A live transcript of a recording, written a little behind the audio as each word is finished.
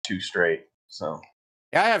2 straight. So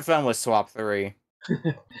yeah, I had fun with Swap 3.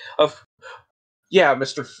 Yeah,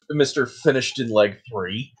 Mr. finished in leg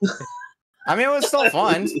 3. I mean, it was still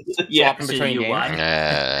fun. Yeah, Swapping between games.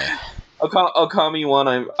 Okami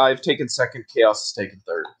won. I've taken second. Chaos has taken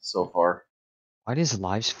third so far. Why does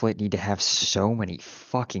Live Split need to have so many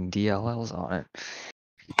fucking DLLs on it?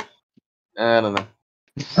 I don't know.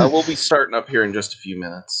 We'll be starting up here in just a few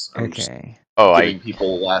minutes. Okay. Giving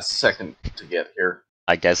people last second to get here.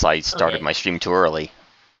 I guess I started my stream too early.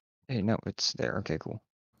 Hey, no, it's there. Okay, cool.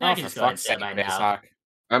 I can just go ahead and set mine now.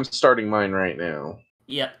 I'm starting mine right now.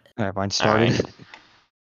 Yep. Alright, mine started.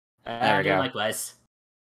 There we go. Likewise.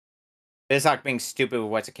 It's not being stupid with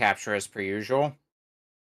what to capture as per usual.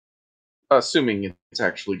 Assuming it's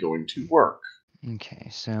actually going to work. Okay,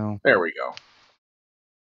 so... There we go.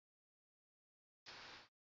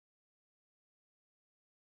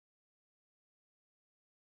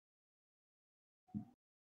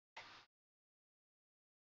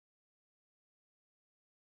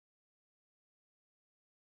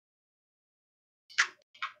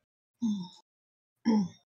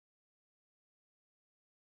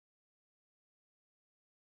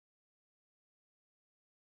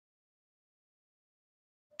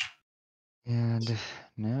 And...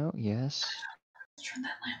 no, yes. Turn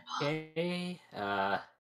that lamp off. Okay,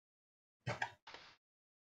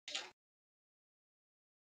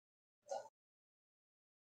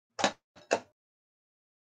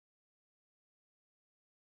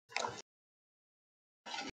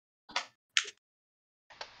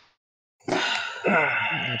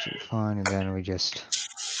 That should be fine, and then we just...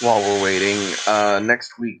 While we're waiting,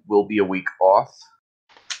 next week will be a week off.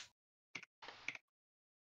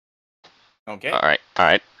 Okay. Alright.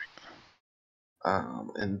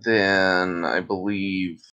 And then I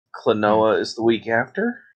believe Klonoa is the week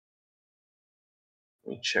after.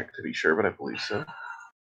 Let me check to be sure, but I believe so.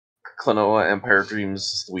 Klonoa Empire Dreams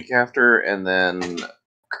is the week after, and then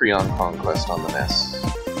Creon Conquest on the NES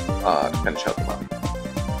to finish out the month.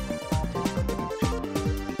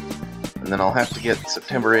 And then I'll have to get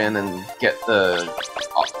September in and get the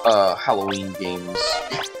Halloween games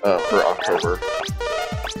for October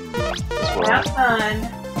as well. Have fun.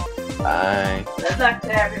 Bye. Good luck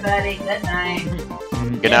to everybody. Good night.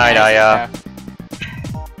 Good night, Aya.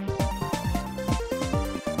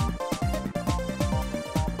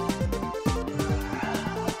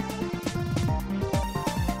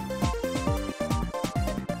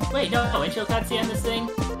 wait, no, intro cutscene on this thing?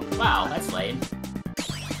 Wow, that's lame.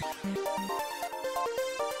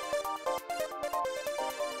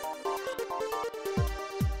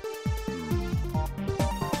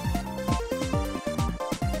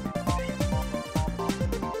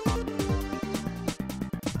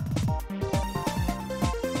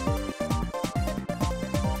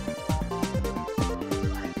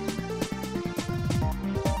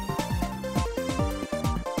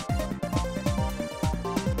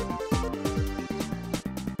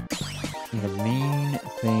 The main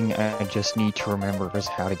thing I just need to remember is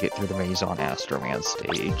how to get through the maze on Astroman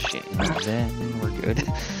stage, and then we're good.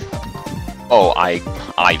 Oh,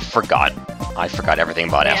 I forgot. I forgot everything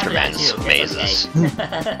about Astroman's mazes.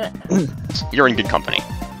 Okay. You're in good company.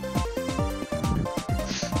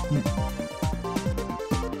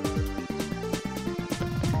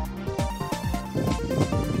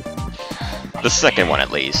 The second one,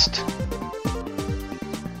 at least.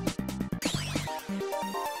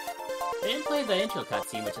 They didn't play the intro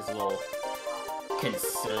cutscene, which is a little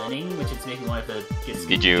concerning, which is making me want to just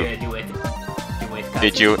Did you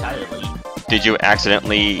entirely. Did you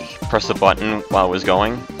accidentally press the button while it was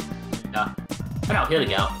going? No. Oh no, here we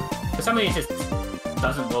go. For some reason, it just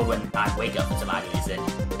doesn't load when I wake up for some odd reason.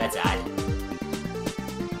 That's odd.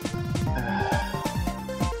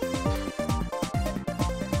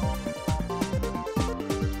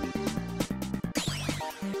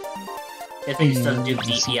 If it just doesn't do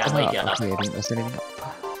DP, I wake up. Okay, I didn't mess anything up.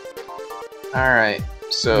 Alright,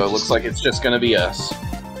 so it looks like it's just gonna be us.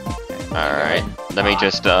 Alright, let me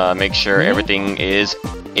just make sure everything is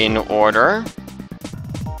in order.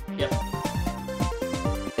 Yep.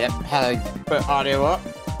 Yep, how to put audio up.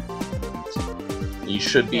 You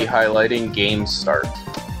should be highlighting game start.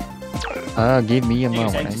 Give me a Yes, I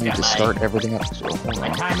moment. I just need got to my- start everything up. So hold My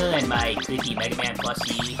on. timer and my creepy Mega Man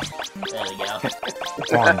plushie. There we go.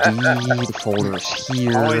 The folder's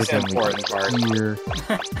here. Always Then we important go part. here.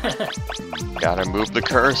 Gotta move the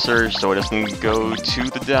cursor so it doesn't go to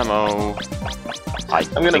the demo.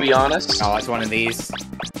 I'm gonna be honest. Oh, it's one of these.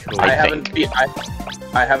 Cool. I haven't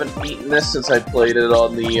beaten this since I played it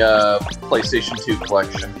on the PlayStation 2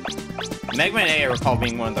 collection. Mega Man 8 I recall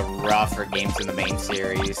being one of the rougher games in the main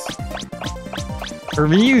series. For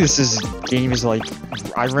me, game is like,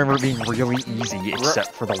 I remember it being really easy,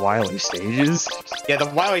 except for the Wily stages. Yeah, the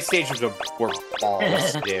Wily stages were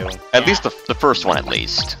balls to do. At least the first one, at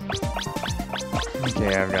least.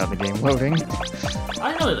 Okay, I've got the game loading.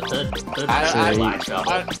 I know the third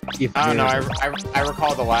I don't know. I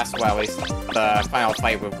recall the last Wily, the final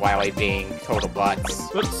fight with Wily being total butts.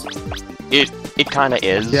 Whoops. It kind of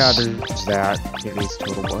is. Yeah, there's that. It is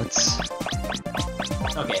total butts.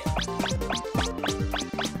 Okay.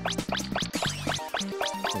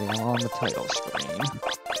 Put it on the title screen.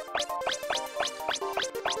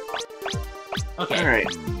 Okay.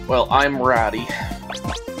 Alright. Well, I'm Roddy.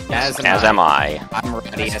 As am I. I'm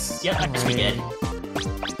ready. Yes. Yep, that should be good.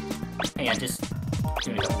 Hang on, just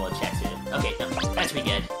doing a couple more checks here. Okay, no, that should be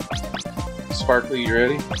good. Sparkly, you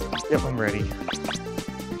ready? Yep, I'm ready.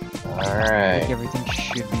 I Alright. think everything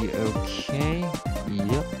should be okay.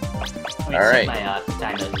 Yep. Let me Alright. check my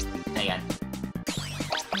timer. Hang on.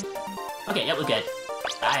 Okay, yep, we're good.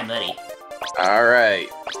 I am ready. Alright.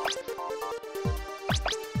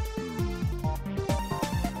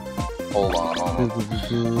 Hold on. I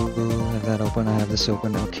have that open, I have this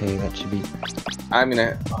open. Okay, that should be... I'm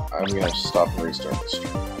gonna stop and restart the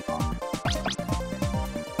stream.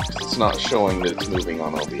 It's not showing that it's moving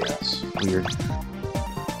on OBS. weird.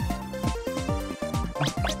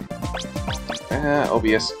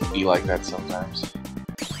 OBS can be like that sometimes.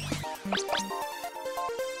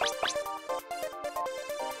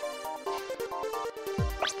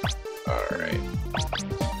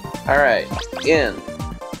 Alright. In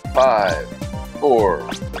 5,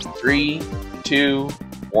 4, 3, 2,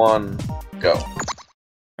 1, go.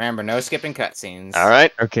 Remember, no skipping cutscenes. All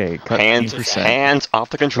right. Okay, cut Hands 10%. hands off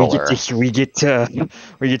the controller. We get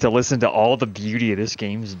to listen to all the beauty of this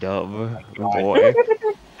game's dub. Oh boy.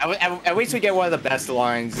 At least we get one of the best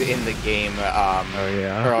lines in the game. Oh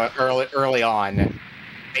yeah. Early on.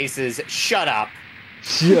 Faces, shut up.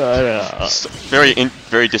 Shut up.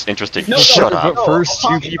 Very disinteresting. No, Shut no, up. But first, two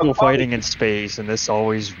Okami, people Okami. fighting in space, and this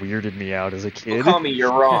always weirded me out as a kid. Okami,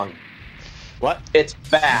 you're wrong. What? It's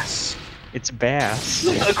Bass. It's Bass.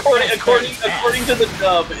 according to the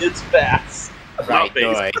dub, it's Bass. Right, Not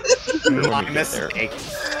Bass. good. My mistake.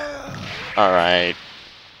 All right.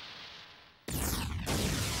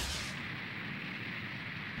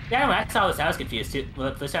 Yeah, when I saw this, I was confused too.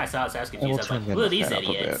 Well, the first time I saw this, I was confused. I was like, turn who are these that up a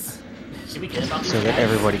idiots? Should we get about these So that guys?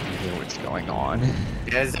 everybody can hear what's going on.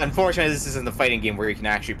 Because unfortunately, this isn't the fighting game where you can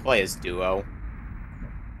actually play as duo.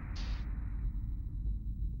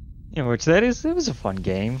 You know, which it was a fun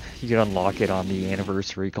game. You could unlock it on the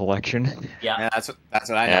anniversary collection. Yeah. Yeah, that's what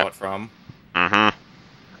I Yeah. know it from. Mm-hmm.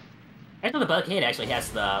 I know the Buckhead actually has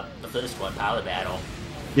the first one, Power Battle.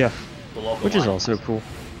 Yeah, The local which is one. also cool.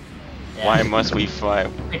 Yeah. Why must we fight?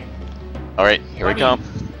 All right, here we come.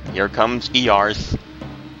 Here comes ERs.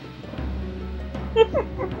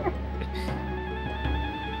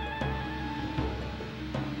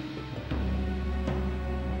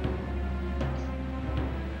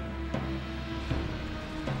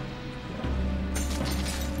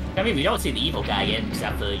 I mean, we don't see the evil guy yet,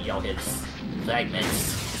 except for, you know, his fragments,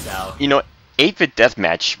 so... You know, 8-bit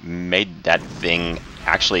deathmatch made that thing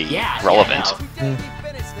actually Yeah, relevant. Yeah,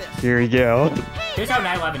 Here we go. no. Here's how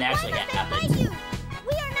 9/11 actually happened. We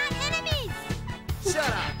are not enemies! Shut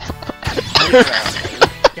up.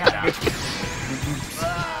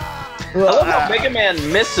 I love how Mega Man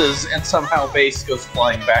misses and somehow Base goes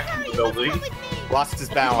flying back into the building. Lost his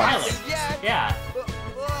balance. Violence. Yeah.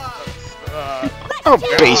 Oh,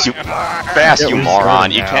 Bass, you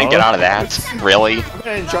moron! You can't get out of that. Really? I'm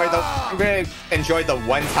gonna enjoy the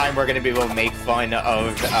one time we're gonna be able to make fun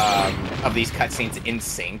of these cutscenes in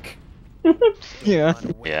sync. Yeah.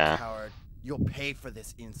 Yeah. Coward. You'll pay for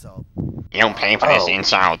this insult. You don't pay for this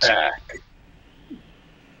insult.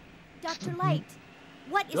 Dr. Light,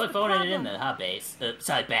 what is You're the phoning it in problem? there, huh, Base?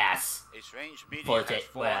 Sorry, Bass. A strange meteor Forte, has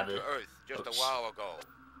fallen whatever. to Earth just Oops. a while ago.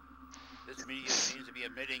 This meteor seems to be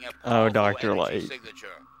emitting a Oh, powerful Dr. energy Light. signature.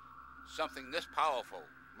 Something this powerful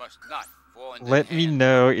must not fall into Let the me hands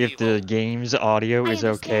know of if evil. the game's audio I is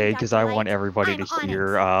understand, okay, because Dr. I want Light. everybody to I'm on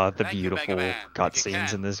hear the Thank you, beautiful Mega Man. If you cutscenes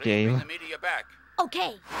can, in this please bring game. the meteor back.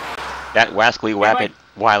 Okay. That wascally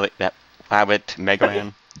wabbit Mega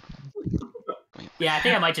Man. Yeah, I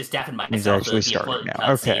think I might just deafen myself. He's to actually the starting important now.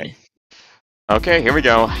 cutscene. Okay. Okay, here we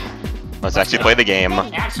go. Let's actually play the game.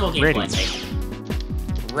 Actual Ready.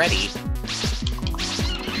 gameplay. Ready.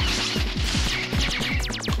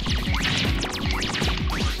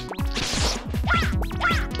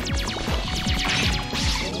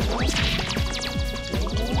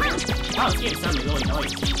 Oh, this game's sounding really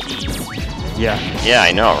noisy. Jeez. Yeah. Yeah,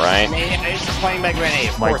 I know, I right? mean, playing Mega Man 8.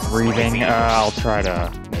 Of My course, it's breathing, easy. I'll try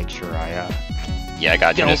to make sure I, Yeah, I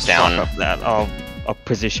got don't this down. fuck up that. I'll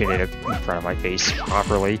position it in front of my face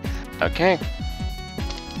properly. Okay.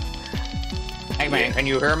 Mega Man, can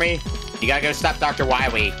you hear me? You gotta go stop Dr.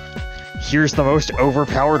 Wily. Here's the most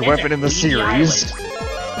overpowered weapon in the series.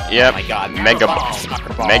 Yep. Oh my god, Mega Ball.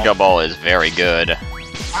 Soccer Ball. Mega Ball is very good.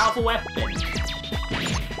 Powerful weapon.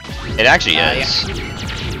 It actually is. Yeah.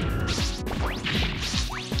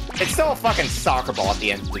 It's still a fucking soccer ball at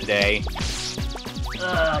the end of the day. Do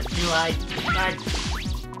I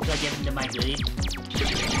give him to my goodie?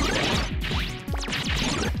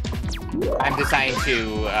 I'm deciding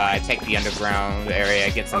to take the underground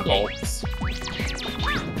area, get some bolts.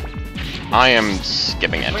 I am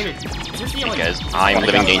skipping it Wait, is this the only- because I'm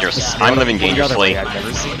living dangerous. I'm living dangerously. I've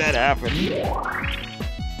never seen that happen.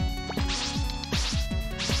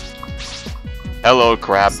 Hello,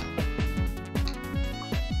 crab.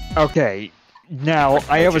 Okay, now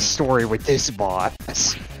I have a story with this boss.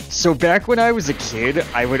 So back when I was a kid,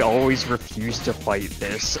 I would always refuse to fight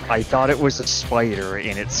this. I thought it was a spider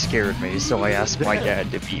and it scared me, so I asked my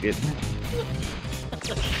dad to beat it.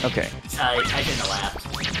 Okay. I shouldn't have laughed.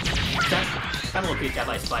 I'm a little creeped out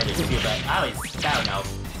by spiders too, but I don't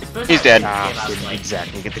know. He's dead. Didn't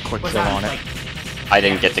exactly get the quick was kill I on it. like, I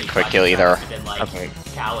didn't get the quick kill either. Okay,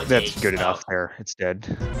 Coward that's Gage, good so- enough there. It's dead.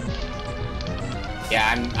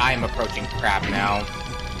 Yeah, I'm approaching crap now.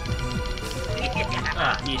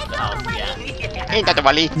 Needs the help, yeah. Hey, Dr.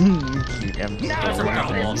 Wally. There's a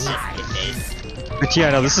couple of just in case. But yeah,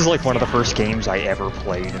 no, this is like one of the first games I ever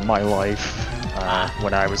played in my life.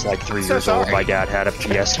 When I was like 3 So years old, sorry. my dad had a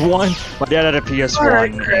PS1. My dad had a PS1,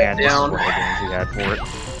 Alright, and crap this is down. one of the games he had for it.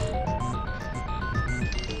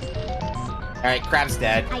 Alright, crab's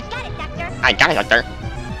dead. I got it, Doctor. I got it, Doctor.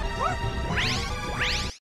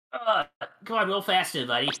 Come on, real faster,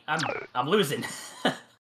 buddy. I'm losing.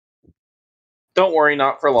 Don't worry,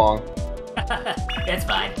 not for long. It's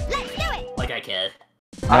fine. Let's do it. Like I can.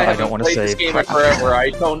 I haven't don't want to played this save. game in forever. I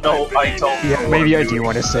don't know. Yeah, maybe I do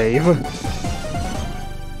want to save.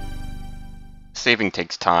 Saving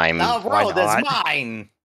takes time. The Why world is not? mine!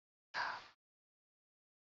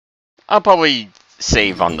 I'll probably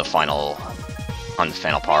save on the final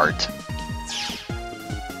part.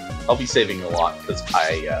 I'll be saving a lot because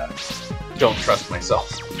I don't trust myself.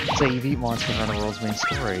 So you beat Monster Hunter World's main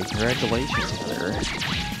story. Congratulations, sir.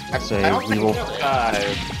 So I don't we think, will. I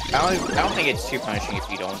don't think it's too punishing if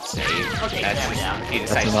you don't save. Okay, That's calm just down. if you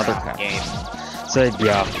decide to another stop the kind. game. So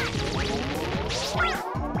yeah,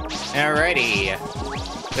 Alrighty.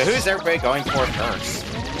 So who's everybody going for first?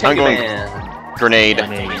 I'm going Man. grenade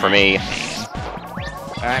for me.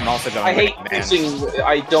 I'm also going I hate with Man. using.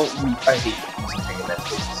 I hate using Mega Man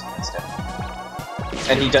instead.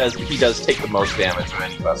 And he does take the most damage of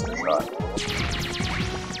any Buster shot.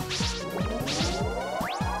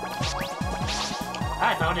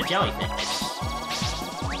 I found a jellyfish.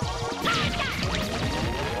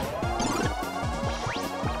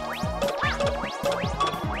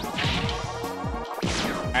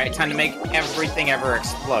 Alright, time to make everything ever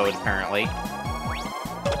explode, apparently.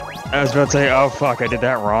 I was about to say, oh fuck, I did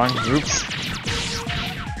that wrong. Oops.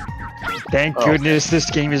 Thank Oh. goodness this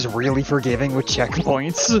game is really forgiving with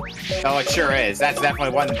checkpoints. Oh, it sure is. That's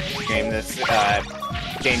definitely one game this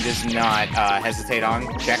game does not hesitate on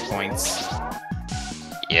checkpoints.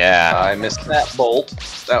 Yeah. I missed that bolt.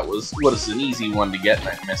 That was an easy one to get, and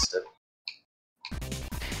I missed it.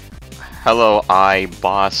 Hello,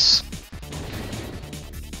 boss.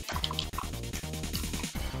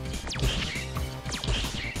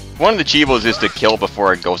 One of the Chivos is to kill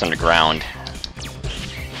before it goes underground.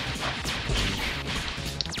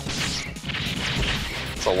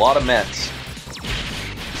 It's a lot of mets.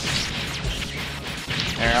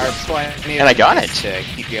 There are plenty And I got ways it. to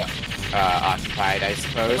keep you occupied, I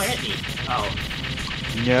suppose. What hit me? Oh.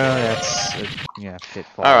 No, that's yeah,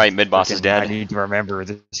 pitfall. Alright, mid-boss is I dead. need to remember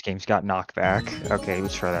this game's got knockback. Okay,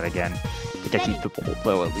 let's try that again. I think I keep the bolt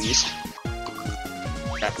though at least.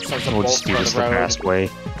 That's such a We'll bolt just do for this the the road. fast way.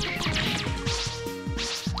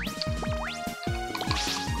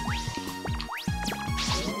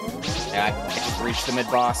 Yeah, I just reached the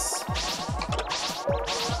mid-boss.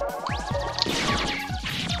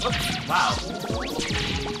 Oops, wow.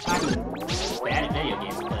 I'm bad at video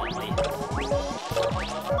games, apparently.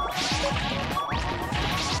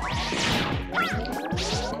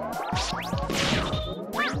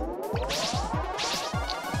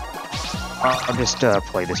 I'll just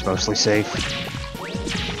play this mostly safe.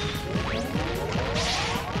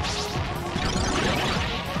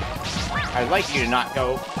 I'd like you to not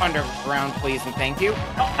go underground, please, and thank you.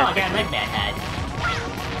 Oh, I got a Red Man head.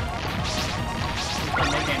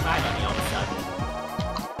 from Mega Man 5 on me all of a sudden.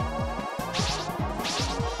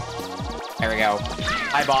 There we go.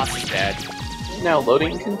 My boss is dead. Now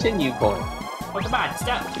loading continue point. Oh, come on,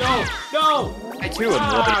 stop! No! No! I too am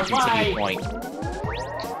loading continue why? point.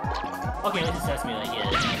 Okay, let's assess me like it.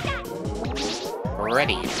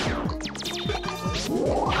 Ready.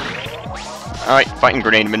 Alright, fighting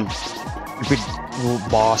Grenade Man. Big little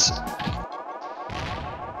boss.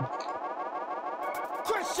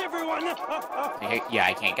 Yeah,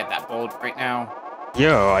 I can't get that bolt right now.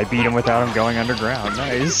 Yo, I beat him without him going underground.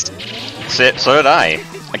 Nice. So did I.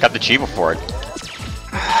 I got the Chiba for it.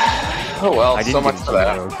 Oh well, I so didn't much get for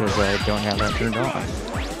that. because I don't have that turned on.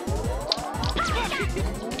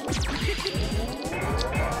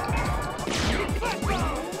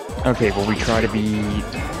 Okay, well we try to be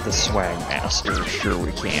the swag master. Sure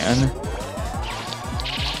we can.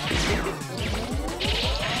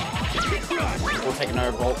 We'll take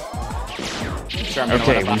another bolt. Sure,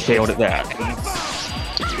 Okay, we failed at that.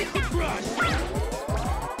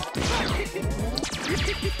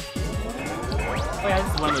 Oh yeah,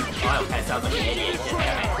 this is one with Kyle kind of sounds like an idiot. Just have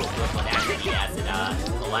that cool flip one after he has in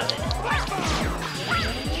 11.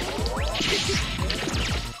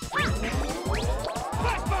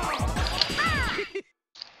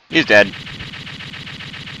 He's dead.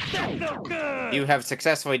 You have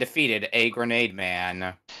successfully defeated a Grenade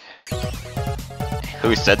Man.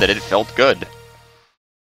 Who said that it felt good?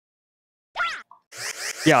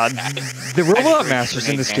 Yeah, the robot masters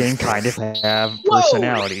in this game kind of have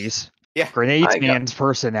personalities. Yeah. Grenade Man's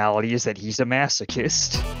personality is that he's a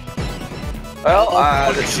masochist. Well,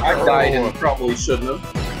 I died and probably shouldn't have.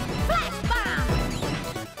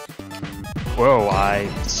 Whoa, I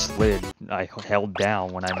slid. I held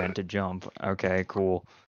down when I meant to jump. Okay, cool.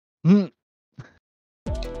 I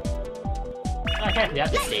can't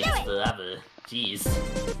get the stages forever. Jeez.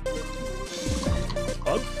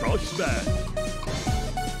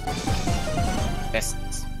 Yes.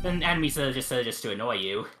 And enemies are just to annoy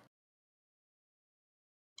you.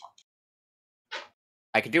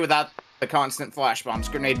 I could do without the constant flash bombs,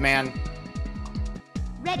 Grenade Man.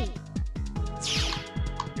 Ready.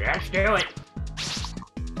 Let's do it.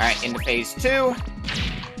 Alright, into phase 2.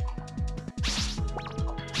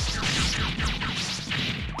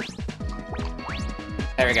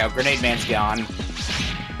 There we go, Grenade Man's gone.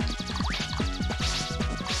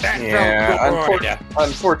 Yeah,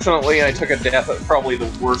 unfortunately I took a death at probably the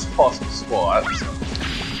worst possible spot. So.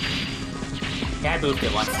 Yeah, I moved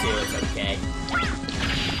it once too, it's okay.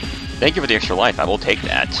 Thank you for the extra life. I will take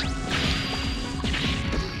that.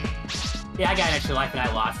 Yeah, I got an extra life and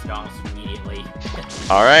I lost it almost immediately.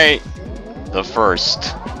 Alright. The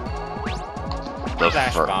first.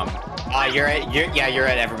 Flash bomb. You're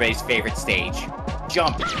at everybody's favorite stage.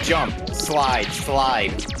 Jump, jump, slide,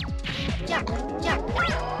 slide. Jump, jump.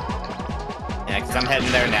 Yeah, because I'm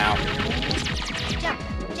heading there now. Jump,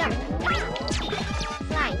 jump.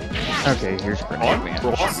 Slide. Okay, here's Grenade Man.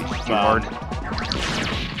 Hard.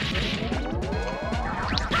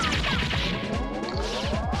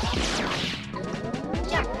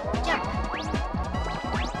 Jump, jump.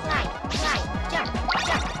 Slide, slide. Jump,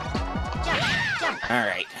 jump. Jump, jump.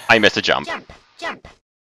 Alright. I missed a jump. Jump, jump.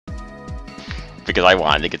 Because I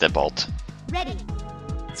wanted to get that bolt. Ready.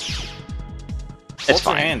 It's Bolts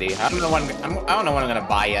are fine. handy. I don't know what I'm gonna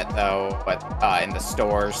buy yet though, but in the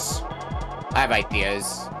stores, I have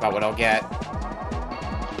ideas about what I'll get.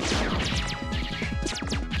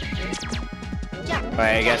 But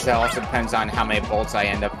I guess that also depends on how many bolts I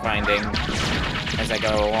end up finding as I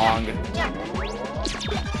go along.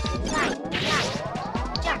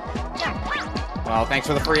 Well, thanks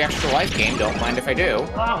for the free extra life game. Don't mind if I do.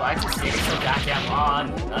 Oh, I just stayed so goddamn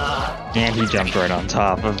long. And he jumped right on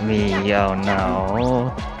top of me. Oh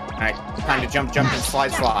no. Alright, time to jump, jump, and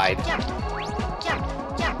slide, slide. Jump, jump,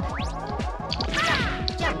 jump.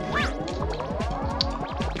 Jump, jump.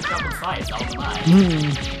 Jump and slide is all mine.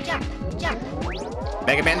 Jump, jump.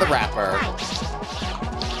 Mega Man the Rapper.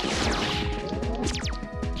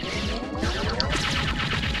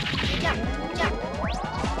 Jump, jump.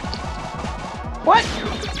 What?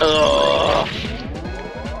 Ugh.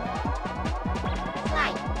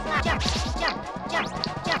 Slide, slide. Jump, jump, jump,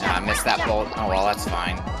 jump. I missed that bolt. Oh well, that's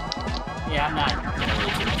fine. Yeah, I'm not gonna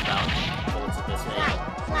really too much about bullets at this rate.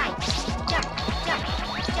 Slide, jump, jump,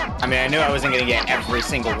 jump. I mean, I knew I wasn't gonna get every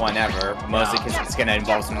single one ever, mostly because it's gonna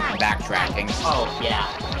involve some backtracking. Oh, yeah.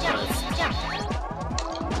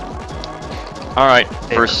 Alright,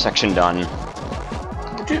 first section done.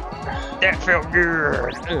 That felt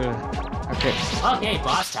good. Okay. Okay,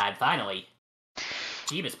 boss time, finally.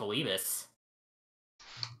 Jeebus Beliebus.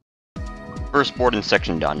 First board and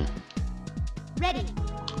section done. Ready.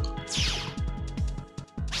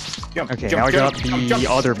 Okay, now I got the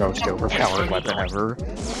other most overpowered weapon ever.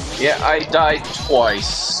 Yeah, I died twice,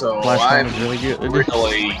 so Flashpoint I'm is really good.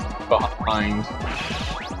 really behind.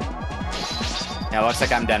 Yeah, looks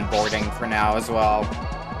like I'm done boarding for now as well.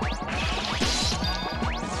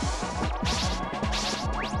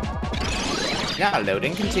 Yeah,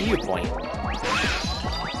 loading continue point.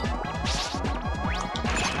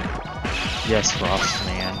 Yes, Frost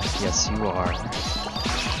man. Yes, you are.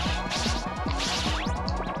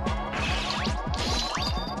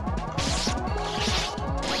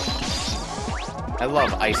 I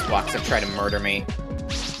love ice blocks that try to murder me.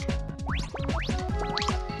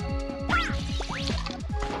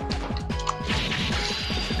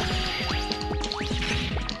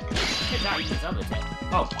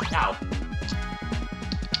 Oh, ow.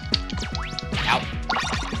 Ow.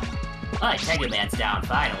 Alright, Tiger Man's down,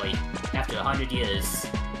 finally. After 100 years.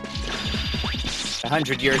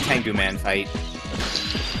 100-year Tengu Man fight.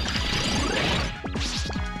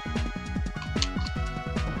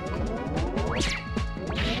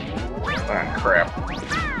 Ah, crap.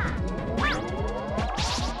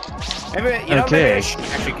 Maybe, maybe I should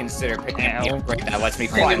actually consider picking up the upgrade that lets me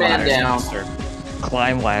climb ladders faster.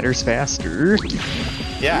 Climb ladders faster.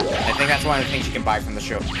 Yeah, I think that's one of the things you can buy from the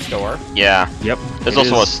store. Yeah. Yep. There's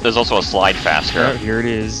also a slide faster. Oh, here it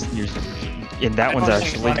is. And that one's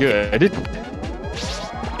actually good.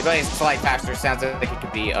 The ability to slide faster sounds like it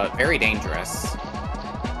could be very dangerous.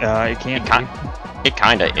 It can't be. It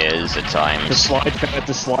kinda is at times.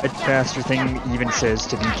 The slide faster thing even says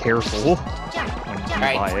to be careful when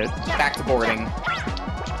you buy it. Back to boarding.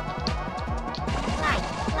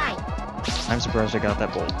 I'm surprised I got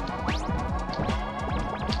that bolt.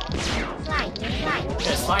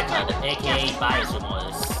 Slide time, aka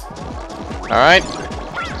Biosimilars. Alright.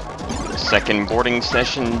 Second boarding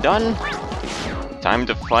session done. Time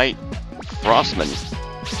to fight Frostman.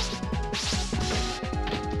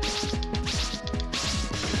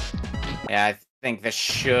 Yeah, I think this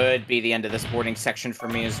should be the end of this boarding section for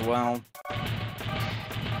me as well.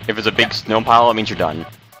 If it's a big snow pile, it means you're done.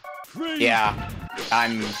 Yeah,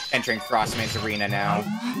 I'm entering Frostman's arena now.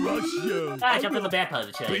 I jumped on the bad part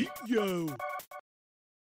of the chain.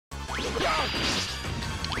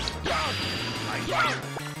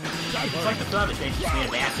 It's like the flubs they just made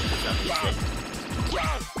a massive for some reason.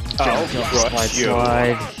 Oh,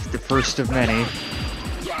 slide. The first of many.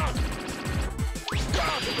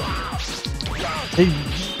 Hey,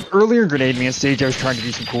 earlier in Grenade Man stage, I was trying to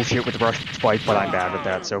do some cool shit with the rush spike, but I'm bad at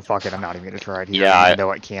that, so fuck it, I'm not even gonna try it here. Yeah, even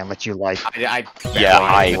though it can let you like right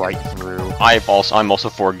through. I'm also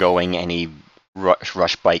foregoing any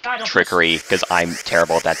rush bike trickery because I'm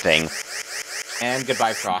terrible at that thing. And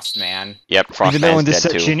goodbye, Frostman. Yep, Frostman's even though in this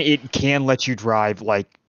dead section too. it can let you drive like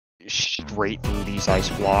straight through these ice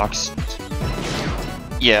blocks.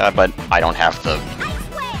 Yeah, but I don't have the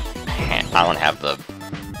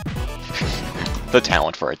the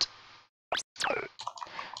talent for it. Let's do it.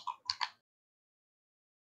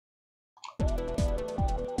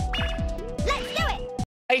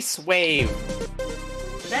 Ice Wave.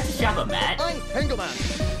 That's a job of Matt. I'm Penguin.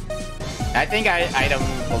 I think item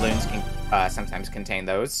balloons can sometimes contain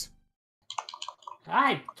those.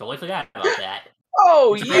 I totally forgot about that.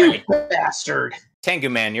 Oh, you bastard! Tengu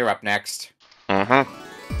Man, you're up next. Mm-hmm.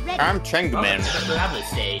 I'm Tengu Man. The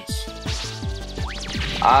stage.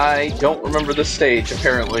 I don't remember the stage,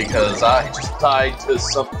 apparently, because I just died to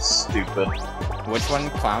something stupid. Which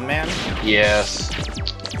one? Clown Man? Yes.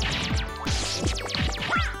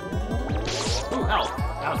 Ooh, hell.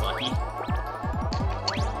 That was lucky.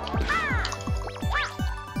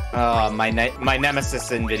 My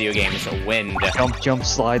nemesis in video games is wind. Jump,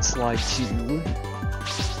 slide too.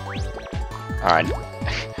 Alright.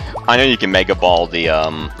 I know you can Mega Ball the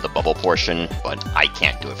bubble portion, but I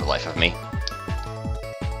can't do it for the life of me.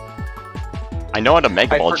 I know how to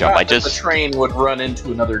Mega Ball jump, I just... the train would run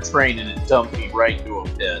into another train and it dumped me right into a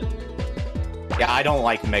pit. Yeah, I don't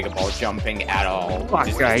like Mega Ball jumping at all. Fuck,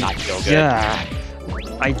 It just does not feel good. Yeah.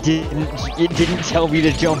 It didn't tell me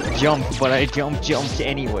to jump, but I jumped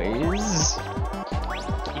anyways.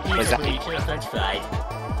 Was that... You should have tried.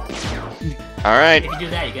 Alright. If you do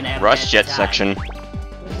that, you're gonna have Rush bad Jet time. section.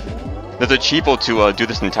 There's a cheapo to do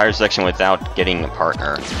this entire section without getting a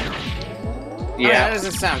partner. Yeah, that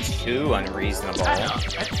doesn't sound too unreasonable. I know.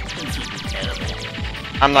 That doesn't seem terrible.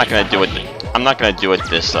 I'm not gonna do it. I'm not gonna do it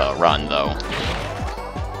this run though.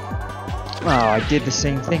 Oh, I did the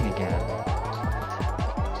same thing again.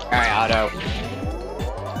 Alright, Otto.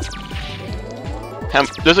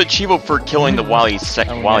 There's a cheapo for killing the Wily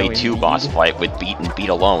 2 boss fight with beat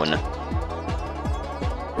alone.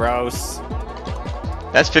 Gross.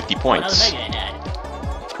 That's 50 Oh, points. another Mega Man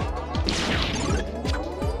head.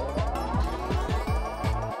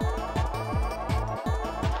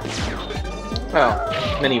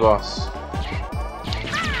 Oh, mini boss.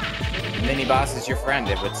 Mini boss is your friend,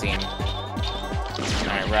 it would seem.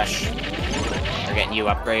 Alright, Rush. We're getting you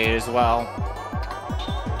upgraded as well.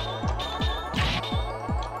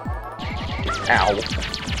 Ow.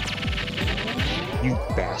 You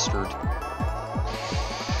bastard.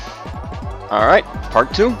 Alright,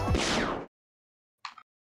 part 2.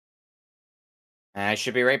 I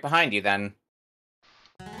should be right behind you then.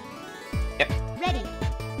 Yep. Ready.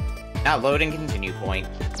 Now loading continue point.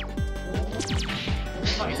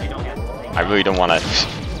 Oh, yes, I don't have anything. I really don't want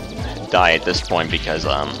to die at this point because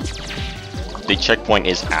the checkpoint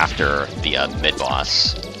is after the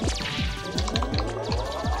mid-boss.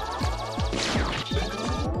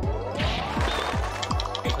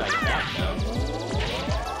 Pretty like that, though.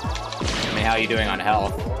 I mean, how are you doing on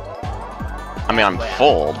health? I mean, I'm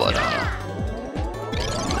full, but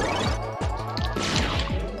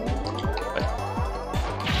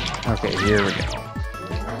Okay, here we go.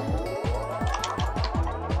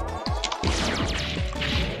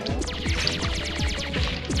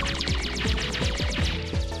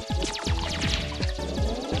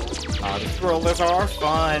 The thrillers are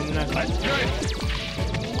fun.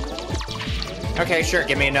 Okay, sure,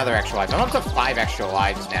 give me another extra life. I'm up to 5 extra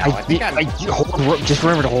lives now. I think I'm... Just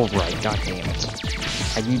remember to hold right, god damn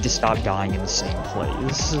it. I need to stop dying in the same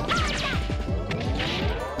place.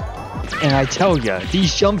 And I tell ya,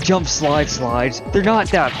 these jump, slides, they're not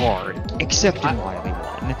that hard. Except in Wily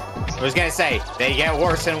 1. I was gonna say, they get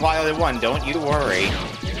worse in Wily 1, don't you worry.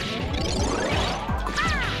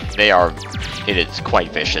 they are. It is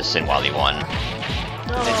quite vicious in Wily 1.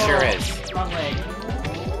 No, It sure is. Wrong way.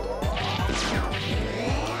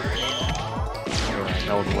 I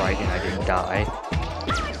held right and I didn't die.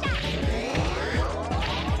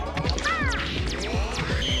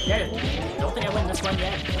 Yeah, don't think I win this one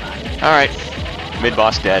yet. Alright.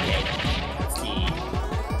 Mid-boss dead. Okay, let's see.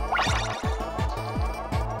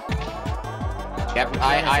 Yep,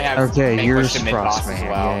 I have Okay, vanquished here's the mid-boss as Frostman,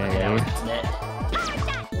 well. yay. Yeah, isn't it?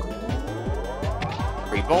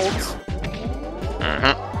 Revolt.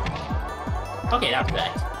 Mm-hmm. Okay, that's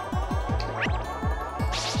correct.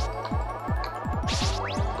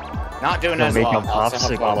 Not doing Don't as make well. a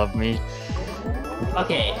popsicle of me.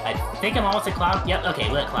 Okay, I think I'm almost a clown. Yep, okay,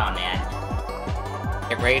 we're a clown man.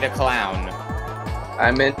 Get ready to clown.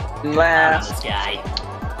 I'm in Clown last. this guy.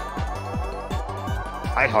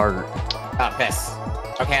 I heart. Oh, piss.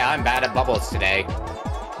 Okay, I'm bad at bubbles today.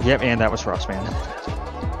 Yep, and that was Frostman.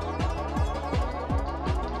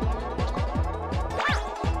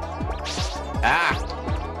 Ah!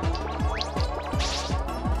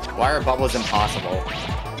 Why are bubbles impossible?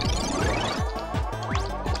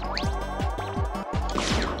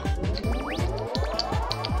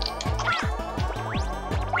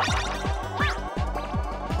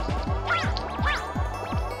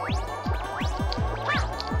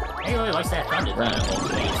 He really likes that thunder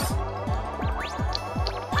both ways.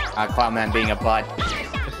 Clownman being a butt.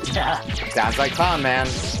 Yeah. Sounds like Clownman.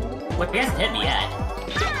 Wait, he hasn't hit me yet.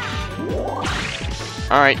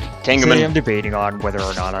 Alright, Today Tangaman. I'm debating on whether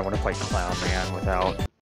or not I want to fight Clown Man without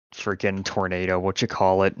freaking Tornado, what you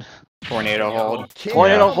call it. Tornado hold.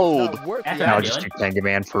 Tornado hold. That's what And I'll I'm just doing. do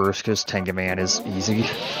Tangaman first, because Tangaman is easy.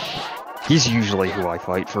 He's usually who I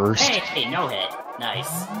fight first. Hey, no hit.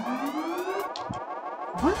 Nice.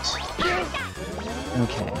 What?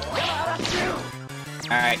 Okay.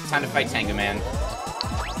 Alright, time to fight Tangaman.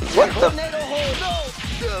 What the?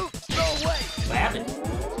 What happened?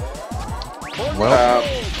 Well,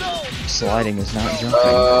 sliding is not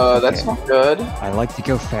jumping. That's Okay. not good. I like to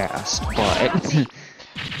go fast, but...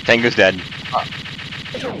 Tango's dead.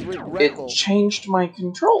 It changed my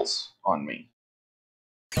controls on me.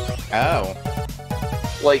 Oh.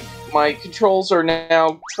 Like, my controls are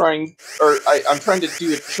now trying, I'm trying to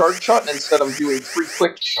do a charge shot, and instead I'm doing 3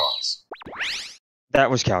 quick shots. that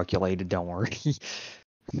was calculated, don't worry.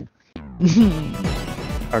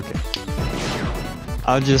 Okay.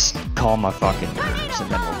 I'll just call my fucking nerves and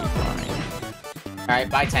then we'll be fine. Alright,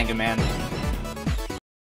 bye Tangaman.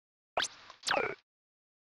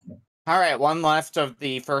 Alright, one left of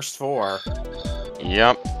the first 4.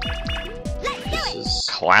 Yep. This is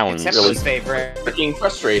Clowns. Except Really? his favorite. freaking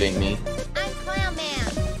frustrating me. I'm Clown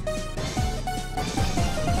Man.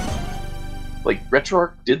 Like,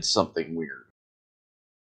 RetroArch did something weird.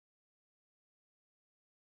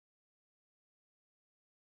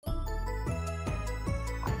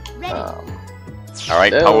 Ready.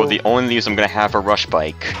 Alright, No. probably the only use I'm gonna have a rush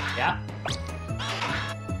bike. Yeah.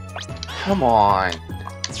 Come on.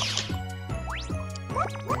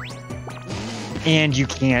 And you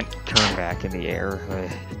can't turn back in the air.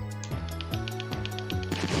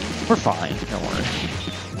 We're fine, don't worry.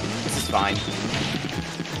 This is fine.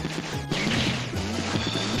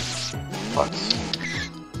 Flux.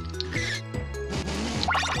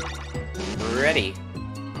 Ready.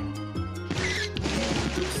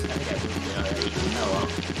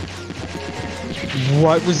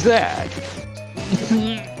 What was that?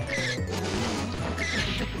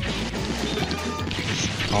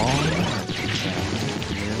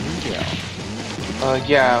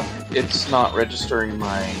 Yeah, it's not registering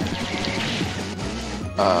my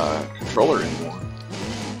controller anymore.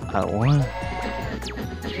 What?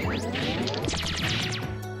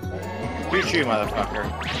 Shoot you, motherfucker.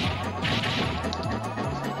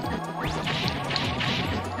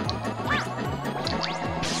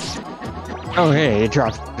 Oh hey, it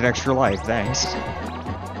dropped an extra life, thanks.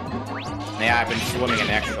 Yeah, I've been swimming in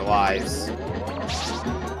extra lives.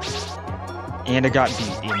 And it got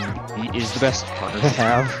beat, and beat is the best part to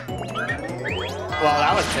have. Well,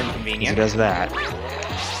 that was inconvenient. It does that.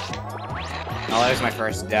 Oh, that was my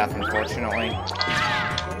first death, unfortunately.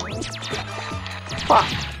 Fuck!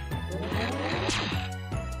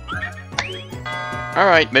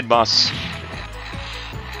 Alright, mid-boss.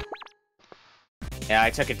 Yeah, I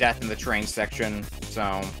took a death in the train section,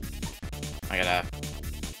 so I gotta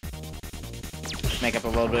make up a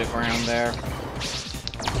little bit of ground there.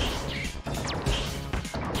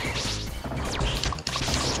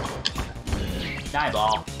 Die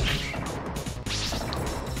ball.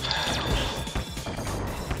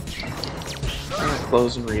 I'm gonna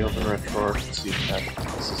close and reopen RetroArch and see if that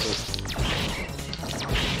fixes it.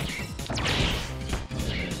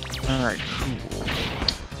 Alright, cool.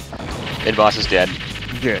 Mid-boss is dead.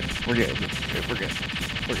 Good. We're good. We're good.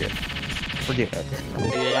 We're good. We're good. Figure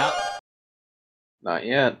it out. Not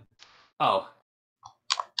yet. Oh.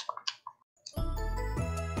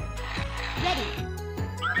 Ready.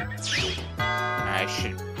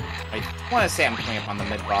 I want to say I'm coming up on the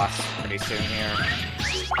mid-boss pretty soon here.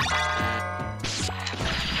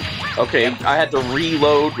 Okay, I had to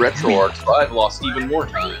reload RetroArch, so I've lost even more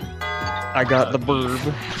time. I got the burb.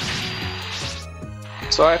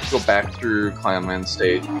 So I have to go back through Clownman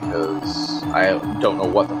stage because I don't know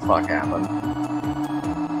what the fuck happened.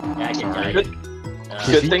 Yeah, I can die.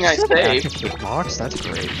 Good thing I saved. Box? That's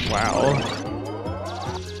great. Wow.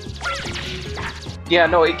 Yeah,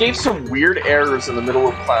 no, it gave some weird errors in the middle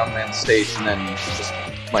of Clownman stage, and then just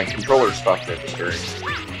my controller stopped registering.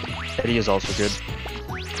 Eddie is also good.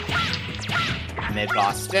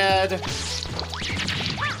 Mid-boss dead.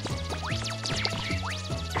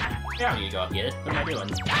 Yeah, I'm gonna go up and get it. What am I doing?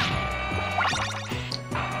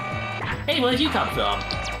 Hey, where did you come from?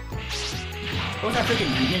 What was that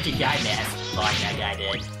freaking ninja guy mask fight that guy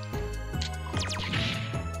did?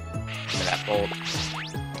 Look at that bolt.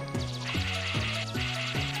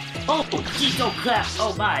 Oh, jeez, oh crap!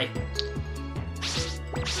 Oh my!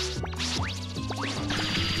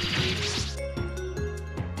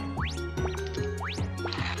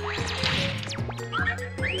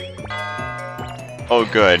 Oh,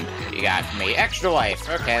 good. You got me. Extra life.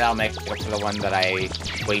 Okay, that'll make up for the one that I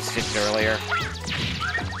wasted earlier.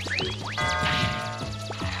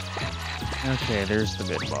 Okay, there's the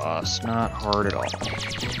mid-boss. Not hard at all.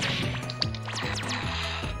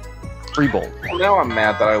 Free bolt. Well, now I'm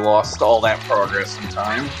mad that I lost all that progress in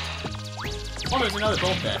time. Oh, there's another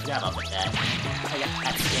bolt there. I forgot about that. I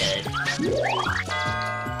got scared.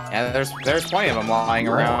 Yeah, there's plenty of them lying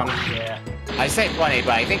around. Yeah. I say plenty,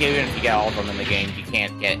 but I think even if you get all of them in the game, you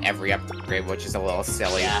can't get every upgrade, which is a little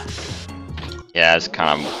silly. Yeah. Yeah, it's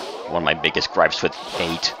kind of one of my biggest gripes with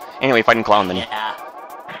 8. Anyway, fighting Clown then. Yeah.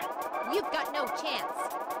 You've got no chance.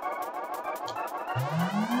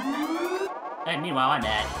 And meanwhile, I'm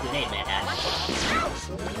at Grenade Man.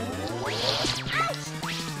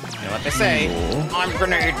 You know what they say? I'm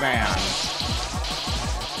Grenade Man.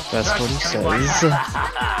 That's what he says.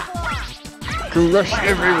 Crush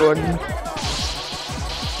everyone!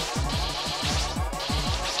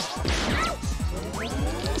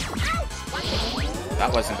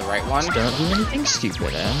 That wasn't the right one. Don't do anything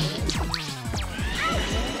stupid, eh?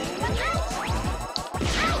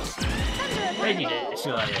 Ready to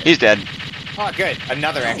destroy it. He's dead. Oh, good.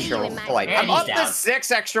 Another extra life. And I'm up he's to down.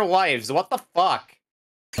 6 extra lives. What the fuck?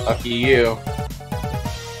 Lucky you.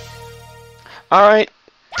 Alright,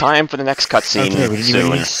 time for the next cutscene Okay, we didn't do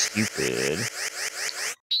soon. anything stupid.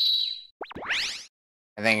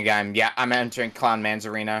 I think I'm entering Clown Man's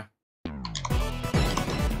arena.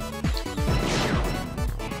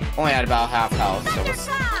 Only had about half health, so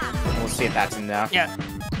we'll see if that's enough. Yeah.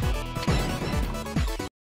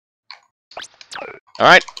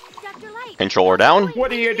 Alright, Dr. Light, controller down.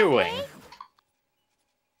 What are you doing?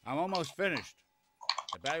 I'm almost finished.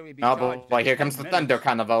 The battery will be Oh charged boy, in here 10 comes the minutes. thunder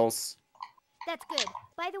carnivals. That's good.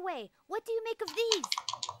 By the way, what do you make of these?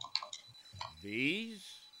 These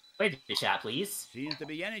Wait a shot, please. seems to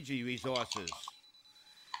be energy resources.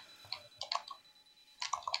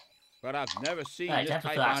 But I've never seen Alright, this time for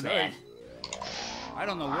type Fox on Man. Earth. I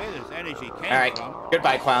don't know where this energy came Alright, from.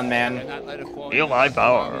 goodbye, Clown Better Man. not let it fall Feel into my Dr.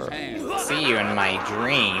 Wally's power. hands. See you in my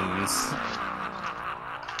dreams.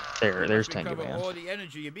 There's We Tango cover Man. all the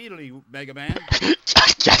energy immediately, Mega Man.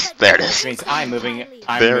 Yes, there it Which is. means I'm moving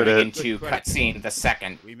There it is. into cutscene the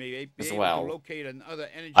second. We may be As able well. to locate another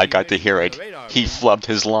energy I got to emission hear on it. the radar He beam. flubbed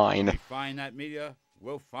his If line. we find that meteor,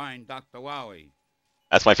 we'll find Dr. Wally.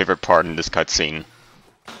 That's my favorite part in this cutscene.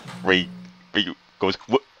 Where he goes,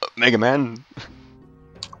 "What, Mega Man?"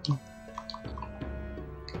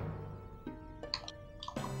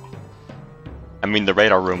 I mean, the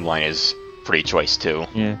radar room line is pretty choice too.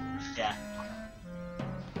 Yeah. Yeah.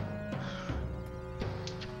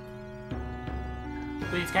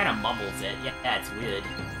 But he kind of mumbles it. Yeah, it's weird.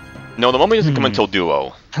 No, the moment doesn't come until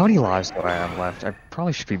Duo. How many lives do I have left? I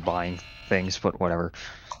probably should be buying things, but whatever.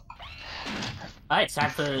 Alright, it's time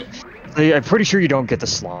for... I'm pretty sure you don't get the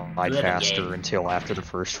slide Living faster game. until after the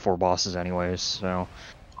first 4 bosses anyways, so...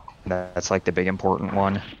 That's like the big important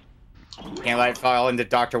one. Can't let it fall into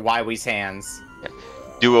Dr. Wily's hands.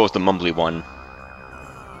 Duo is the mumbly one.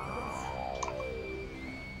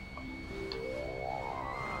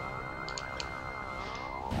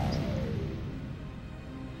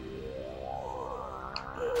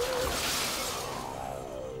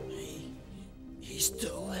 He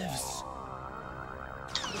still lives.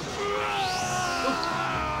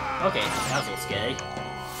 Okay, that was a little scary.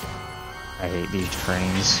 I hate these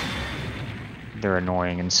trains. They're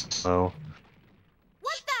annoying and slow.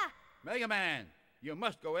 What the? Mega Man, you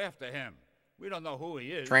must go after him. We don't know who he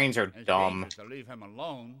is. Trains are It's dumb. dangerous to leave him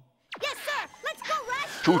alone. Yes, sir. Let's go,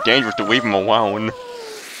 Rush. Too dangerous to leave him alone.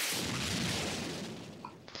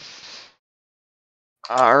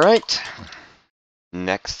 Alright.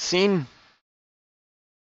 Next scene.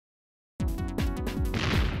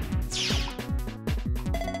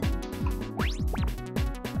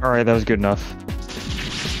 Alright, that was good enough.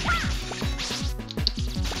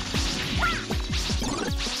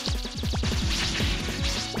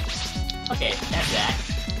 Okay, that's that.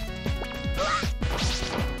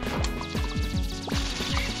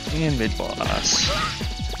 And mid-boss.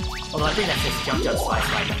 Although I think that's just Jump Jump Slide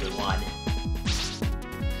Slide number 1.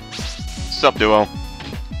 Sup, Duo?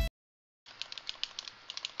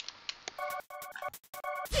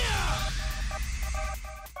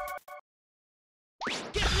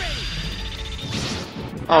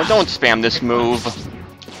 Oh, don't spam this move.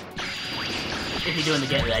 If you're doing the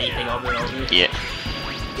get ready thing over and over. Yeah.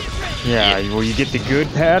 Yeah, well, you get the good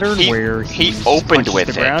pattern where he opened punches with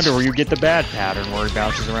the ground, it. or you get the bad pattern where he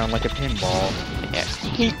bounces around like a pinball. Yeah,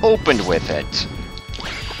 he opened with it.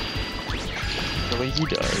 Really, he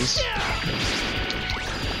does.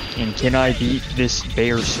 And can I beat this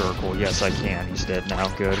bear circle? Yes, I can. He's dead now.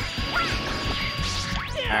 Good.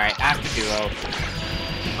 Alright, after Duo.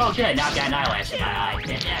 Oh good, now I've got an eyelash in my eye.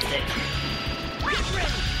 Fantastic.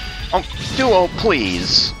 Oh, Duo,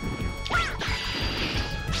 please.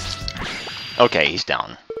 Okay, he's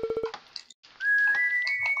down.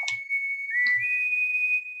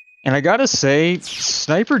 And I gotta say,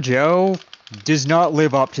 Sniper Joe does not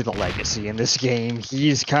live up to the legacy in this game.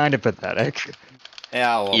 He's kind of pathetic.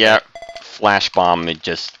 Yeah, a little Yeah, bit. Flash Bomb, it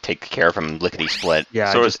just takes care of him lickety split.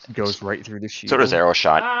 Yeah, so it does, just goes right through the shield. so does Arrow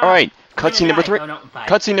Shot. Ah, Alright, I'm cutscene gonna number die. 3. Oh, no, I'm fine.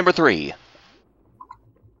 Cutscene number 3.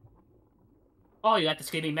 Oh, you got the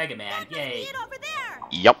Screaming Mega Man. Yay. See it over there.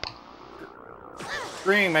 Yup.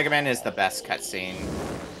 Screaming Mega Man is the best cutscene.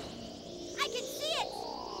 I can see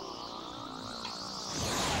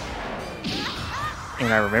it.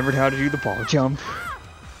 And I remembered how to do the ball jump.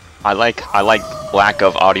 I like lack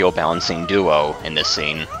of audio balancing Duo in this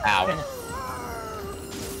scene. Ow. Rush.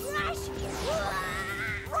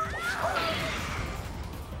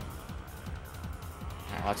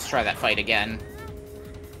 Alright, let's try that fight again.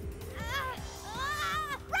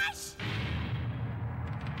 Rush.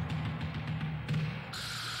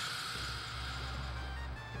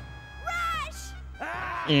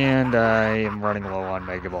 And I am running low on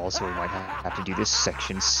Mega Ball, so we might have to do this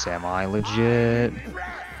section semi-legit.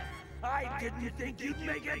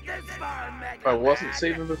 If I wasn't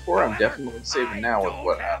saving before, I'm definitely saving now with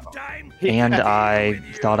what happened. And I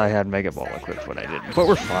thought I had Mega Ball equipped, but I didn't. But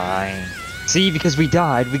we're fine. See, because we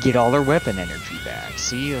died, we get all our weapon energy back.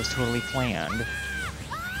 See, it was totally planned.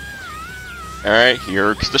 Alright,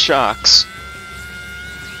 here's the shocks.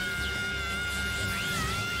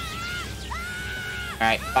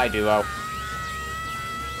 Alright, bye, Duo.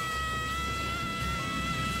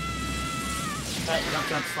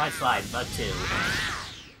 Jump, slide, bug 2.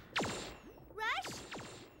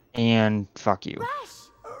 And fuck you.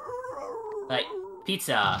 Like,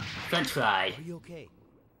 pizza, french fry. Are you okay?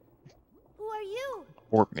 Who are you?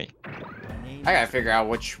 Warp me. I gotta figure out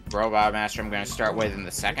which robot master I'm gonna start with in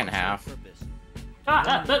the second half. From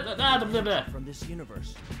this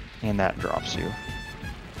universe. And that drops you.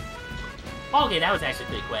 Okay, that was actually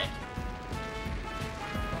pretty quick.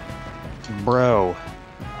 Bro,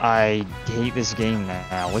 I hate this game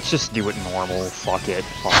now. Let's just do it normal. Fuck it.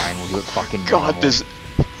 Fine, we'll do it fucking normal. God, this...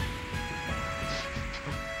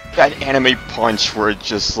 That anime punch where it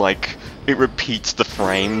just, like, it repeats the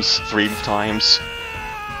frames 3 times.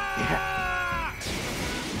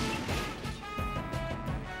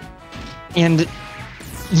 And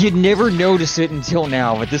you'd never notice it until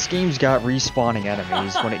now, but this game's got respawning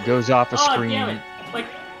enemies when it goes off a screen. Damn it.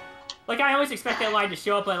 Like I always expect that line to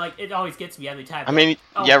show up, but like it always gets me every time. I mean,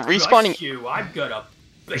 oh, yeah, respawning... You, I'm gonna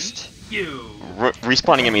beat you.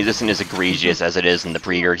 Respawning enemies isn't as egregious as it is in the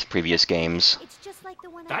previous games. It's just like the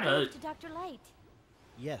one I gave to Dr. Light.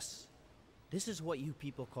 Yes. This is what you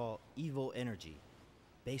people call evil energy.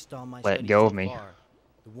 Based on my Let go of me. Far,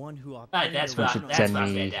 the one who that's what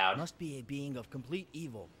I'm down. Must be a being of complete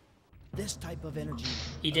evil. This type of energy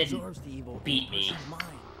He didn't absorbs the evil beat me. mind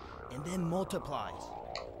and then multiplies.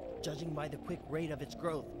 Judging by the quick rate of its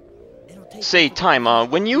growth, it'll take... Say, Time,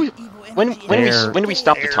 when do we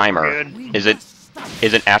stop the timer? Is it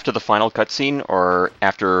after the final cutscene or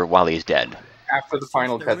after Wally's dead? After the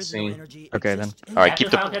final cutscene. Okay then. Alright,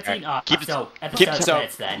 keep the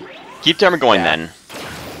timer going then.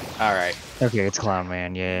 Alright. Okay, it's Clown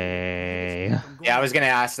Man, yay. Yeah, I was gonna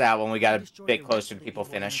ask that when we got a bit closer to people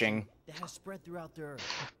finishing.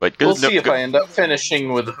 But we'll see if I end up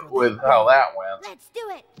finishing with how that went. Let's do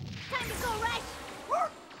it. Time to go, Rush.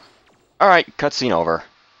 Alright, cutscene over.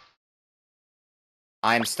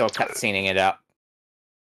 I'm still cutscening it up.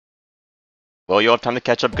 Well, you'll have time to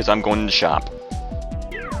catch up because I'm going to the shop.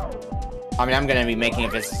 I mean, I'm gonna be making a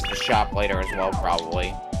visit to the shop later as well,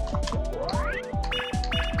 probably.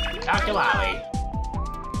 Dr. Wily.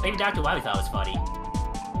 Maybe Dr. Wily thought it was funny.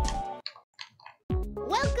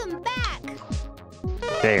 Welcome back.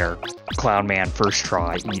 There. Clown Man, first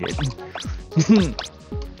try, eat it.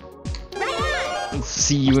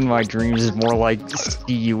 See you in my dreams is more like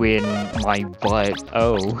see you in my butt.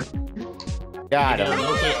 Oh. Got him.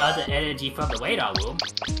 Locate other energy from the radar room.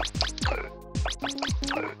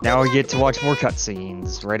 Now we get to watch more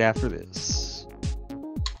cutscenes right after this.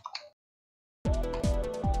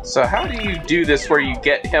 So how do you do this where you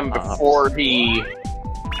get him before he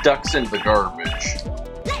ducks into the garbage?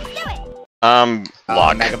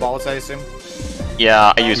 Lock. Mega Balls, I assume?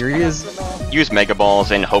 Yeah, I use Mega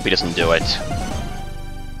Balls and hope he doesn't do it.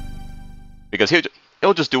 Because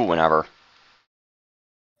he'll just do it whenever.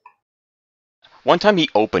 One time he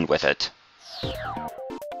opened with it.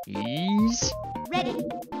 These? Ready.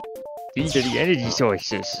 These are the energy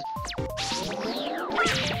sources.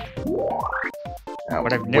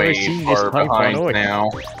 But I've never seen this type on Earth. Now.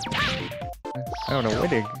 I don't know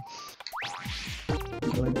what it...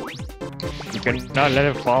 You cannot let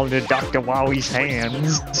it fall into Dr. Wowie's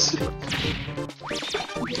hands.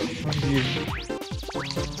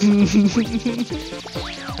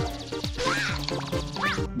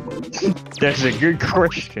 That's a good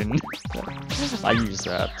question. I use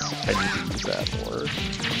that. I need to use that more.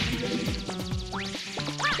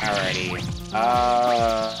 Alrighty.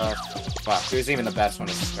 Fuck, who's even the best one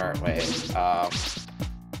to start with?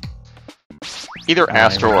 Either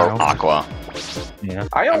Astro or Aqua. Yeah.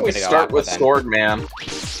 I always start with then. Sword Man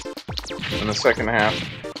in the second half.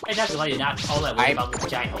 Hey, that's why you're not all that worried about this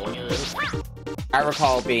giant hole in your roof. I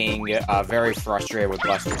recall being very frustrated with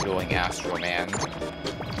Buster dueling Astro Man.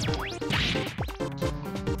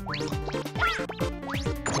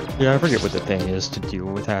 Yeah, I forget what the thing is to deal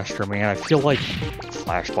with Astro Man. I feel like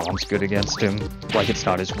Flash Bomb's good against him. Like, it's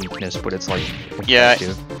not his weakness, but it's like... Yeah,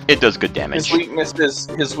 it does good damage. His weakness is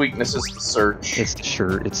the search. It's the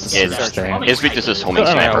search thing. His weakness is homing I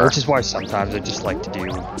don't know, sniper. which is why sometimes I just like to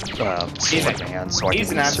do Sword Man, so I can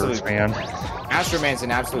do Search Man. Astro Man's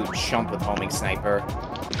an absolute chump with homing sniper.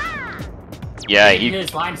 Yeah,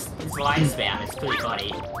 his line spam is pretty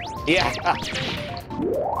funny. Yeah.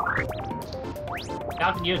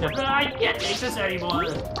 Now can use it, but I can't take this anymore.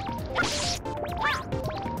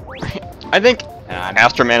 I think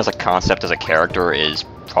Astro Man as a concept, as a character, is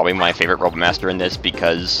probably my favorite Robomaster in this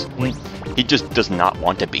because he just does not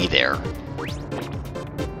want to be there.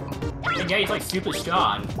 And yeah, he's like super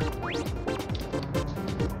strong.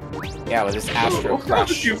 Yeah, with this Astro How Crush.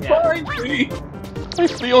 did you find me? I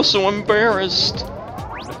feel so embarrassed.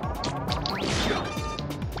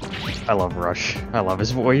 I love Rush. I love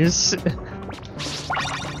his voice.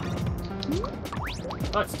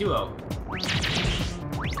 Oh, it's Duo.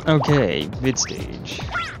 Okay, mid stage.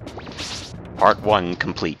 Part 1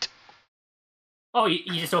 complete. Oh, he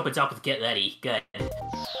just opens up with Get Ready. Good.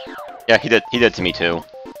 Yeah, he did to me too.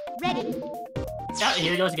 Ready. Oh,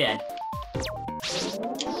 here he goes again.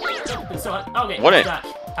 So, okay, What stuck.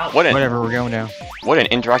 Oh. Whatever, we're going now. What an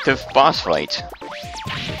interactive boss fight.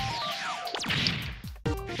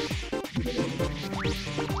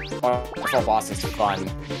 Wonderful boss is fun.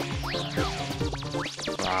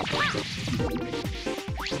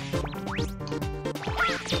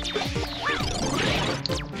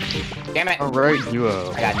 Damn it! Alright,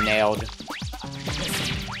 Duo. I got nailed.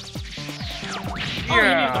 Oh, you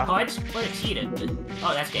used the punch? What a cheater.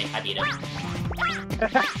 Oh, that's good. I beat him.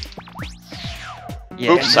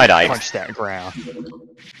 Yeah, Oops, I died. Punch that ground.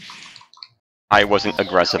 I wasn't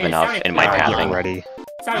aggressive enough in my Alright, get pathing. ready.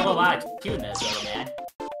 Sounded a little out of tune there, little man.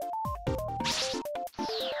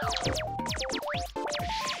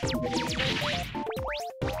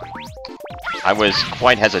 I was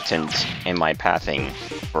quite hesitant in my pathing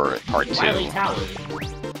for part 2. Wily Tower.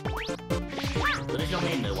 What is your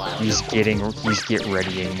name, though, Wily? He's get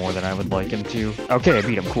readying more than I would like him to. Okay, I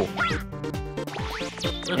beat him, cool.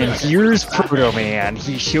 And here's Proto Man.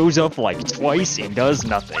 He shows up like twice and does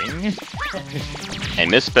nothing. And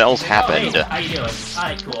misspells happened. Oh, hey, how you doing?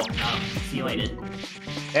 Alright, cool. See you later.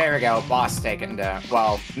 There we go, boss taken down.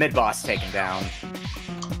 Well, mid-boss taken down.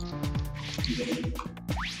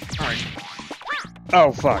 Alright.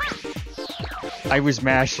 Oh, fuck. I was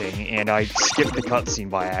mashing, and I skipped the cutscene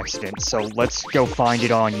by accident, so let's go find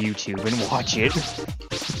it on YouTube and watch it.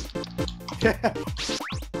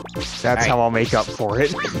 That's how I'll make up for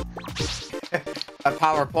it. A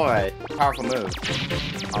powerful move.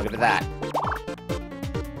 I'll give it that.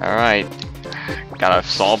 Alright. Gotta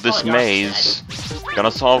solve this maze.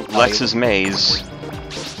 Gotta solve Lex's maze.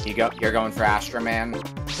 You're going for Astro Man?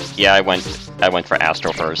 Yeah, I went for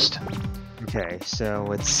Astro first. Okay, so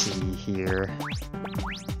let's see here.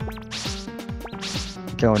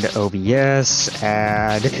 Going to OBS,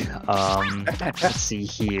 add, let's see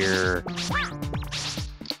here.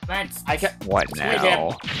 What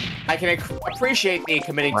now? I can appreciate the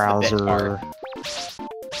committing to the bit Browser. part.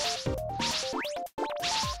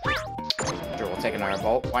 Sure, we'll take another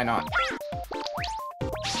bolt. Why not?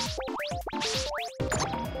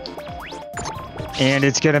 And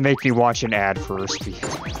it's gonna make me watch an ad first.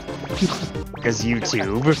 Because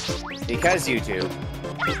YouTube. Because YouTube.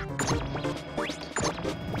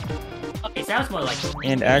 Okay, sounds more like...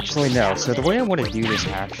 And actually, no. So the way I want to do this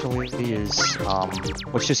actually is,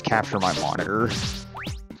 let's just capture my monitor.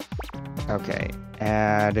 Okay,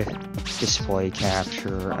 add display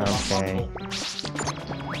capture. Okay,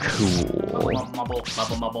 cool. Mumble,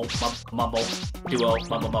 Duo,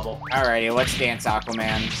 mumble. Alrighty, let's dance,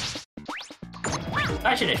 Aquaman.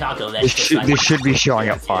 I should have talked over that. This should be showing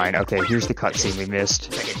up fine. Okay, here's the cutscene we missed.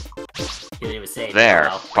 There,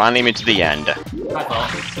 finally made to the end. My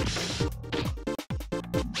fault.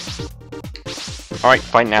 Alright,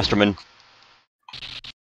 fight an Astroman.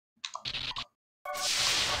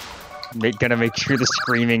 Gonna make sure the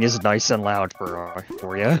screaming is nice and loud for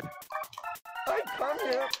you.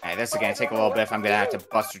 Hey, this is gonna take a little bit if I'm gonna have to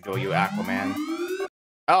buster duel you, Aquaman.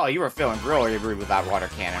 Oh, you were feeling really rude with that water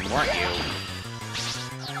cannon, weren't you?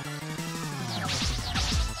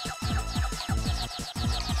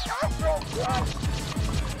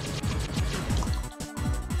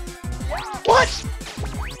 What?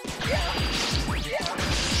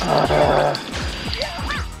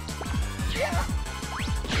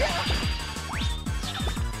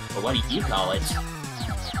 But what do you call it?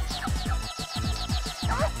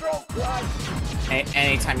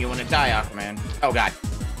 Anytime you want to die, Aquaman. Oh god.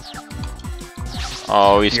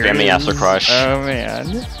 Oh, he's spamming Astro Crush. Oh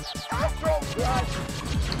man.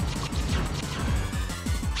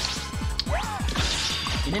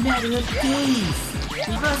 In a matter of days,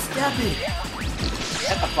 we must stop it.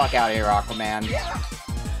 Get the fuck out of here, Aquaman.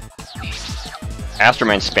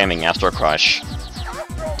 Astroman spamming Astro Crush.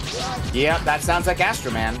 Yep, that sounds like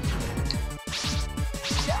Astroman.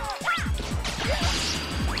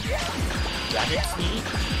 Got it, Speedy?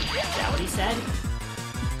 Is that what he said?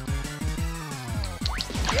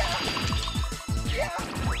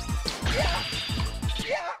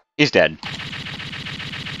 He's dead.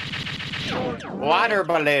 Water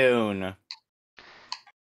balloon.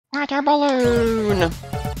 Water balloon.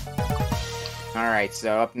 Alright,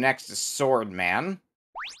 so up next is Sword Man.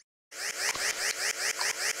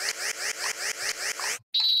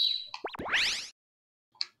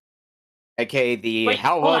 Okay, Wait,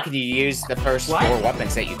 how hold well on. can you use the first What? 4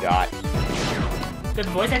 weapons that you got? The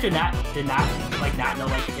voice actor did not know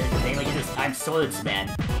like the character's name. Like he just I'm Swordsman.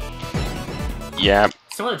 Yeah,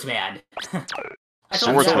 Swordsman. I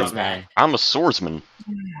told him Swordsman. that. I'm a swordsman.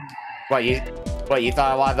 What you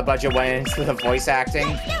thought a lot of the budget went into the voice acting?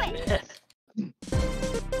 I'm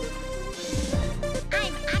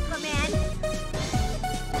Aquaman.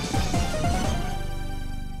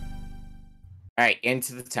 Alright,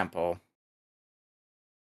 into the temple.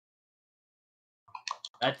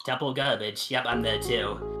 That's temple garbage. Yep, I'm there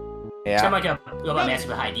too. Yeah. I'm like a robot master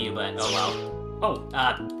behind you, but oh well. Oh,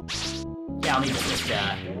 yeah, I'll need to just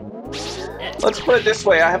Let's put it this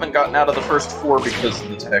way, I haven't gotten out of the first 4 because of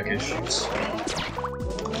the tech issues.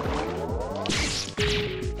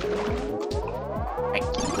 Alright,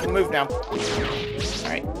 you can move now.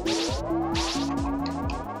 Alright.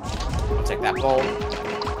 I'll take that bowl.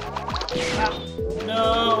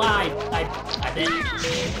 No, I bit.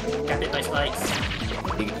 Got bit by spikes.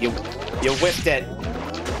 You whiffed it.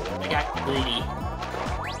 I got bleedy.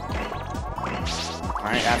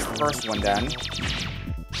 Alright, that's the first one done.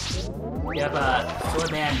 We have a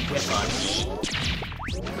Swordman whip on me.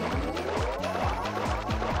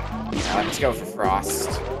 Now let's go for Frost.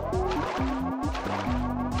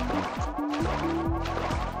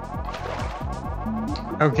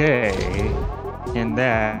 Okay, and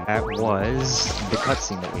that was the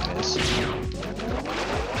cutscene that we missed.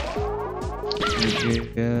 We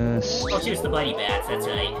just Oh, shoot, it's the bloody bats, that's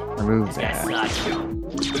right. remove This guy that, sucks.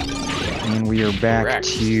 and we are back Correct.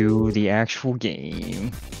 to the actual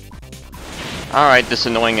game. Alright, this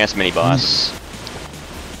annoying ass mini boss.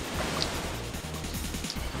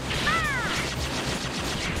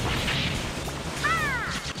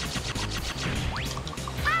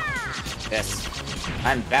 Yes.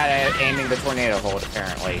 I'm bad at aiming the tornado hold,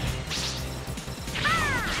 apparently.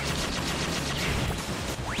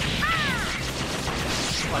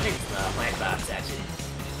 Oh, I think it's the plant box, actually.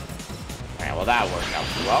 Alright, well that worked out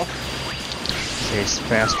pretty well. Okay, it's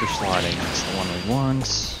faster slotting. That's the one we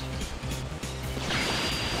want.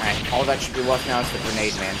 Alright, all that should be left now is the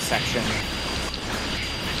Grenade Man section.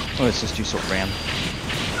 Let's just do Sword Man.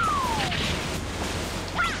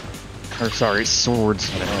 Or sorry,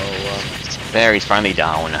 Swordsman. There, he's finally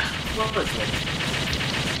down. Well, it's good.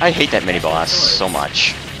 I hate that mini boss so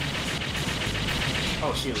much.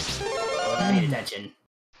 Oh, shoot. I wasn't paying attention.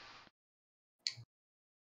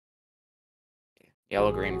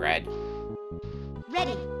 Yellow, green, red.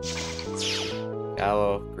 Ready.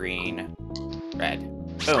 Yellow, green, red.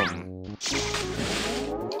 Boom.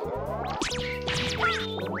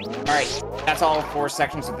 Alright, that's all 4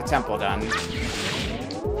 sections of the temple done.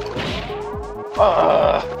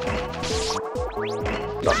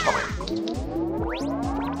 Not coming.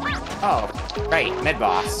 Oh, right,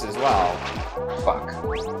 mid-boss as well. Fuck.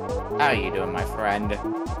 How you doing, my friend?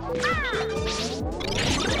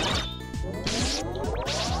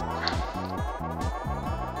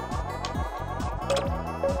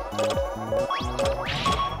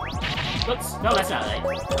 Oops. No, that's not right.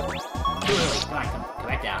 Too early. Come on, come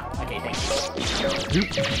back down. Okay, thank you.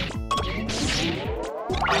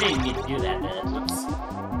 I didn't need to do that then. Oops.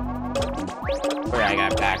 Where I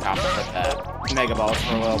gotta back off with the Mega Balls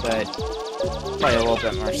for a little bit. Play a little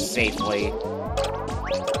bit more safely.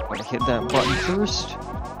 Gotta hit that button first.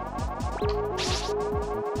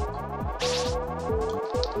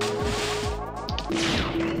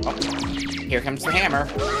 Oh, here comes the hammer.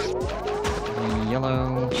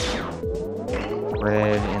 Yellow,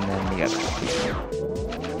 red, and then the other one.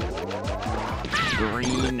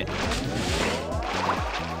 Green.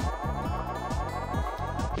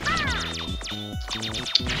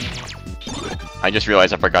 I just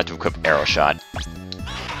realized I forgot to equip Arrow Shot.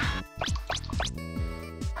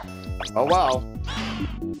 Oh well.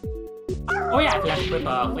 Oh yeah, I forgot to equip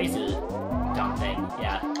laser dump thing.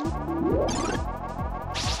 Yeah.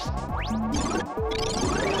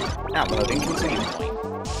 Now loading continue point.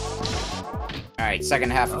 Alright,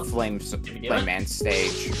 second half of Flame Man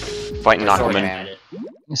stage. Fighting Sword Aquaman. Man.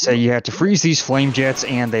 So you have to freeze these flame jets,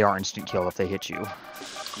 and they are instant kill if they hit you.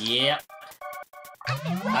 Yep.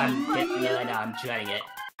 I'm getting it right now. I'm trying it.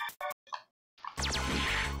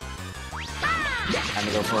 Time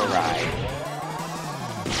to go for a ride.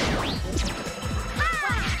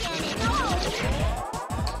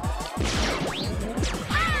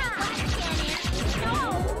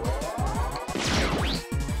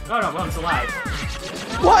 Oh no, one's alive.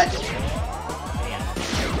 What? Man.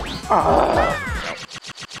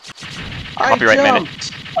 I Copyright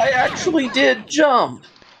jumped. I actually did jump.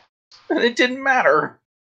 And it didn't matter.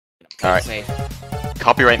 Alright. Safe.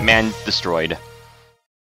 Copyright man destroyed.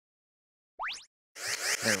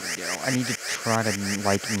 There we go. I need to try to,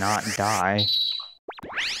 like, not die.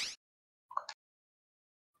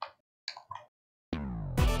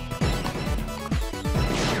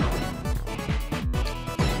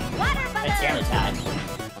 It's damage time.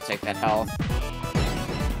 I'll take that health.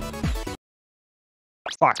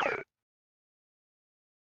 Fuck.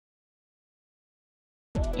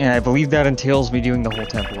 And I believe that entails me doing the whole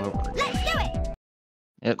temple over again. Let's do it!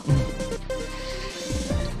 Yep.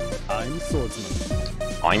 I'm swordsman.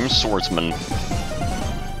 I'm swordsman.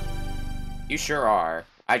 You sure are.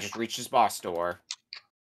 I just reached his boss door.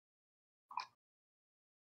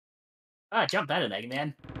 Ah, jump better, Mega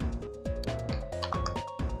Man.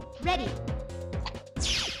 Ready.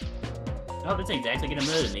 Oh, this thing's actually gonna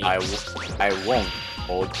murder me. I won't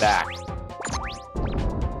hold back.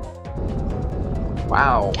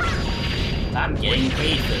 Wow. I'm getting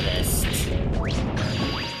paid for this.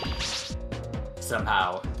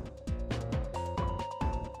 Somehow.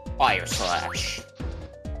 Fire slash.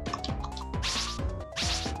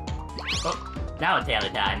 Oh, now it's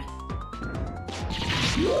damage time.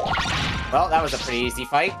 Well, that was a pretty easy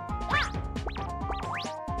fight.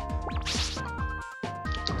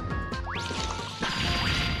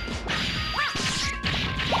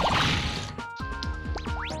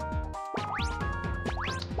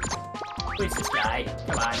 Where's this guy?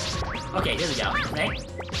 Come on. Okay, here we go. Okay.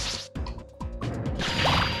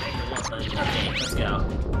 Okay, let's go.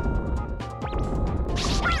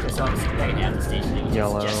 This one's second half of the station.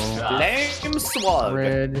 Yellow. Flame sword.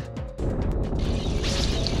 Red.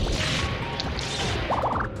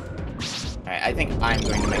 Alright, I think I'm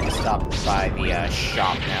going to make a stop by the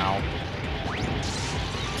shop now.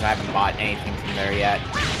 'Cause I haven't bought anything from there yet.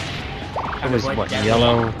 That was what,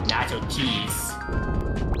 yellow? Nacho cheese.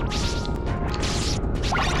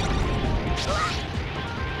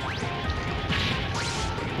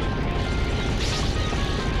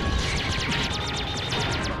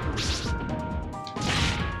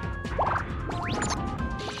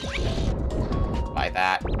 Buy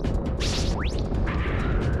that.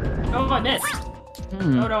 Oh, I missed.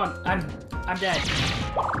 Hmm. Oh no, I'm dead.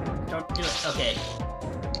 Don't do it. Okay.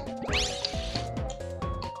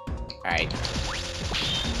 Alright.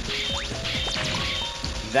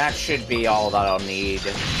 That should be all that I'll need,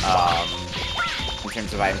 in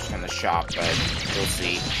terms of items from the shop, but we'll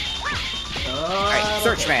see. Alright,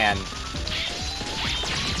 Search Man!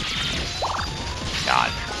 God.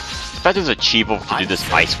 I bet there's a Chivo to do this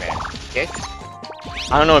ice. Man. Okay?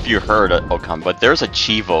 I don't know if you heard, Okam, but there's a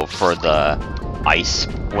Chivo for the ice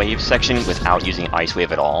wave section without using ice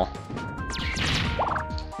wave at all.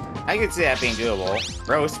 I could see that being doable.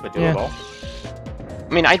 Gross, but doable.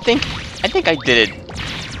 I mean, I think I did it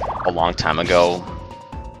a long time ago.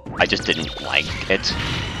 I just didn't like it.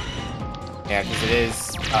 Yeah, because it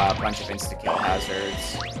is a bunch of insta-kill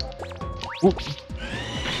hazards. Oop.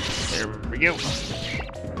 There we go.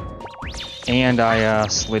 And I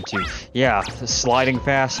slid too. Yeah, sliding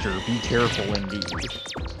faster. Be careful indeed.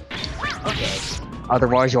 Okay.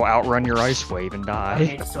 Otherwise, you'll outrun your ice wave and die.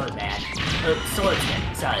 Okay, Swordman.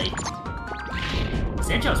 Swordsman, sorry.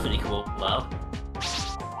 Sancho's pretty cool, though.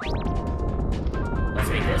 Let's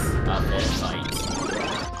make this a fair fight.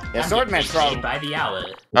 Yeah, I'm Swordman's getting paid probably by the hour.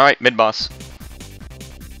 Alright, mid-boss.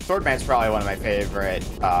 Swordman's probably one of my favorite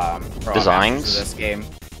Designs of this game.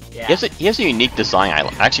 Yeah. He has a unique design. I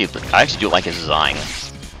actually do like his design.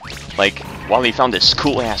 Like, while he found this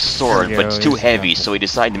cool ass sword, but it's too heavy, so he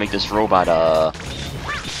decided to make this robot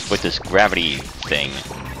with this gravity thing.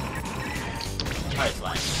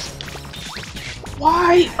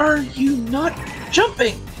 Why are you not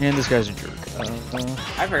jumping? And this guy's a jerk.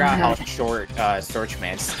 I forgot how short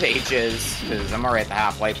Searchman's stage is, because I'm already at the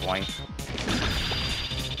halfway point.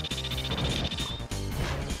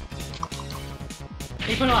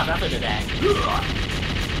 He put on after the deck.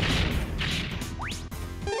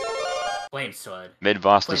 Flame sword.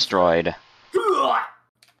 Mid-boss destroyed.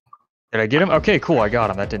 Did I get him? Okay, cool, I got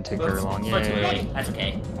him. That didn't take very long. Yay. That's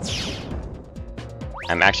okay.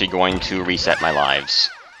 I'm actually going to reset my lives.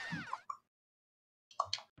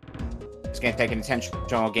 It's gonna take an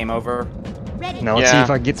intentional game over. Now let's see if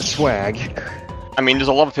I can get the swag. I mean, there's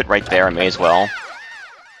a lava pit right there. I may as well.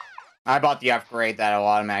 I bought the upgrade that'll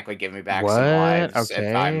automatically give me back What? some lives Okay,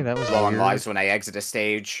 if I'm that was low on weird. lives when I exit a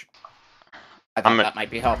stage. I thought that might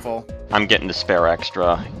be helpful. I'm getting the spare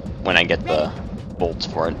extra when I get the bolts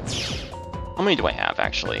for it. How many do I have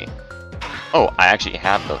actually? Oh, I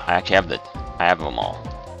have them all.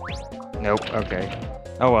 Nope, okay.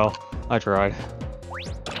 Oh well, I tried.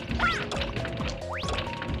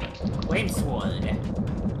 Flame sword.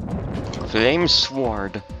 Flame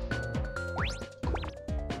sword.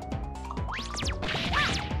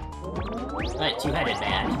 Alright, two-headed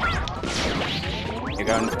man. You're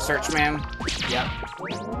going for Search Man? Yep.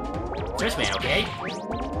 Search man, okay?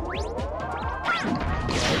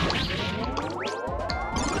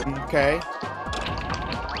 Okay.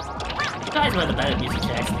 You guys one of the better music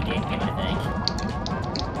tracks in the game, I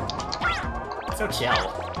think. So chill.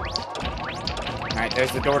 Alright,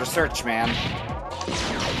 there's the door to Search Man.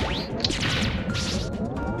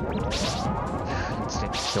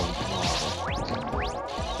 Instant kill.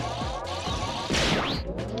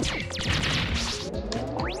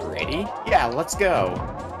 Ready? Yeah, let's go.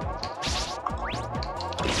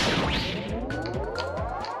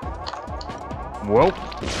 Whoa.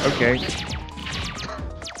 Okay.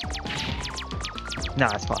 Nah,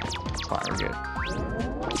 it's fine. It's fine. We're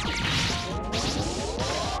good.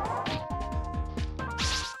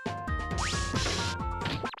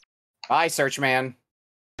 Bye, Search Man.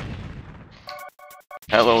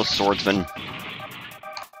 Hello, swordsman.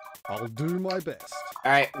 I'll do my best.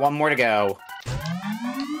 Alright, one more to go.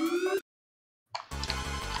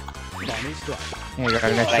 Bonnie strike. Yeah, I got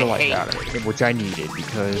an extra I life hate- out of it, which I needed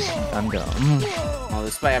because I'm dumb. Well,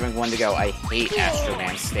 despite having one to go, I hate Astro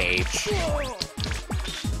Man stage.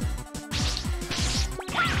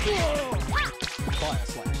 Fire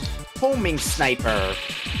slash. Homing Sniper.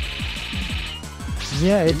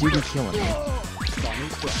 Yeah, it do be killing me. Bonnie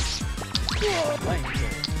strike. Flamethrower.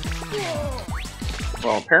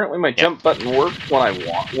 Well, apparently my jump button worked when I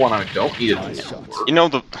want, when I don't need Nice it. shot. You know,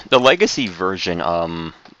 the legacy version,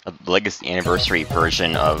 the legacy anniversary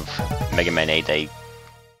version of Mega Man 8, they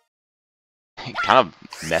kind of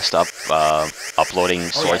messed up uploading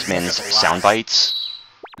Swordsman's sound bites.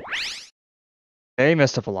 They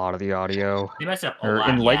messed up a lot of the audio. You messed up a Or lot,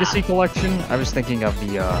 in yeah. Legacy Collection, I was thinking of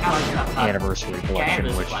the Anniversary Yeah, Collection,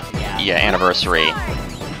 Anniversary which Collection, yeah. Yeah, anniversary.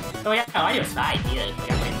 Oh yeah, no, I was fine. Yeah, I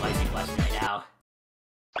got my Legacy Collection right now.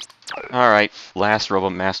 Alright, last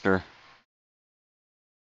Robot Master.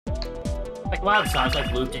 Like, a lot of songs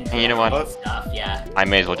like looped into You know what? stuff, yeah. I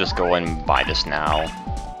may as well just go and buy this now.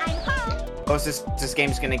 Closest this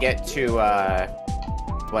game's gonna get to,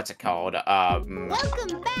 what's it called? Welcome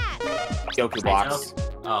back. Yoku blocks.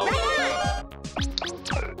 Oh.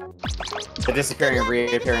 The disappearing and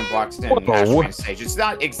reappearing blocks in Whoa. Astro Man stage. It's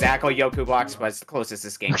not exactly Yoku blocks, but it's the closest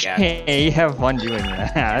this game gets. hey, have fun doing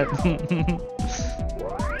that.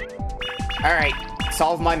 Alright,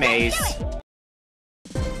 solve my maze.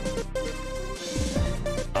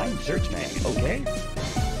 I'm Search Man, okay?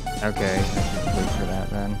 Okay, I should wait for that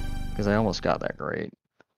then, because I almost got that great.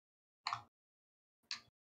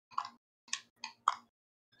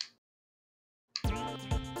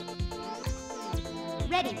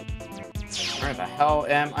 Ready. Where the hell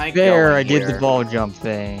am I There, going I did here? the ball jump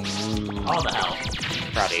thing. Ooh. All the hell.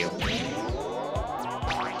 Proud of you.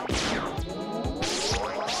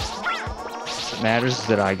 What matters is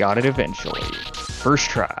that I got it eventually. First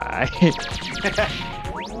try.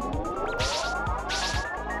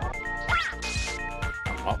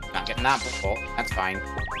 Oh, not getting that before. That's fine.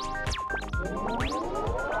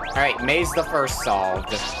 Alright, maze the first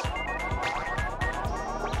solved.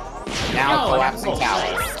 Now Oh, collapsing oh,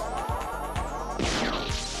 tower. nice.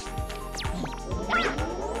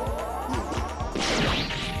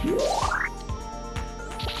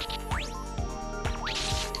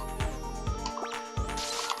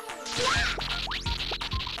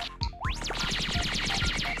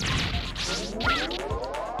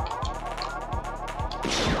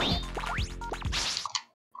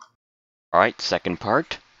 Alright, second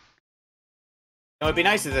part. It would be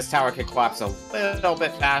nice if this tower could collapse a little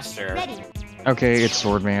bit faster. Ready. Okay, it's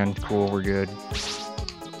Swordman. Cool, we're good. I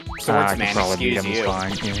Swordsman, could probably beat excuse him, you. it's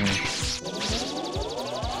fine. Mhm.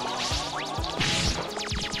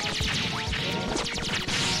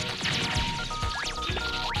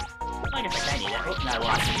 I guess I need it. Oh, no, I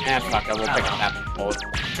lost it. Eh, fuck it, we'll pick up that bolt.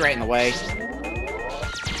 It's right in the way.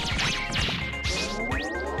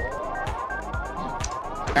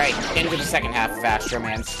 Alright, into the second half of Astro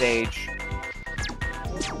Man stage.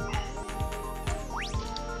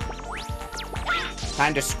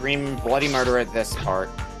 Time to scream bloody murder at this part.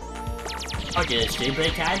 Okay, it's stream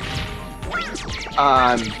break time?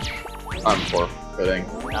 I'm forfeiting.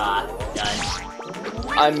 Done.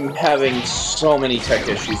 I'm having so many tech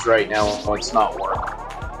issues right now, it's not worth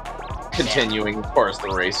continuing as far as the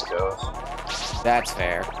race goes. That's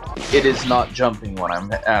fair. It is not jumping when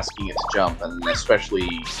I'm asking it to jump, and especially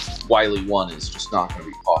Wily 1 is just not going to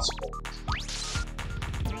be possible.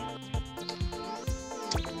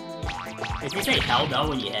 Did you say hell no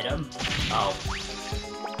when you hit him? Oh.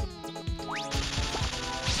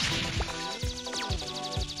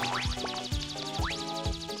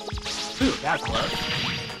 Ooh, that was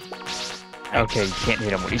close. Okay, you can't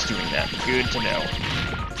hit him when he's doing that. Good to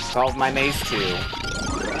know. Solve my maze too.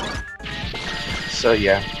 So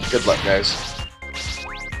yeah, good luck, guys.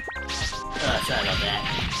 Sorry about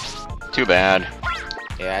that. Too bad.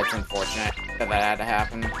 Yeah, it's unfortunate that that had to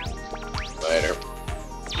happen. Later.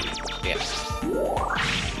 Yeah.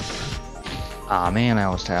 Aw, man, I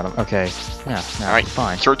almost had him. Okay. Yeah, no, Alright,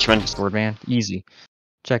 fine. Churchman. Sword man. Easy.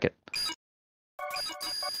 Check it.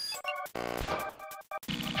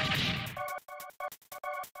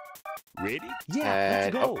 Ready? Yeah,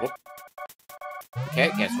 let's go. whoop.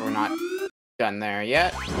 Okay, guess we're not done there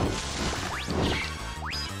yet.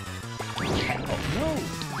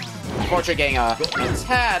 Unfortunately, getting a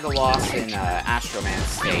tad lost in Astro Man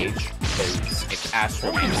stage, because it's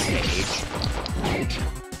Astro Man stage.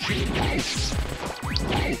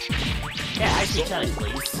 Yeah, I see challenge,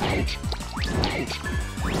 please.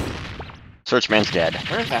 Searchman's dead.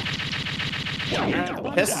 Where the...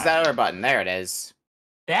 This is that other button. There it is.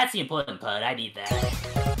 That's the important part. I need that.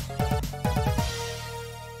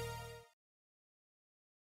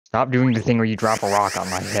 Stop doing the thing where you drop a rock on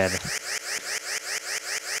my head.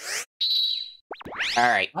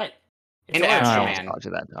 Alright. What? Into Astro Man. I'll do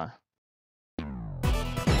that time.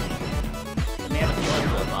 Let me have a blood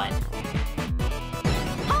flow button.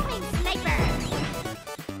 Homing sniper!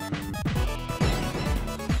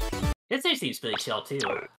 This stage seems pretty chill, too.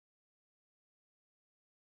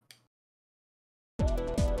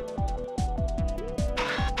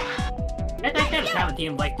 I think that's kind of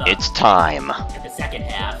team like the, It's time. the second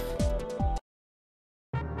half.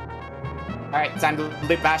 Alright, time to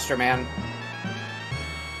loop Astro Man.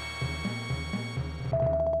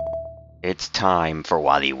 It's time for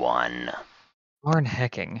Wally 1. Darn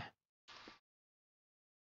hecking.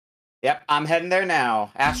 Yep, I'm heading there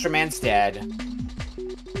now. Astro Man's dead.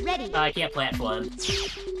 Ready. I can't platform.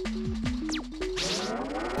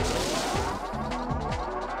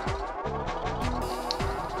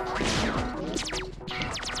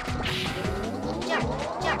 Jump,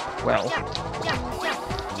 jump, Well. jump, jump, jump,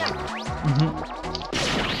 jump. Mhm.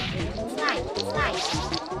 Slide, slide.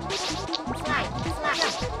 Slide, slide,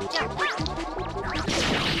 jump, jump.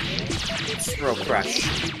 Throw Crush.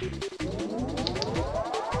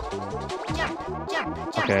 Jump, jump,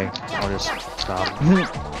 jump. Okay, jump, I'll just jump, stop. Jump,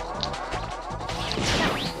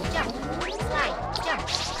 jump, slide, jump,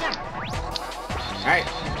 jump. Alright,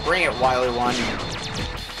 bring it, Wily 1.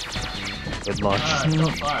 Good luck. So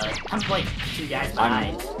far, I'm like 2 guys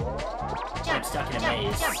behind. I'm stuck in a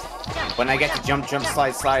maze. When I get to jump, jump,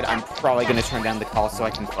 slide, slide, I'm probably gonna turn down the call so I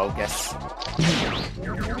can focus.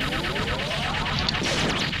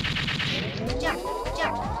 Jump,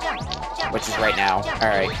 jump, jump, jump. Which is right now.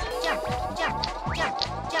 Alright. Jump, jump, jump,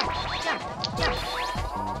 jump, jump, jump.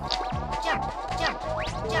 Jump, jump,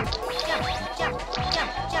 jump, jump, jump,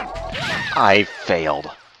 jump, jump. I failed.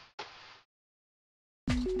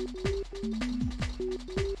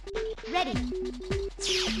 Ready.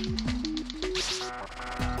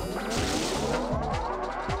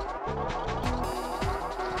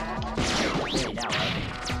 Okay, now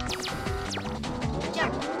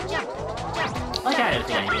Jump, jump, jump. like I don't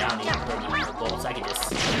think I need the bolts. I can just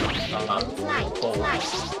Slide, bolt. slide.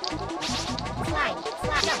 Slide,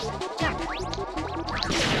 slide, jump, jump.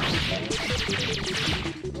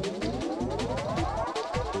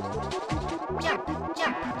 Jump,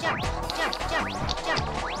 jump, jump, jump, jump, jump.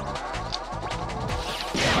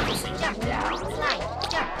 Jump, down. slide,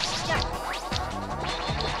 jump, jump.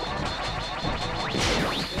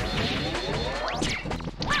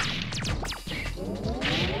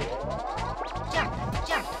 Jump,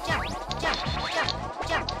 jump, jump, jump, jump,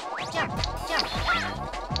 jump, jump, jump.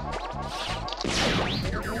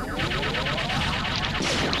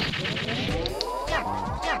 Jump,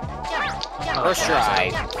 jump, jump, jump. First try.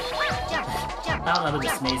 Jump, jump, jump. I don't remember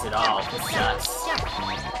this maze at all. This sucks. Jump,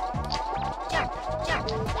 jump, jump,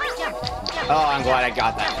 jump, jump. Oh, I'm glad I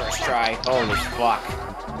got that first try. Holy fuck.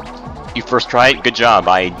 You first tried? Good job.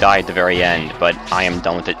 I died at the very end, but I am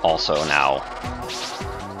done with it also now.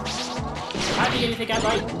 How do you think I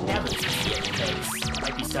might have this shit? Because I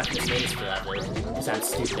might be stuck in this maze forever. Because I'm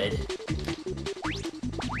stupid.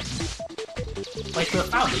 Like,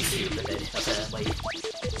 profoundly stupid, apparently.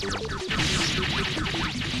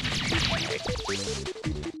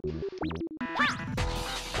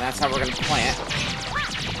 That's how we're gonna play it.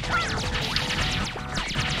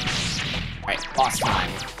 Alright, boss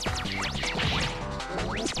time.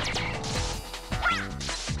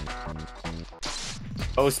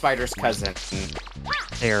 Oh, Spider's cousin.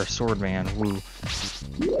 There, Swordman. Woo.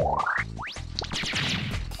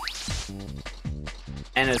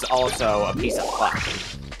 And is also a piece of fuck.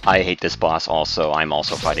 I hate this boss also. I'm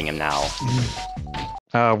also fighting him now.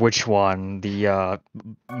 Which one? The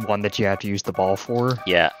one that you have to use the ball for?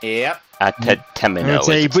 Yeah. Yep. Temino is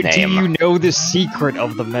its but name. do you know the secret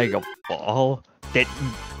of the Mega Ball? That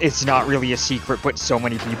it's not really a secret, but so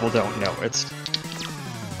many people don't know it.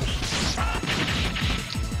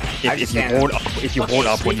 If you hold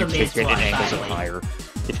up when you kick it, it angles it higher.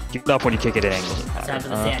 If you hold up when you kick it, it angles it higher. Time for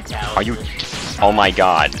the sand tower. Are you? Oh my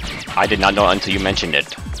god! I did not know until you mentioned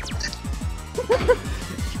it.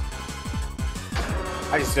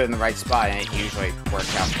 I just stood in the right spot and it usually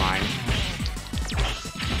worked out fine.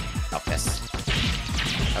 Oh, piss.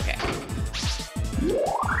 Okay.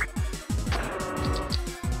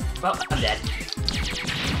 Well, I'm dead.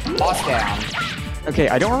 Boss down. Okay,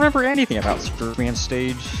 I don't remember anything about Superman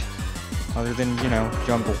stage, other than, you know,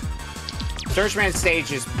 jungle. Searchman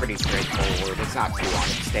stage is pretty straightforward. It's not too long a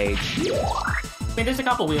stage. I mean, there's a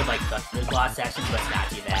couple weird, like, glass sections, but it's not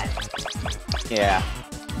too bad. Yeah.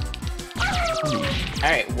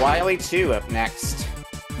 Alright, Wily 2 up next.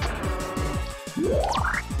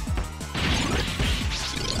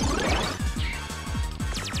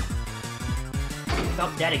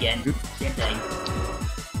 Oh, dead again. Same thing.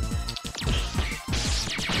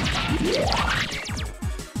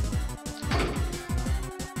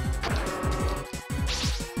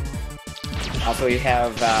 Also, we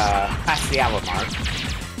have, past the hour mark. A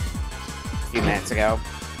few minutes ago.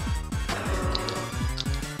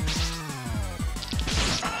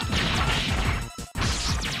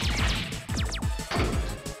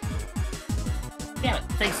 Damn it,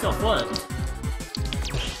 thing's still floating.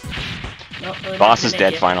 Nope, Boss is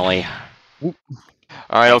dead finally.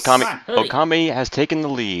 Alright, Nice. Okami has taken the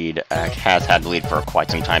lead. Has had the lead for quite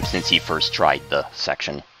some time since he first tried the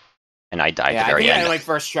section. And I died at the very I think end. I only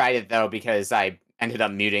first tried it, though, because I ended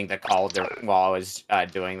up muting the call while I was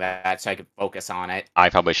doing that, so I could focus on it. I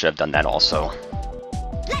probably should have done that also.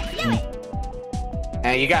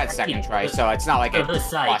 And you got a second try, so it's not like it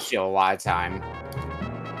cost you a lot of time.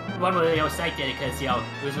 One where, you know, Psych did it because, you know,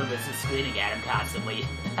 Wizard was just screaming at him constantly.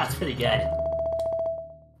 That's pretty good.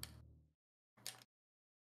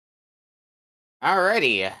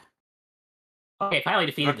 Alrighty. Okay, finally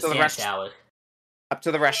defeated the sand tower. Up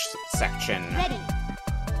to the rush section. Ready.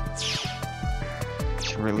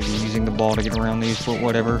 Should really be using the ball to get around these, but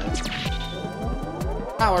whatever.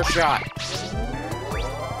 Power shot.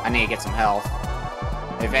 I need to get some health.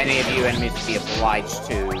 If any of you enemies would be obliged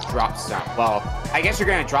to drop some, well, I guess you're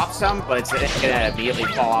gonna drop some, but it's gonna immediately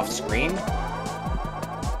fall off screen.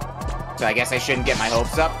 So I guess I shouldn't get my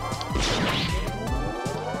hopes up.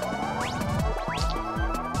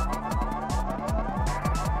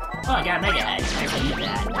 Oh, I got a Mega Head. I need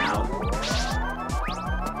that now.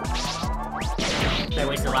 I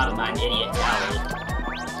wasted a lot of time, idiot tower.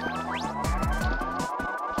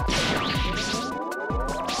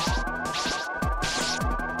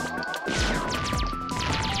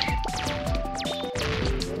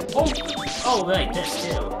 Oh, right, this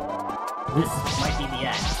too. This might be the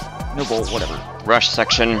end. No bolt, whatever. Rush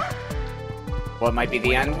section. What might be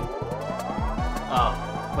the end? Oh,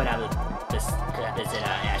 whatever. This is an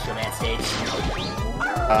Astro Man stage.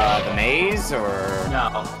 The maze, or...?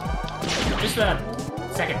 No. Just the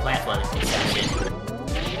second platform section.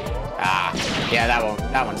 Ah, yeah,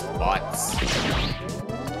 that one's butts.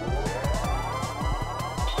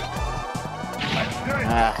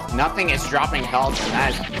 Nothing is dropping health, and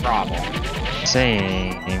that is a problem.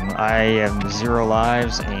 Same. I am 0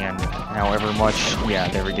 lives, and however much... Yeah,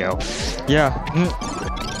 there we go. Yeah.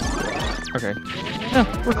 Okay.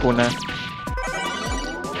 Yeah, we're cool now.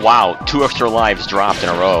 Wow, 2 extra lives dropped in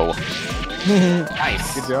a row.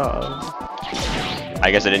 Nice. Good job.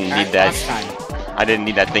 I guess I didn't need that. I didn't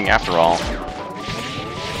need that thing after all.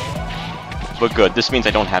 But good, this means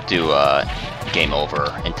I don't have to, game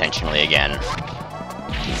over intentionally again.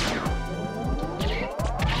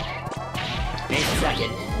 Wait a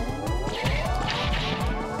second.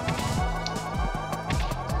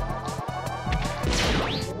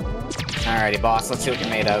 Alrighty, boss, let's see what you're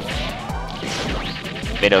made of.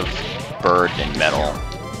 Made of bird and metal.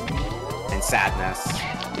 And sadness.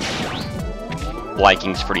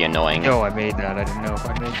 Liking's pretty annoying. No, I made that. I didn't know if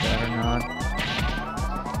I made that or not.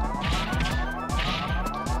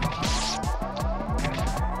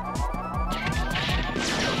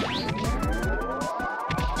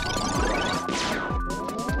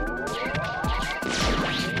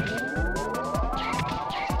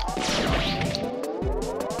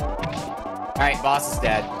 Alright, boss is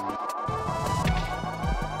dead.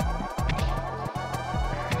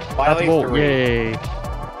 Wily 3. Yay!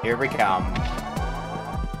 Here we come.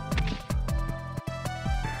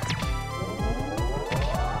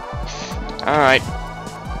 Alright.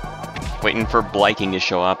 Waiting for Bliking to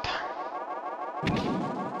show up.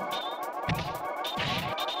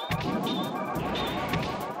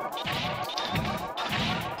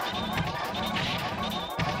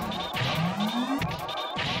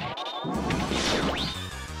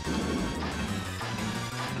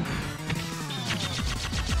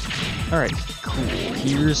 Alright, cool.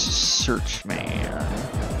 Here's Search Man.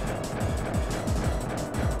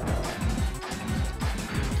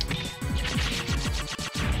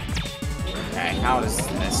 Okay, how does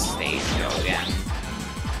this stage go again?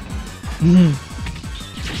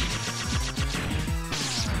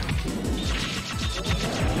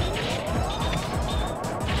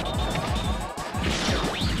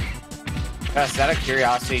 Just out of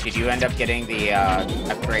curiosity, did you end up getting the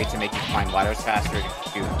upgrade to make you climb ladders faster, or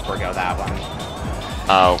did you forgo that one?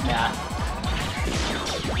 Oh. Yeah.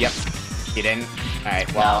 Yep. You didn't?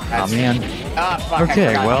 Alright, well, Oh that's... man. Ah, fuck, I Okay,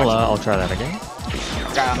 forgot well, how much- I'll try that again. I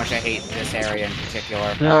forgot how much I hate this area in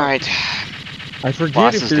particular. Alright. I forget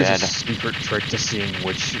Boss if is there's dead. a secret trick to seeing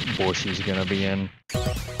which bush he's gonna be in.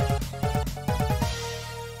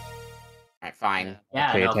 Alright, fine.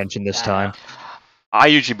 Yeah. Pay no, attention this I time. know. I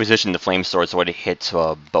usually position the flame sword so it hits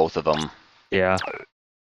both of them. Yeah. Let's do it!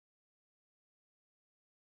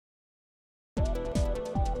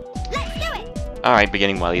 Alright,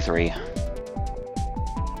 beginning Wily 3.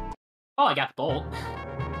 Oh, I got the bolt.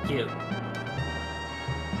 Cute.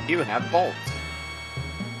 You have bolts.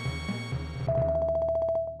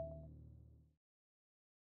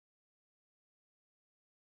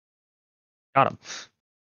 Got him.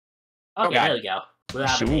 Okay, Okay. there we go.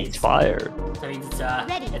 Without Shoot, grenades. fired. That means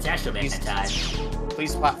Ready. it's Astro Man time.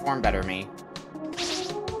 Please platform better me.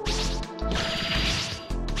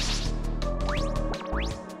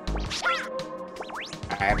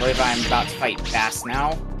 Okay, I believe I'm about to fight Bass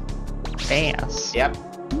now. Ass. Yep.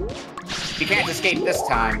 You can't escape this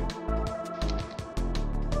time.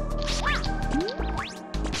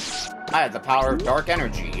 I have the power of dark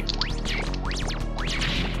energy.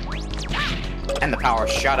 And the power of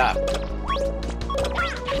shut up.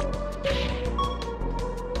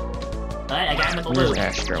 Alright, I got him with the Where's loot.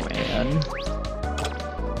 Astro Man?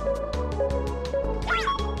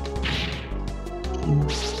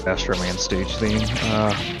 Astro Man stage theme.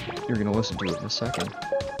 You're gonna listen to it in a second.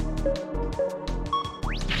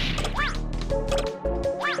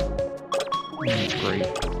 That's great.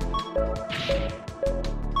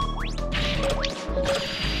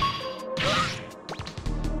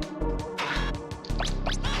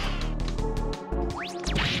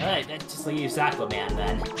 Alright, that just leaves Aquaman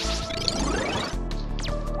then.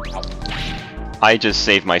 I just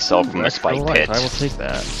saved myself from a Extra spike life, pit. I will take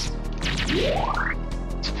that.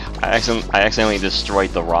 I accidentally destroyed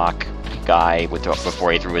the rock guy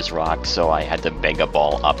before he threw his rock, so I had to beg a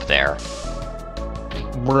ball up there.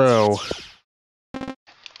 Bro.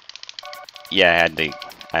 Yeah,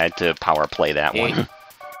 I had to power play that Yeah. one.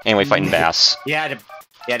 Anyway, fighting Bass. You had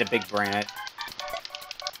to big brain it.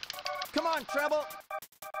 Come on, Treble!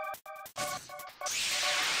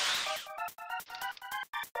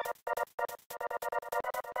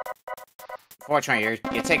 Fortunately,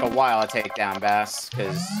 you take a while to take down Bass,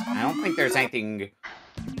 because I don't think there's anything...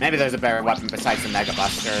 Maybe there's a better weapon besides the Mega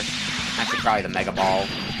Buster. Actually, probably the Mega Ball.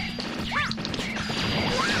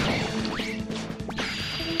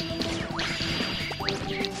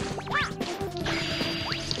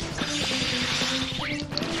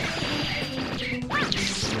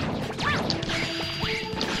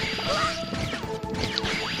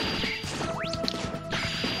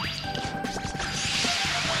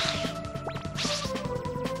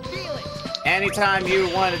 Anytime you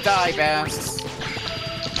want to die, Bass.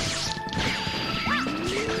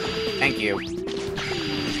 Thank you.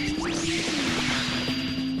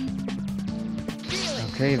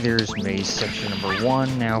 Okay, there's Maze section number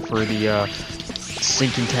 1. Now for the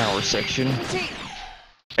sinking tower section.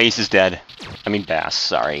 Ace is dead. I mean Bass,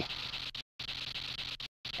 sorry.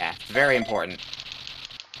 Yeah, it's very important.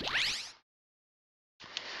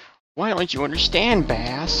 Why don't you understand,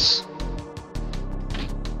 Bass?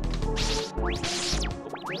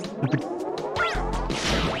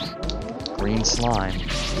 Green slime.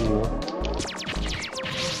 Cool.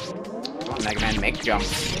 Come on, Mega Man, make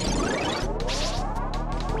jumps.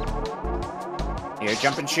 Here,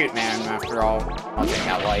 jump and shoot, man. After all, I'll take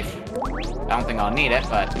that life. I don't think I'll need it,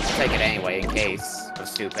 but I'll take it anyway in case. I'm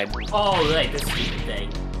stupid. Oh, right, this stupid thing.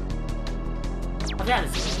 I forgot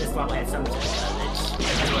this level had some sort of glitch.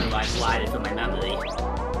 I was wondering why I blinded from my memory.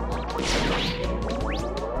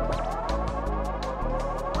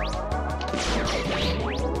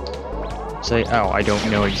 Say, oh, I don't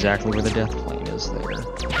know exactly where the death plane is. was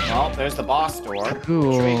there. Well, there's the boss door.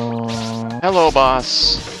 Cool. Hello,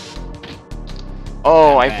 boss.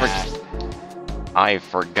 Oh, I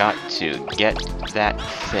forgot to get that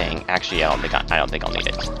thing. Actually, I don't think I'll need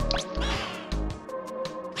it.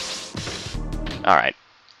 All right,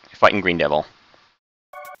 fighting Green Devil.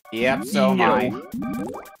 Yep, so am I.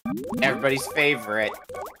 Everybody's favorite.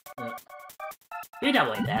 You're not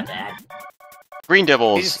really that bad. Green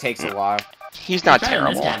Devil's. He just takes a while. He's not Better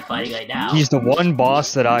than terrible. This guy I'm fighting right now. He's the one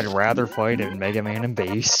boss that I'd rather fight in Mega Man and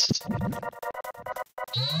Base.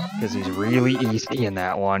 Because he's really easy in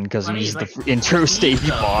that one, because he's the intro stage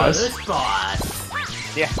boss. First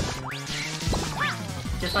boss. Yeah.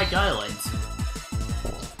 Just like Islands.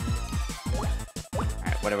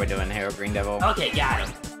 Alright, what are we doing here, Green Devil? Okay, got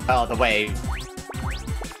him. Oh, the wave.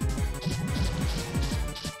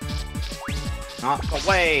 Not the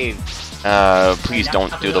wave! Please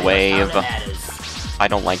don't do the wave. I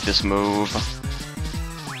don't like this move.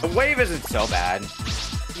 The wave isn't so bad.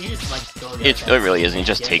 You just like go the It really isn't. It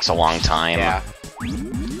just takes a long time. Yeah.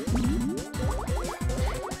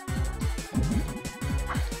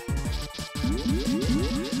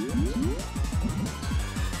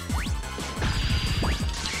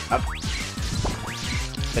 Up.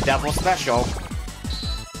 The double special.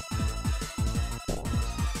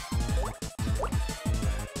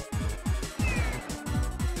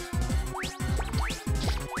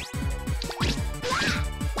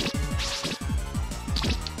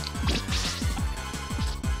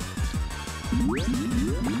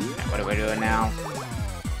 What are we doing now?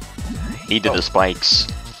 He did the spikes.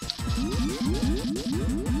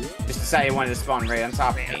 Just decided you wanted to spawn right on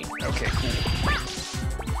top of me. Okay, cool.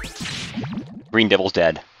 Green Devil's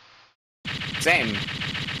dead. Same.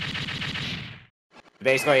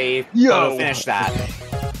 Basically, Yo! finish that.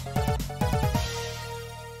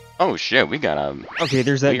 Oh shit, we got a. Okay,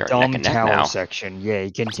 there's We that are dumb neck and neck tower now. section.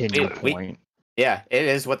 Yay, continue We- point. Yeah, it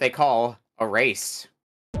is what they call a race.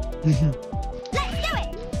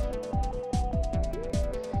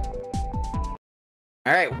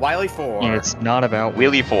 Alright, Wily 4. And it's not about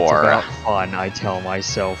Wheelie It's 4. about fun, I tell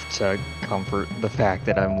myself to comfort the fact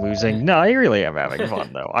that I'm losing. No, I really am having fun,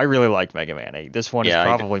 though. I really like Mega Man 8. This one Yeah, is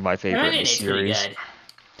I probably my favorite in the It's pretty series. good.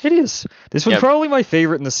 It is. This one's Yep. probably my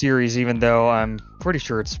favorite in the series, even though I'm pretty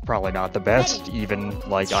sure it's probably not the best, even,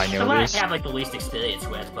 like, I The know one I this. have like the least experience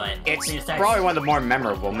with, but It's I mean, probably one of the more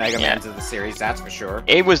memorable Mega Yeah. Mans of the series, that's for sure.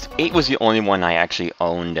 8 was the only one I actually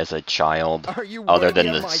owned as a child. Are you Other worthy than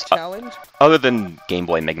of the my s- challenge? Other than Game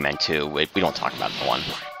Boy Mega Man 2, we don't talk about the one.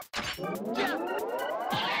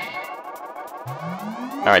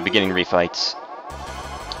 Alright, beginning refights.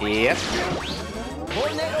 Yep.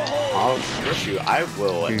 I'll push you. I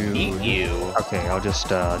will Dude. eat you. Okay, I'll just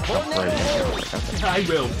jump right into it. Okay. I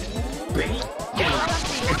will.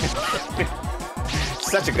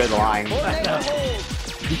 Such a good line. I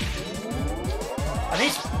think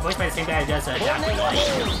it's voiced by the same guy who does Dr.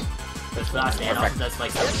 White. That's last man. Also does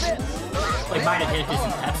like some like minor characters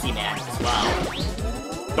in Pepsi Man as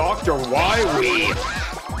well. Dr. Wily!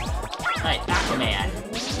 Alright,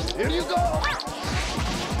 Aquaman. Here you go.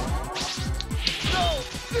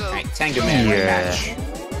 Alright, Tengu Man Yeah. rematch.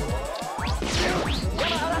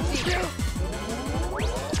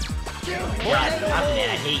 God, Aquaman,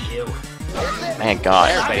 I hate you. Thank God.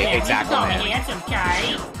 Everybody Aquaman, hates you call me Aquaman. handsome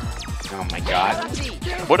guy. Oh my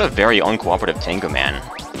god. What a very uncooperative Tengu Man.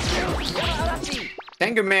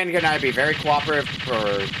 Tengu Man can either be very cooperative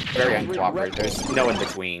or very uncooperative. There's no in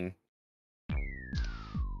between.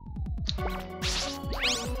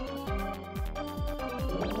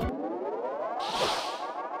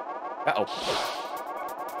 Uh-oh.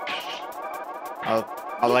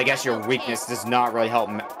 Although I guess your weakness does not really help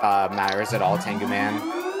matters at all, Tengu Man.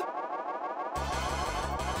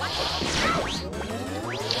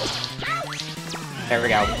 There we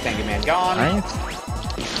go, Tengu Man gone. Right?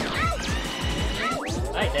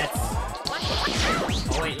 Alright, that's...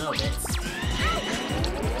 Oh wait, no, that's...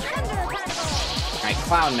 Alright,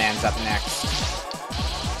 Clown Man's up next.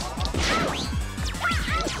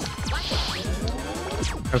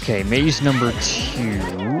 Okay, maze number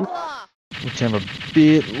 2, which I'm a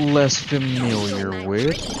bit less familiar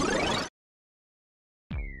with.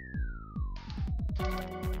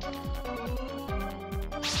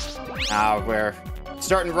 We're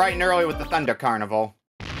starting bright and early with the Thunder Carnival.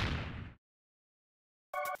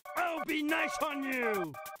 I'll be nice on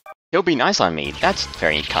you. He'll be nice on me. That's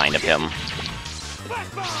very kind of him. I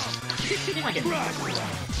think I can...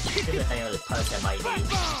 See the thing of the post I might do.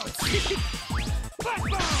 Let's see.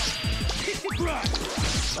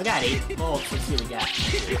 I got 8 bolts. Let's see what we got.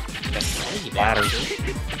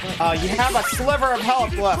 You have a sliver of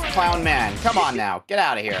health left, Clown Man. Come on now, get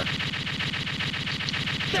out of here.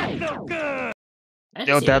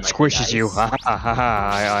 No, that squishes you. Ha ha ha ha.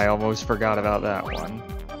 I almost forgot about that one.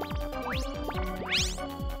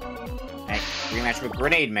 Hey, rematch with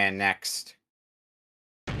Grenade Man next.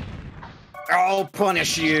 I'll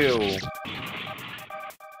punish you.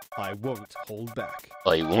 I won't hold back.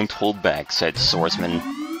 I won't hold back, said Swordsman.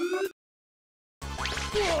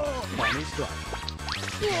 Final strike.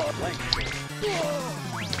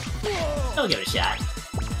 I'll give it a shot.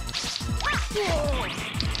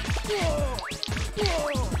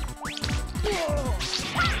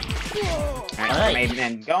 Alright, Grenade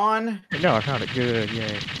Man gone. No, I found it good,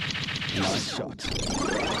 yay. Nice shot.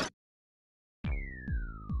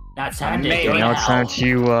 Now it's time to Maybe. go Now it's time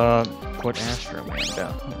out. to, put Astro Man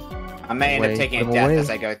down. I may end up Away, taking a give death away. as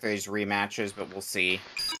I go through these rematches, but we'll see.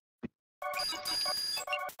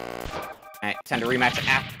 Alright, time to rematch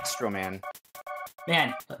Astro Man.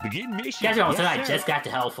 Man, Begin you mission. guys are almost Yes, I sir. just got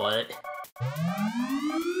to hell for it.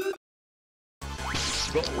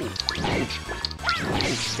 Go.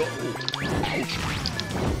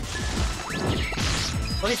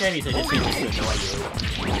 All these enemies are just doing this to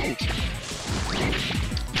annoy you.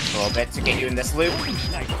 A little bit to get you in this loop.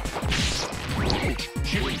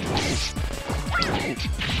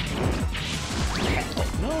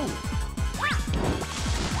 No.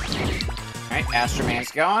 Alright, Astro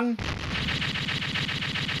Man's gone.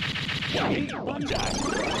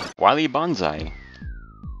 Wily Bonsai.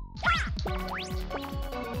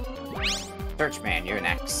 Search Man, you're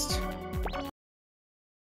next.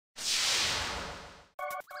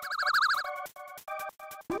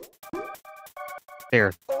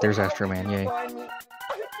 There's Astro Man, yay.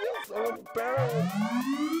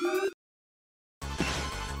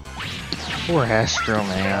 Poor Astro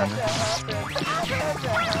Man.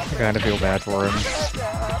 I kinda feel bad for him.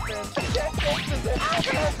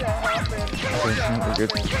 Okay, we're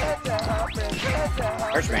good.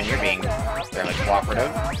 Search Man, you're being fairly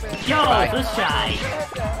cooperative. Yo, Bye. let's try.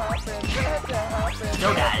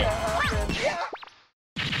 Still got it.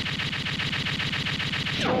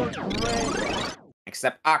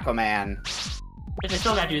 Except Aquaman. If I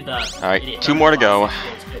still gotta do the. Alright, idiot 2 more to go.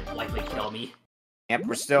 It's could likely kill me. Yep,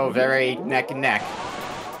 we're still very neck and neck.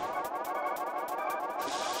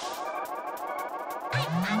 You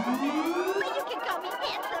can call me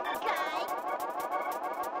handsome guy.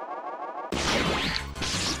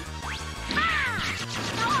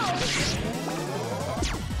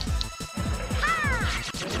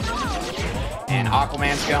 And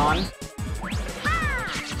Aquaman's gone.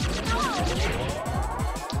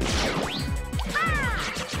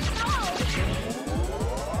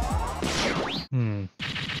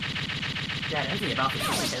 Yeah, anything about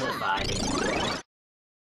this is terrifying.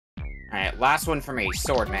 Alright, last one for me,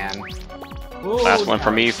 Swordman. Ooh, Last one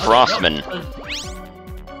for me, no. Frostman.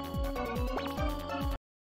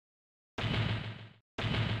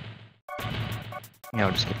 No,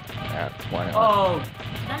 just kidding. Why not? Oh,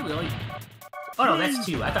 did I really? Oh no, that's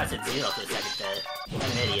 2. I thought it said 0 for a second there. I'm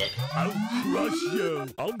an idiot. I'll crush you.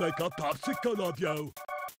 I'll make a popsicle of you.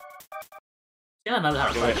 Still don't know how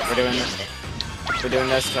to play this. We're doing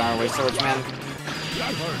this, aren't we, Swordsman?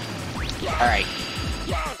 Alright.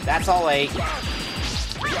 That's all 8.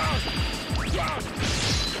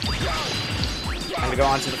 Time to go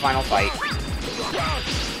on to the final fight.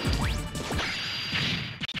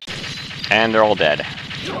 And they're all dead.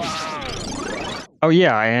 Oh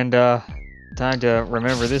yeah, and time to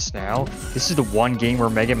remember this now. This is the one game where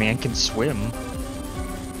Mega Man can swim.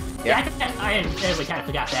 Yeah, I admittedly kind of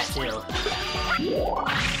forgot that too.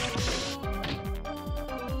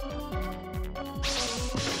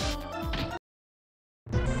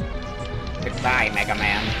 Goodbye, Mega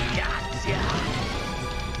Man.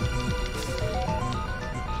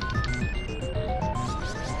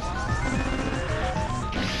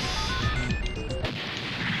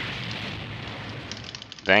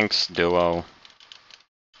 Thanks, Duo.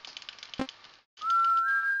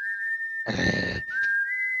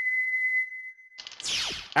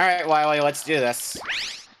 Alright, Wily, let's do this.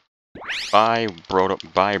 Bye,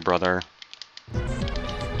 brother.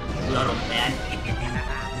 Little man.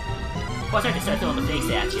 Well, I can start throwing the face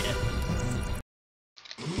at you.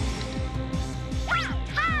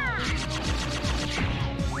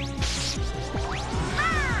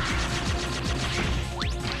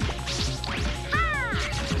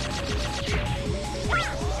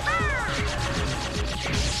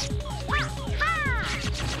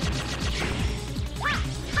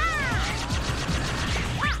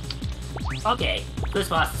 Okay, this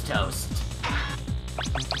boss is toast.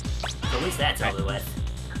 at least that's over with.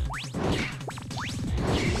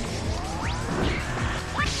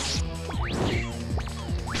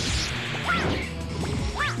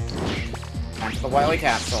 Time for the Wily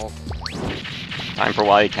Capsule. Time for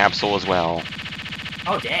Wily Capsule as well.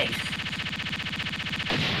 Oh, dang.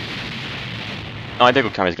 No, I think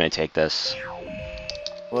Okami's gonna take this.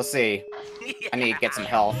 We'll see. I need to get some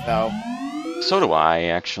health, though. So do I,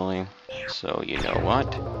 actually. So, you know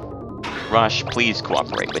what? Rush, please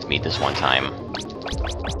cooperate with me this one time.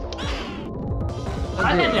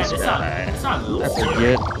 I think that's it's not moves. I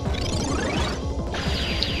forget.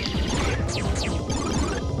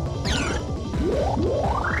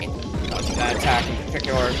 Dodging that attack in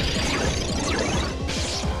particular.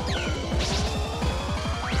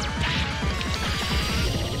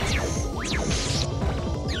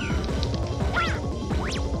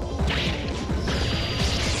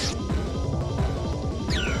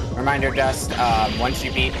 Reminder, Dust, once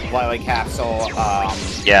you beat Wily Capsule,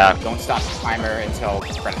 Yeah. don't stop the timer until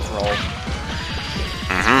credits roll.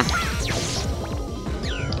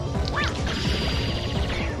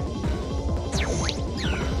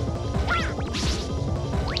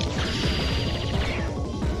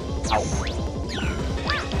 Ow.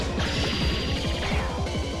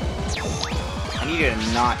 I need you to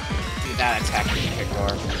not do that attack in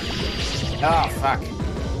particular. Oh, fuck.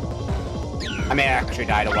 I may actually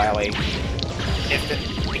die to Wily. If it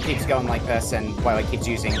keeps going like this and Wily keeps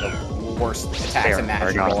using the worst attacks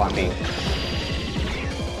imaginable on me.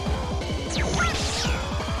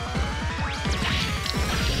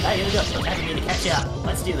 Alright, here we go. I'm having me to catch up.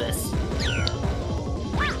 Let's do this.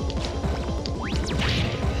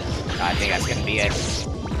 I think that's gonna be it.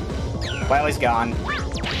 Wily's gone.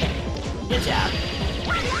 Good job.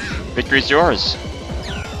 Victory's yours.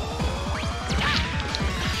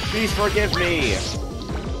 Please forgive me!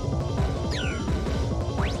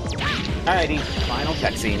 Alrighty, final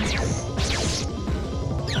cutscene.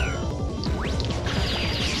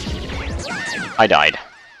 I died.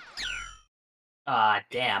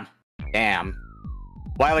 Damn. Damn.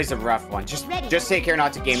 Wily's a rough one. Just take care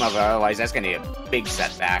not to game over, otherwise that's gonna be a big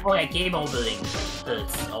setback. Oh yeah, game overing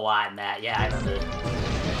hurts a lot in that. Yeah, I remember.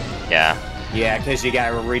 Yeah. Yeah, because you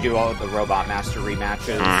gotta redo all of the Robot Master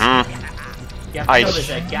rematches. Yeah, I know there's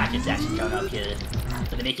a gotcha section coming up here.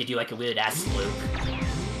 So they make you do like a weird ass loop.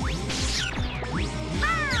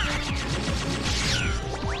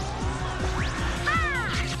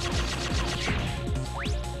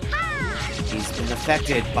 He's been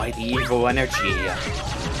affected by the evil energy.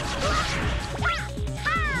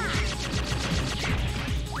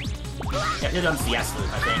 Yeah, here comes the S loop,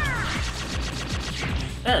 I think.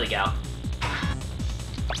 There we go.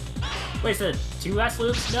 Wait, is it 2 S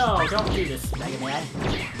loops? No, don't do this, Mega Man.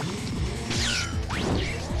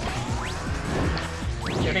 I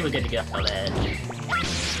think we're good to go there.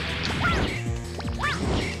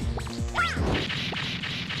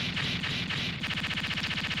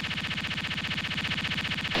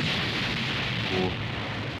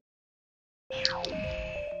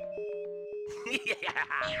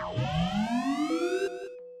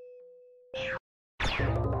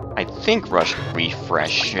 I think Rush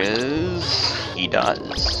refreshes. He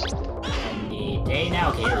does. Any day now?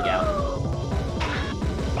 Okay, here we go.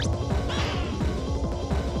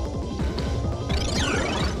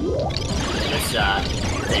 This,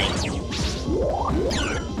 thing.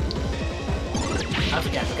 I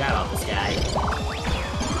forgot about this guy.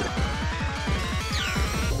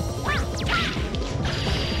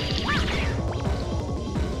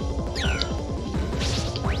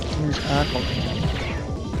 Here's Aquaman.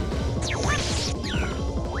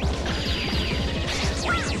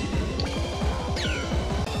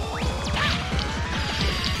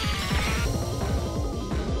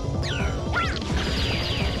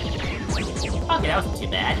 Okay, that wasn't too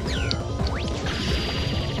bad.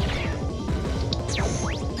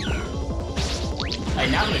 Alright,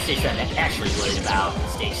 now I'm gonna stage that I'm actually worried about.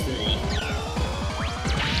 Stage 3.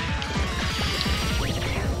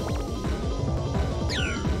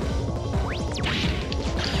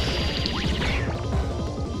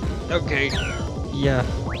 Okay. Yeah.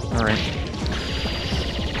 Alright.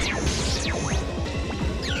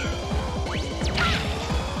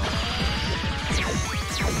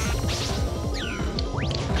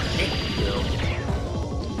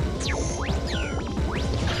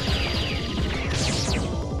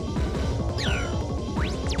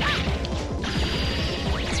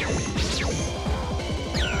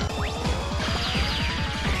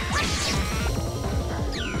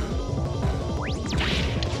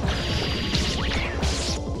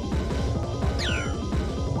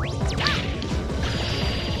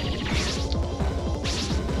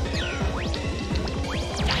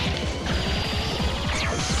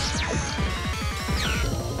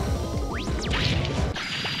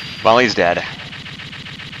 Wally's dead.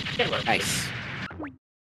 Good look. Nice.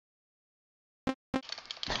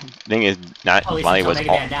 Thing is, not At least Wally until was.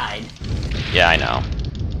 Mega Man died. Yeah, I know.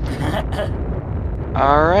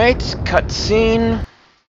 All right, cutscene.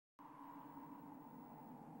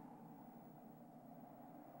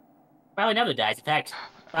 Wily never dies. In fact,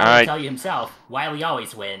 Wily Alright. will tell you himself, Wily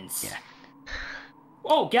always wins. Yeah.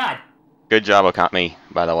 Oh, God! Good job, Okami,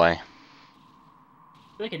 by the way.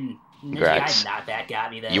 Freaking Congrats. not that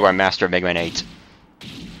got me then. You are master of Mega Man 8.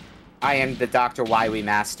 I am the Dr. Wily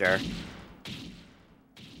Master.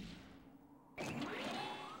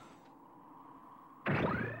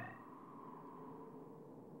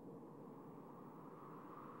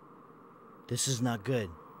 This is not good.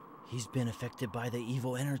 He's been affected by the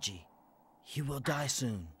evil energy. He will die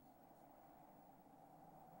soon.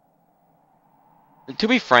 To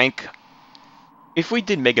be frank, if we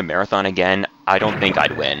did Mega Marathon again, I don't think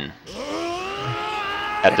I'd win.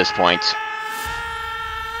 At this point.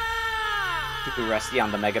 Too rusty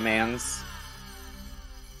on the Mega Mans.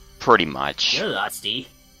 Pretty much. You're rusty.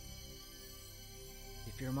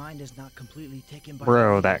 If your mind is not completely taken by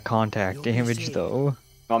Bro, the that evil, contact you'll be damage saved. though.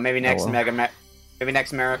 Well, maybe next well.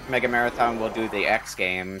 Mega Marathon we'll do the X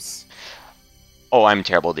Games. Oh, I'm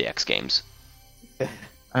terrible at the X Games. I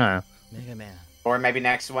don't know. Mega Man. Or maybe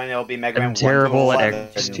next one it'll be Mega Man 1 I'm to terrible at 11.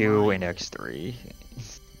 X2 and X3.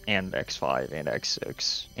 And X5 and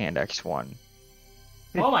X6 and X1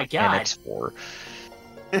 Oh my and God! X4.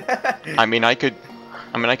 I mean, I could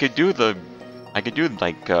do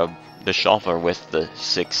like the shuffler with the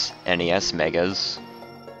 6 NES Megas.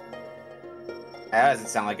 That doesn't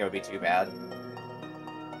sound like it would be too bad.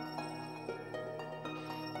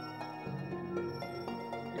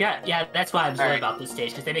 Yeah, that's why I'm worried Alright. about this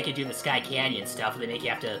stage, because they make you do the Sky Canyon stuff, and they make you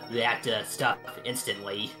have to react to stuff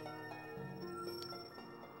instantly.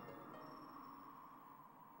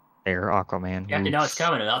 There, Aquaman. You have to know it's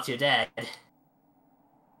coming, or else you're dead.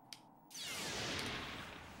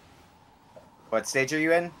 What stage are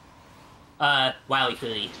you in? Wily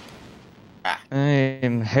 3.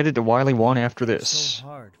 I'm headed to Wily 1 after this. So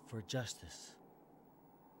hard for justice.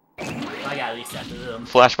 I gotta reset the room.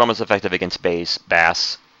 Flash Bomb is effective against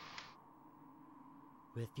Bass.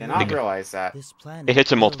 With Did your not help, realize that. this planet It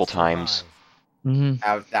hits him will multiple times.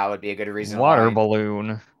 survive. That would be a good reason Water why.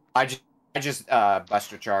 balloon. I just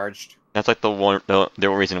Buster charged. That's like the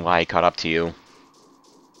reason why I caught up to you. What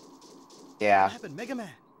Yeah. happened, Mega Man?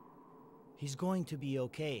 He's going to be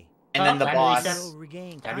okay. And then the Oh, boss. reset- He'll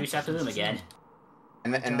regain Time to reset the room consciousness again.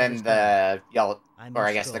 soon. And then the yellow, or I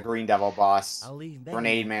must guess the go. Green Devil boss. I'll leave Mega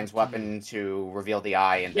Grenade Man Man's up to you. weapon to reveal the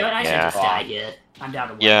eye and You know what, I should Yeah. just die here. I'm down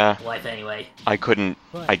to one Yeah. life anyway. I couldn't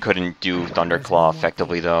do Thunderclaw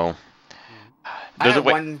effectively though. I There's a had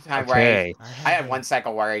way. one time where Okay. I had one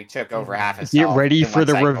cycle where I took over half his Get health ready in for one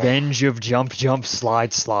the cycle. revenge of jump, jump,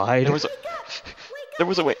 slide, slide. There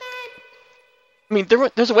was a way. I mean,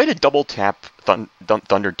 there's a way to double tap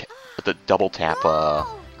the double tap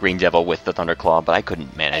Green Devil with the Thunderclaw, but I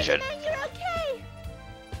couldn't manage it. You're okay.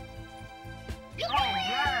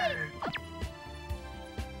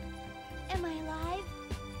 Am I alive?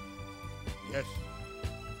 Yes,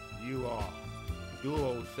 you are.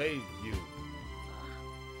 Duo saved you.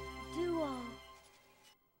 Duo.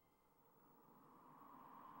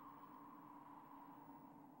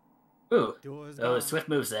 Ooh. Duo's Oh, gone. swift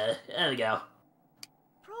moves there. There we go.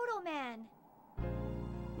 Proto Man.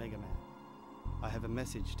 Mega Man, I have a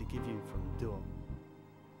message to give you from Duo.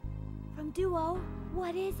 From Duo,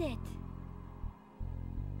 what is it?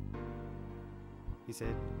 He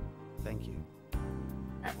said, thank you.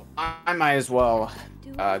 I might as well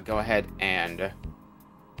Duo? go ahead and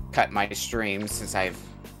cut my stream since I've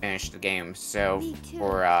finished the game. So Me too.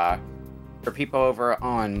 for people over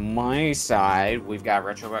on my side, we've got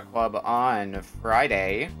Retro Rec Club on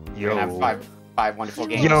Friday. We're gonna have five wonderful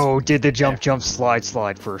games. Yo, did the jump, jump, slide,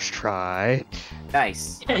 slide first try.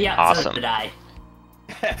 Nice. Yeah, so Awesome. did I.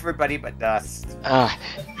 Everybody but Dust.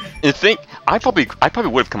 The thing, I probably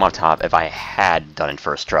would have come on top if I had done it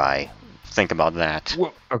first try. Think about that.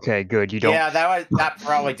 Okay, good. You don't. Yeah, that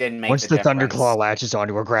probably didn't make Once the difference. Thunderclaw latches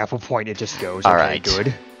onto a grapple point, it just goes. All Okay, right.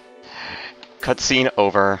 good. Cutscene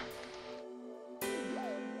over.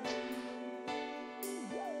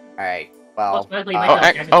 Alright, well, Ultimately, uh, my Oh,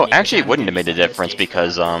 Dr. Jackson oh, made actually, it the wouldn't have made a time to difference stage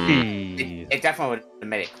because it definitely would have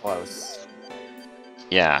made it close.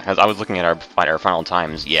 yeah, as I was looking at our final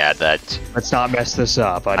times, yeah, that Let's not mess this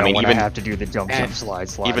up. I don't mean, want to even- have to do the jump, jump, slide,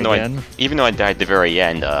 slide even though again. I died at the very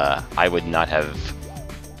end, I would not have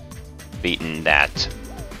beaten that.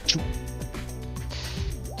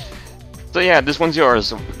 So yeah, this one's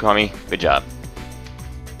yours, Okami. Good job.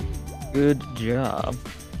 Good job.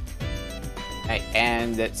 Hey,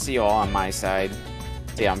 and see you all on my side.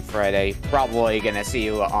 See you on Friday. Probably gonna see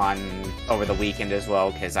you on over the weekend as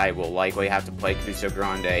well, because I will likely have to play Cuso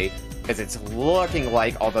Grande. Because it's looking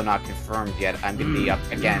like, although not confirmed yet, I'm gonna be up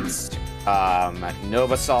against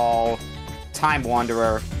Novasol, Time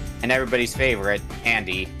Wanderer, and everybody's favorite,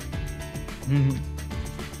 Andy.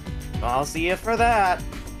 I'll see you for that,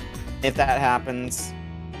 if that happens.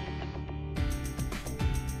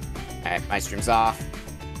 Alright, my stream's off.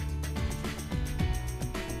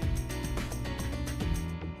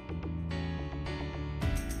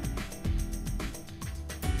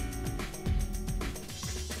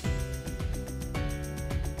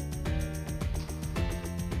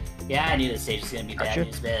 Yeah, I knew this stage was gonna be bad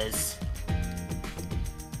news biz.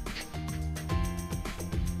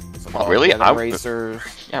 Oh, really? Racers.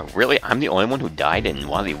 Yeah, really? I'm the only one who died in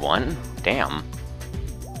Wily 1? Damn.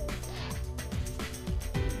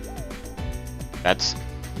 That's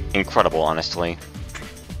incredible, honestly.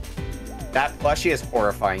 That plushie is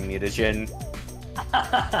horrifying, Mutagen.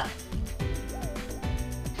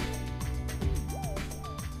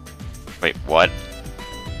 Wait, what?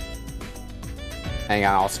 Hang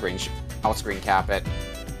on, I'll screen cap it.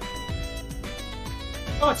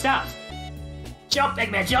 Oh, it stopped! Jump,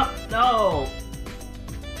 Eggman, jump! No!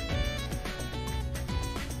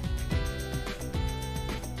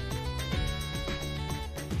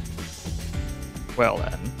 Well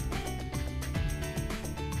then.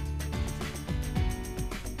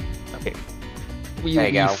 Okay. There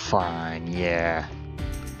you go. Fine, yeah.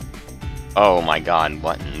 Oh my god,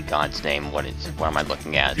 what in God's name? What am I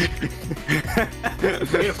looking at?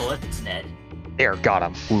 Beautiful, isn't it? There, got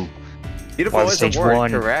him. Woo. Beautiful is stage a word,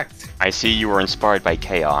 1. correct. I see you were inspired by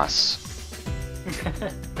chaos.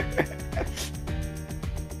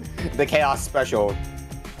 The Chaos Special.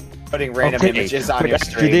 Putting random images on your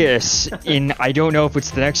after screen. this, I don't know if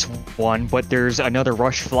it's the next one, but there's another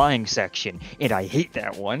Rush Flying section, and I hate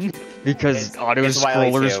that one, because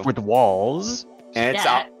auto-scrollers with walls. And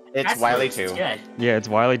it's Wily too. Good. Yeah, it's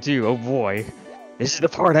Wily too. Oh boy. This is the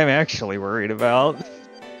part I'm actually worried about.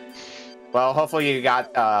 Well, hopefully you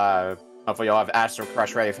got, hopefully you'll have Astro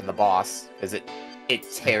Crush ready for the boss, because it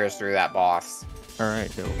tears through that boss.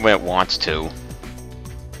 Alright, go. When it wants to.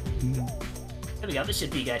 There we go, this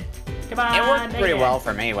should be good. Come on, It worked pretty well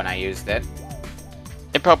for me when I used it.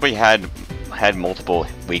 It probably had multiple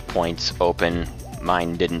weak points open.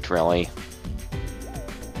 Mine didn't really.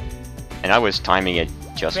 And I was timing it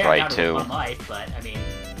just right too. One life, but I mean,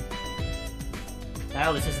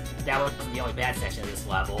 that wasn't the only bad section of this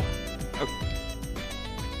level.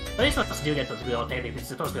 But he's supposed to do against those real things. It's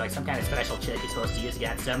supposed to be like some kind of special trick you're supposed to use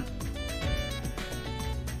against him.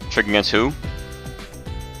 Trick against who?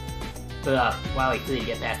 Wily 3 to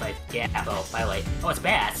get past my gap. Oh, by the way. Oh, it's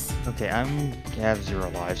Bass. Okay, I have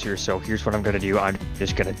 0 lives here, so here's what I'm gonna do. I'm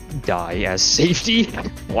just gonna die as safety.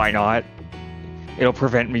 Why not? It'll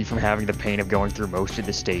prevent me from having the pain of going through most of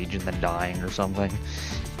the stage and then dying or something.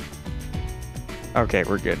 Okay,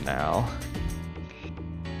 we're good now.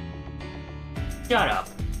 Shut up.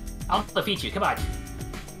 I'll defeat you, come on.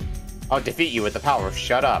 I'll defeat you with the power of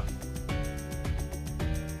shut up.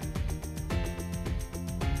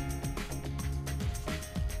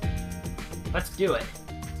 Let's do it.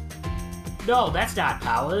 No, that's not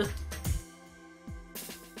power.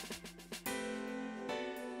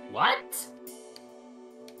 What?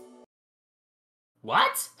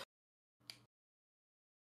 What?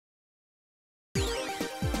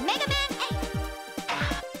 Mega Man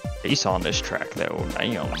 8. Bass on this track though,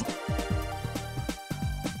 damn.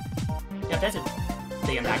 Yeah, that's a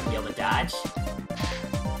thing I'm not gonna be able to dodge.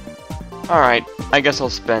 Alright, I guess I'll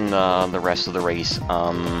spend the rest of the race,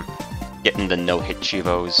 getting the no-hit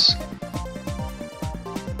Chivos.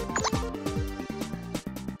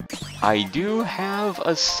 I do have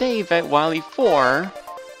a save at Wily 4.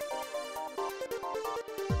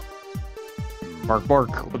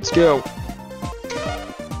 Bark, let's go.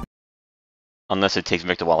 Unless it takes me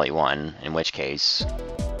back to Wally 1, in which case...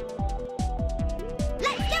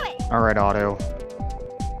 Let's do it. Alright, Otto.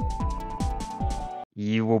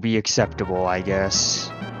 You will be acceptable, I guess.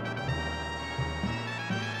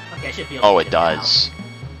 Okay, I should be able Oh, to it get does.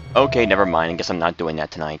 Okay, never mind. I guess I'm not doing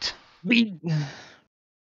that tonight.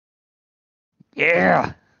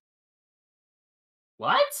 Yeah!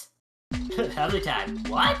 What? Other time.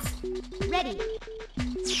 What? Ready.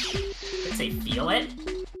 Did it say feel it?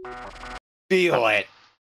 Feel it.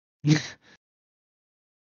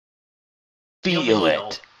 Feel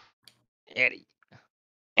it. Eddie.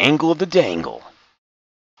 Angle of the dangle.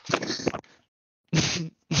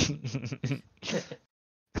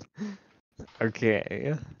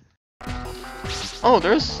 Okay. Oh,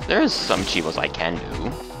 there's some Cheetos I can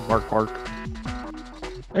do. Mark.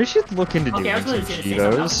 I should look into Okay, I was doing going some to say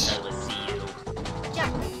something else. Cheetos. Let's see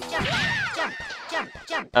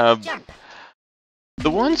you. The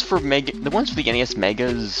ones for the NES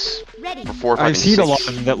Megas for 4, 5, I've and seen 6. a lot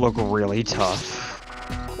of them that look really tough.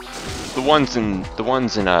 The ones in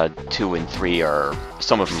 2 and 3 are,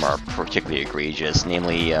 some of them are particularly egregious,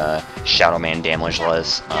 namely Shadow Man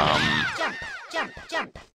Damageless.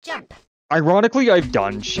 Ironically, I've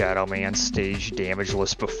done Shadow Man stage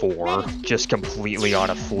Damageless before, just completely on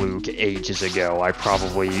a fluke ages ago. I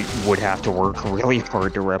probably would have to work really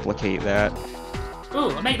hard to replicate that. Ooh,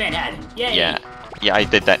 a Mega Man head! Yay! Yeah, I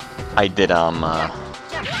did that. I did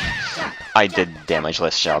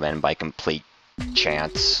Damageless Shadow Man by complete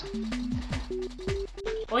chance.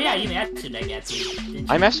 Oh yeah, you mastered Mega Man too, didn't you?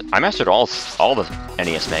 I mastered all the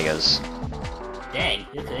NES Megas. Dang,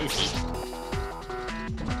 you're crazy.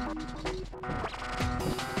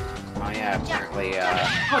 Oh yeah, apparently,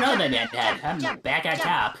 Oh no, Mega Man head! I'm back on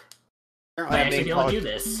top. I actually be able to do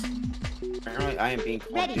this. Apparently, I am being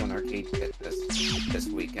called to do an arcade pit this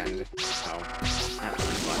weekend, so that was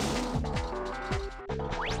fun.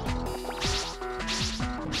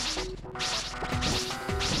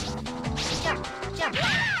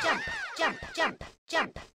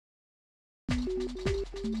 Jump.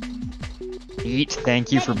 Eat,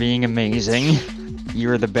 thank you for being amazing.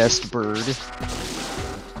 You're the best bird.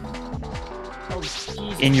 Oh, Jesus.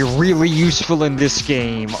 And you're really useful in this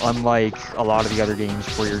game, unlike a lot of the other games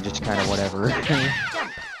where you're just kind of whatever.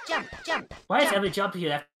 Why does every jump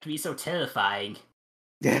here have to be so terrifying?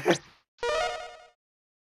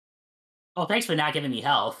 Oh, thanks for not giving me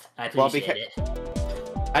health. I appreciate it.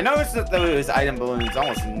 I noticed that those item balloons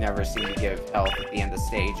almost never seem to give health at the end of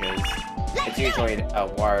stages. It's usually a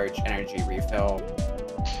large energy refill.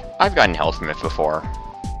 I've gotten health from it before.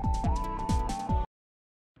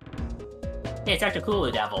 Hey, it's Dr.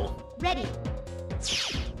 Cooler Devil. Ready.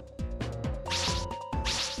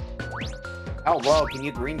 Oh, whoa, can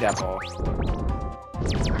you Green Devil?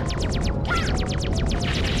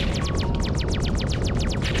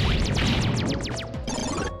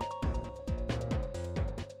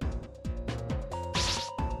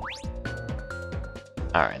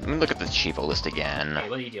 Alright, let me look at the cheapo list again. Hey,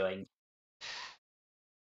 what are you doing?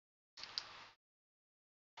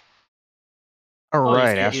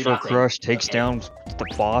 Alright, Oh, you Astro nothing. Crush takes Okay. down the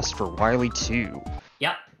boss for Wily 2.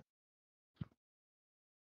 Yep.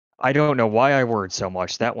 I don't know why I worried so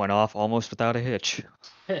much. That went off almost without a hitch.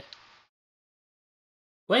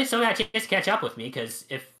 Well, so got a chance to catch up with me, because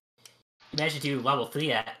if you managed to do level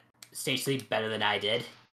 3 at stage 3 better than I did,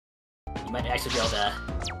 you might actually be able to...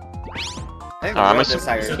 I think I'm the assuming-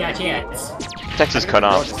 Decider. So got a chance. Texas cut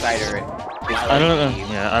off. I don't know.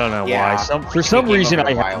 Yeah, I don't know why. For some came reason, over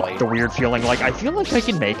I to have Wily. the weird feeling like I feel like I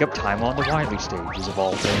can make up time on the Wily stages of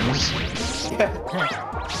all things.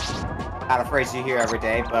 Not a phrase you hear every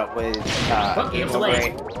day, but with game's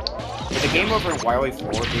delayed. with the game over in Wily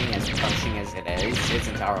 4 being as punching as it is, it's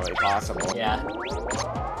entirely possible. Yeah.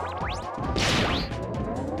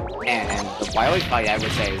 And the Wily fight, I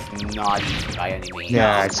would say, is not easy by any means.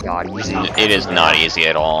 Yeah, it's not easy. It is not easy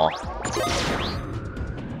at all.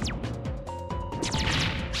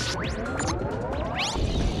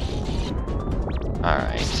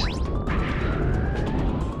 Alright.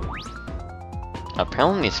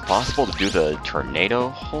 Apparently it's possible to do the tornado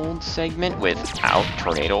hold segment without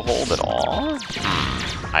tornado hold at all?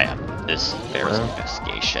 I have this bears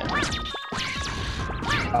investigation.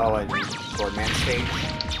 Oh, and Swordman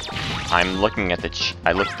stage? I'm looking at the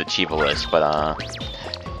I looked at the Chiva list, but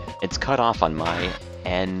it's cut off on my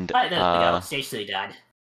end. Alright, there we go. Stage 3 done.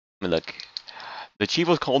 Look, the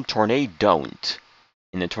Chiva's called Tornado Don't.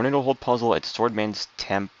 In the tornado hold puzzle, it's Swordman's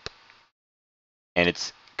temp, and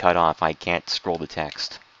it's cut off. I can't scroll the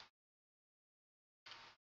text.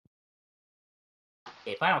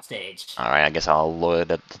 Okay, final stage. Alright, I guess I'll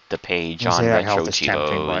load up the page You on say that Retro health is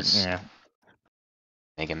tempting, but, Chivos. yeah.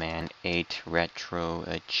 Mega Man 8 Retro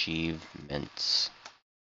Achievements.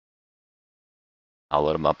 I'll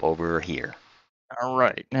load them up over here.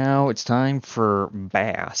 Alright, now it's time for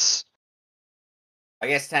Bass. I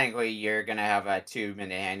guess technically you're gonna have a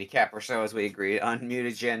 2-minute handicap or so, as we agreed on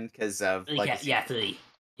Mutagen, because of Yeah, 3.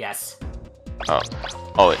 Yes.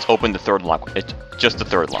 Oh, it's open the third lock. It's just the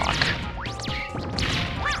third lock.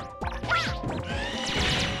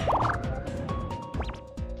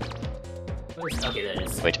 Okay, there it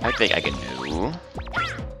is. Which I think I can do.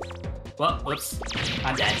 Well, whoops.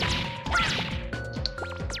 I'm dead.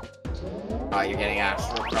 Oh, you're getting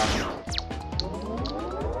Astro Crush.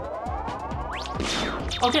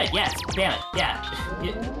 Oh, good, yes. Damn it, yeah.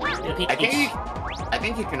 I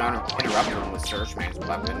think you can interrupt him with Searchman's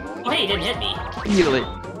weapon. Oh, hey, he didn't hit me. Feel it.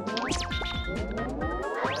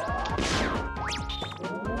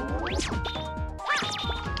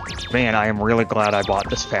 Man, I am really glad I bought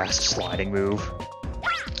this fast sliding move.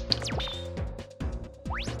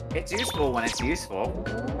 It's useful when it's useful.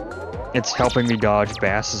 It's helping me dodge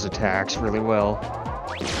Bass's attacks really well.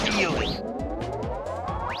 Feel it.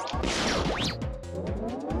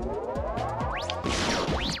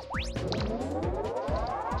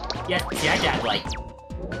 Yeah, see, I died like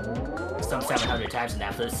some 700 times in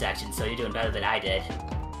that first section, so you're doing better than I did.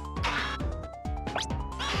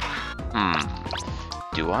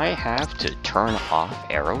 Do I have to turn off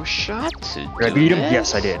arrow shot to Did I do beat him? this?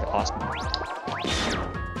 Yes, I did. Awesome.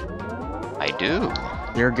 I do.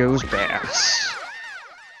 There goes Bass.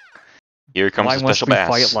 Here comes Why the must special we bass.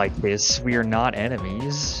 fight like this? We are not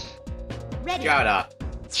enemies. Ready. Shut up.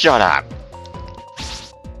 Shut up.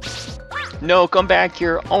 No, come back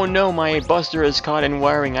here. Oh no, my buster is caught in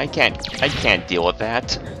wiring. I can't deal with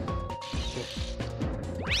that.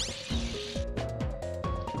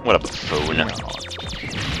 What a buffoon.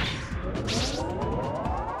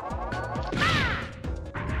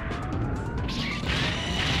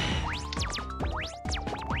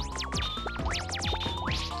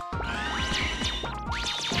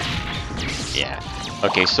 Yeah.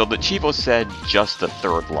 Okay, so the Chivo said just the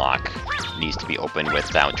third lock needs to be opened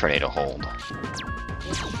without Tornado Hold.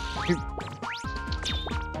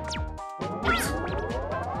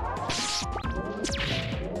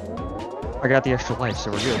 I got the extra life,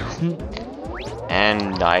 so we're good.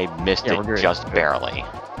 And I missed Yeah, it we're good. just barely.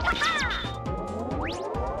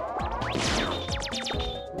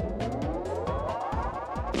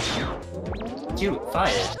 Dude,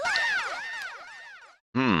 fired.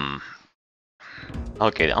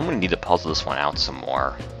 Okay, I'm gonna need to puzzle this one out some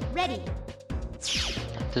more. Ready.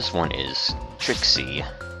 This one is tricksy.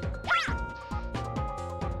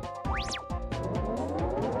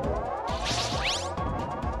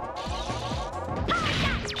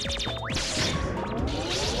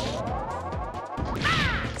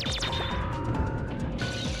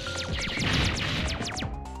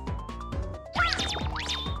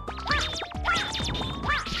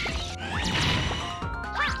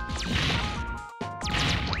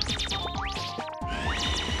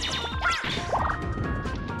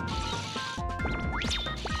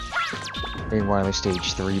 Meanwhile,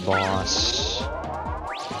 stage 3 boss.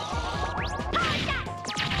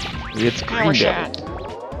 It's Green Devil.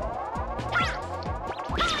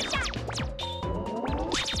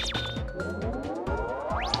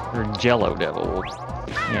 Or Jello Devil.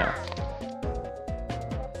 Yeah.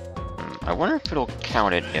 I wonder if it'll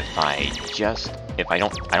count it if I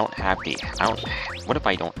don't have to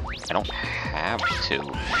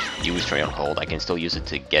use Tornado Hold. I can still use it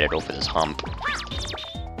to get it over this hump.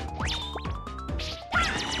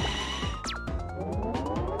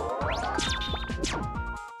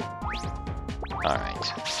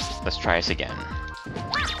 Alright, let's try this again.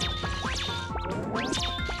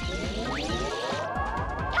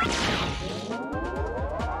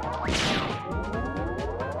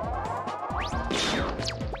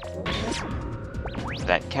 Did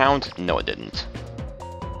that count? No, it didn't.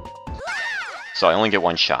 So I only get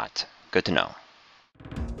one shot. Good to know.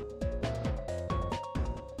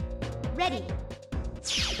 Ready.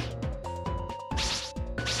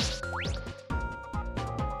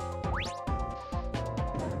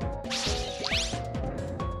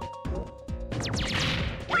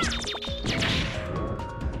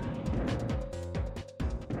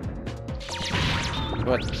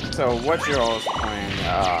 So what's your all's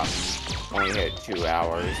plan? When we hit 2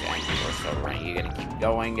 hours and we're still running, you gonna keep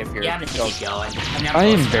going if you're? Yeah, I'm gonna keep going. I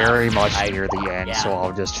am very much near the end, Yeah. so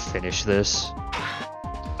I'll just finish this.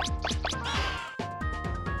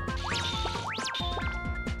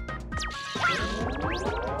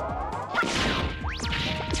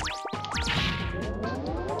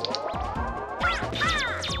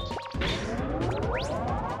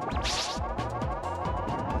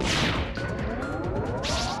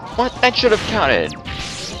 What? That should have counted!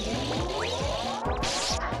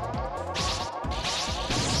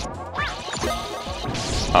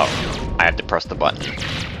 Oh, I have to press the button.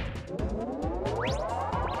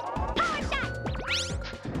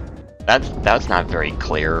 That's not very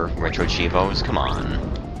clear, Retro Chivos, come on.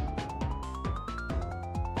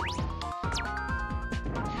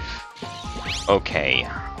 Okay,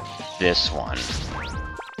 this one.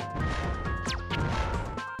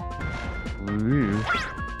 Ooh.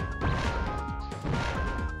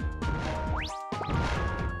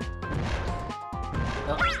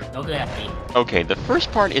 Okami. Okay, the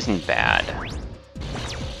first part isn't bad.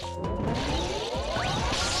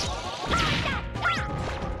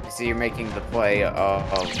 So you're making the play of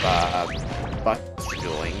Buster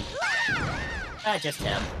dueling. Just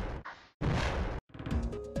him.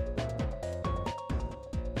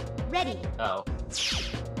 Ready. Oh.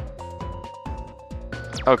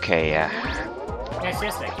 Okay, yeah. That's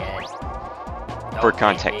just a kid. For Don't make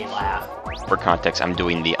context, me laugh. I'm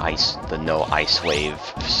doing the no ice wave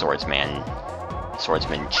swordsman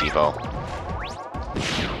Chivo.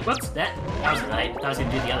 Whoops, that was right. I was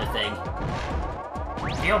gonna do the other thing.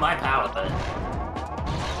 Feel my power, but...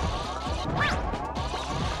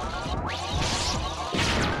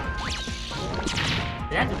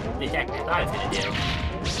 That's the attack I thought I was gonna do.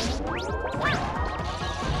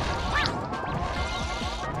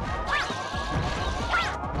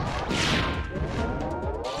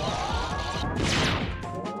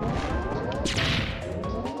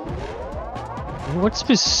 What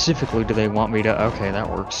specifically do they want me to... Okay, that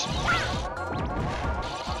works.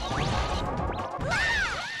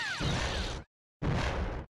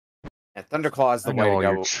 Yeah, Thunderclaw is the I know way all to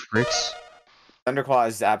your go. tricks. Thunderclaw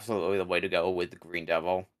is absolutely the way to go with the Green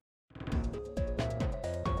Devil.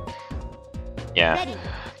 Yeah. Ready.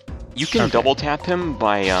 You can double tap him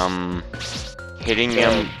by hitting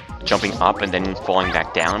him, jumping up, and then falling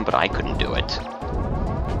back down, but I couldn't do it.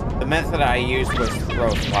 The method I used was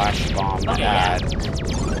throw Flash Bomb at Yeah. him to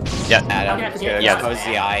close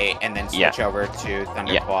the eye, and then switch over to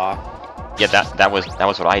Thunderclaw. Yeah, that was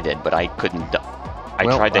what I did, but I couldn't. I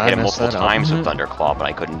tried to hit him multiple times with Thunderclaw, but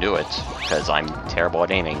I couldn't do it because I'm terrible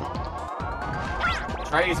at aiming.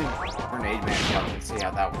 Try using Grenade Man and see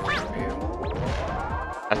how that works for you.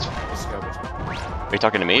 That's. Are you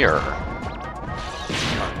talking to me or?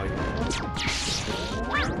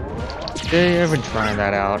 Yeah, I've been trying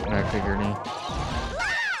that out, and I figured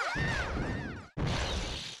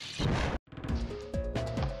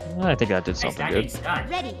I think that did something good.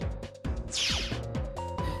 Ready.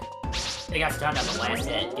 They got stunned on the last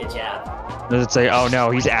hit. Good job. Does it say, oh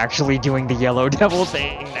no, he's actually doing the yellow devil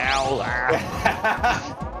thing now?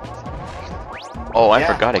 Oh, I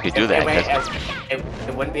forgot I could do that. It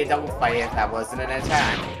wouldn't be a double fight if that wasn't an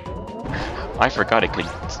attack. I forgot it could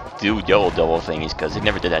do yellow devil things because it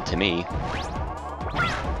never did that to me.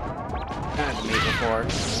 Done it to me before.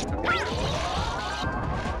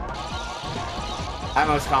 I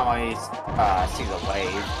most commonly see the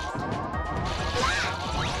wave.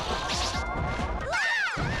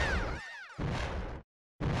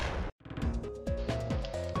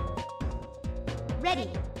 Ready.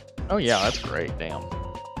 Oh yeah, that's great, damn.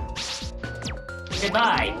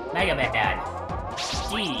 Goodbye, Mega Man.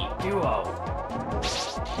 D Duo.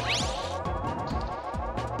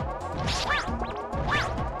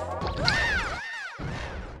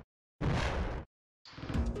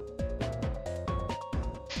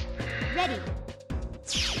 Ready.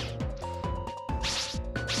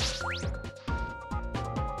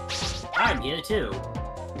 I'm here too.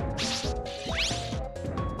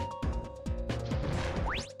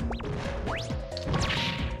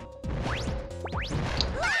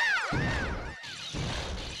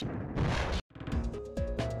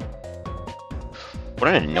 What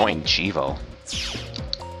an annoying Chivo.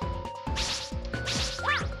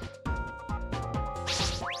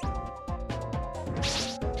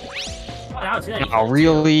 Oh,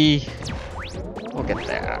 really? Look at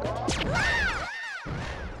that.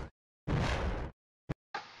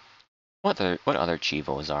 What other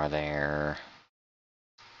Chivos are there?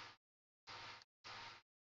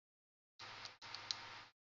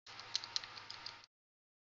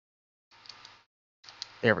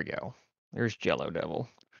 There we go. There's Jello Devil.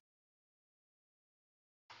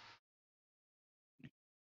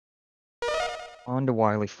 On to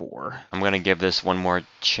Wily 4. I'm gonna give this one more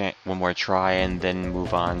try and then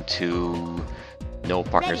move on to No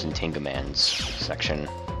Partners in Tingaman's section.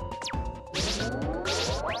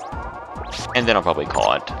 And then I'll probably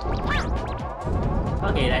call it.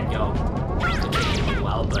 Okay, that go.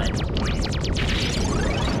 Well, but...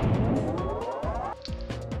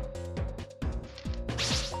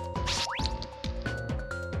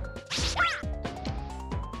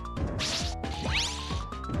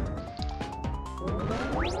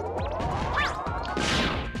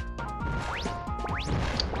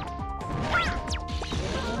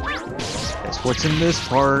 That's what's in this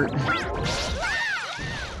part.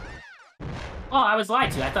 Oh, I was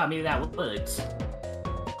lied to. I thought maybe that would.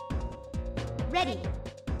 Ready.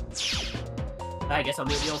 I guess I'll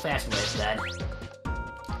do it the old-fashioned way then.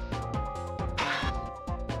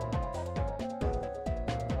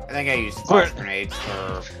 I think I used flash grenades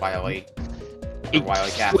for Wily. for Wily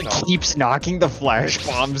It Capsule. keeps knocking the flash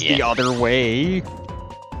bombs the other way.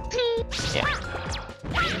 Yeah.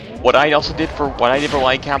 What I did for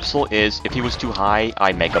Wily Capsule is if he was too high,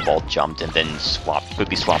 I Mega Bolt jumped and then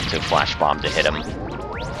quickly swapped to Flash Bomb to hit him.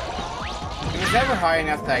 He was never high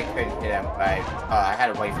enough that I couldn't hit him, but I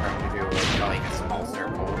had to wait for him to do like a small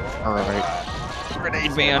circle. Alright.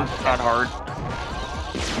 Grenade man, not hard.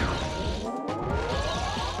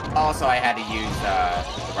 Also, I had to use the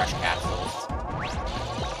rush capsules.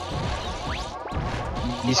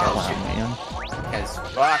 He's clown, man. Because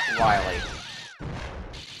fuck Wily.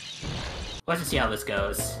 Let's just see how this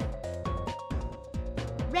goes.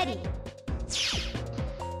 Ready.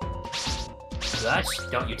 Rush,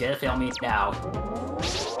 don't you dare fail me now.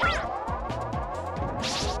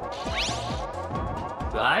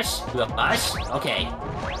 Rush? Rush? Okay.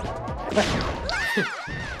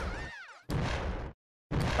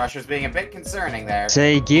 Rush was being a bit concerning there.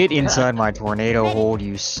 Say, get inside my tornado hole,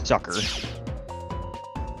 you sucker.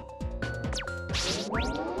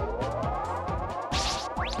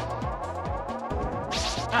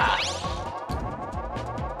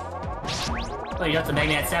 Well, you got the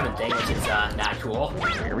Mega Man 7 thing, which is not cool.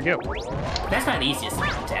 Here we go. That's not the easiest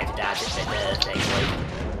attack to dodge, thankfully.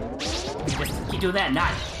 Just keep doing that,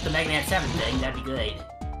 not the Mega Man 7 thing, that'd be great.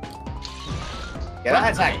 Yeah,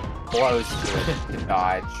 that attack blows to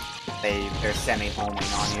dodge. They're semi-homing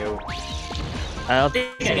on you. I'll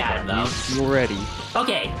think I got him, though. You're ready.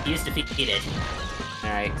 Okay, he's defeated.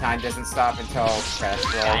 Alright, time doesn't stop until press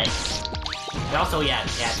roll. Got it. But also, yeah,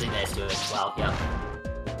 Ashley managed to do it as well, yep.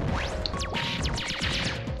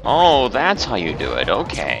 Oh, that's how you do it.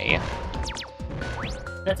 Okay.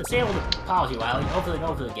 That's a sale apology, Wily, over and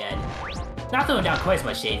over again. Not throwing down quite as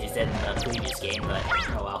much shades as he said in the previous game, but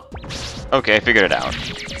oh well. Okay, figured it out.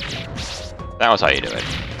 That was how you do it.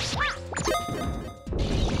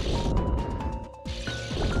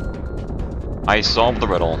 I solved the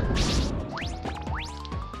riddle.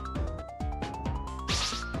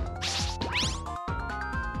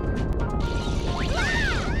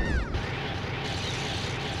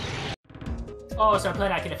 Oh, so I'm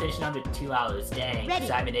planning I can finish in under 2 hours. Dang, because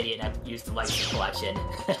I'm an idiot and I've used the legacy collection.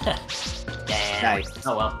 Damn. Nice.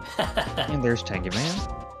 Oh well. And there's Tangy Man.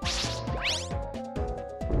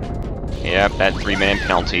 Yep, that 3-man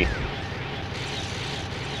penalty.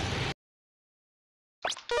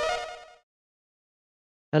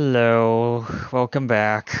 Hello, welcome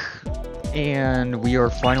back. And we are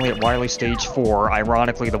finally at Wily Stage 4.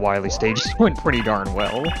 Ironically, the Wily stage went pretty darn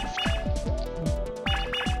well.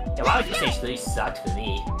 Yeah, Wily Stage 3 sucked for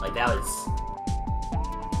me. Like, that was...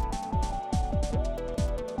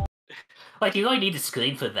 Like, you really need to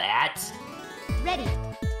scream for that? Ready.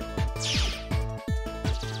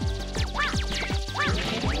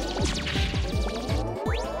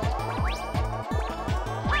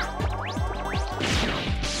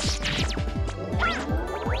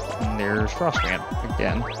 And there's Frostman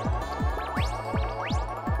again.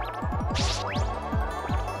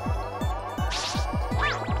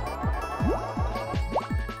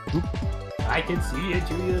 I can see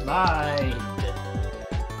into your mind.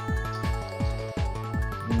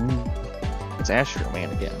 It's Astro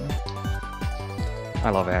Man again. I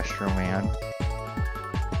love Astro Man.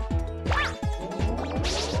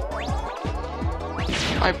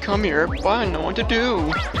 I've come here, but I don't know what to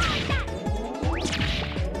do.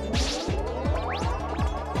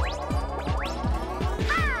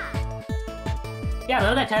 Yeah,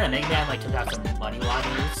 though that time that Mega Man like took out some money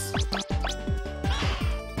launderers.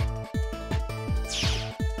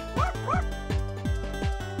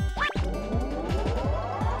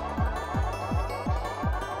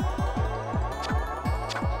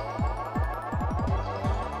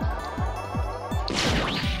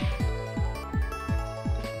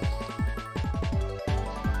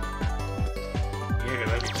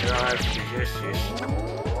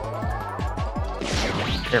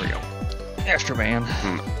 There we go. Astro Man.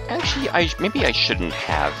 Actually, maybe I shouldn't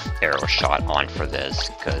have Arrow Shot on for this,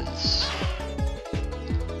 because...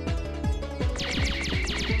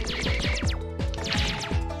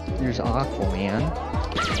 Here's Aquaman.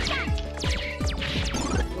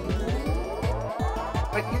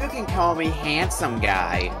 But you can call me handsome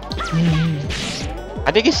guy.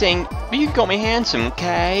 I think he's saying, but you can call me handsome,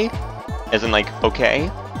 okay? As in, like, okay?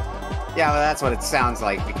 Yeah, well, that's what it sounds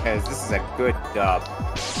like, because this is a good dub.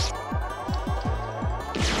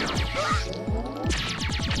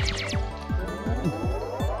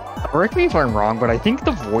 Correct me if I'm wrong, but I think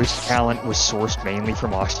the voice talent was sourced mainly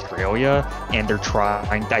from Australia, and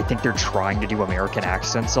I think they're trying to do American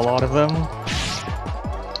accents, a lot of them.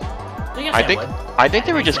 I think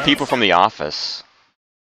they were just people from The Office.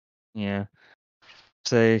 Yeah.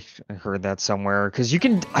 Say, I heard that somewhere. Because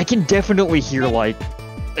I can definitely hear, like,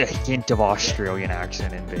 a hint of Australian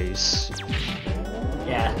accent in bass.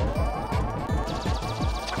 Yeah.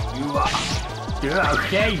 You're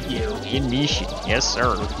okay, you. In Nishi, yes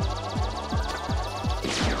sir.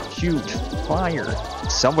 Shoot, fire.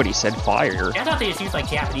 Somebody said fire. I thought they just used like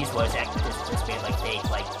Japanese voice actors just made like fake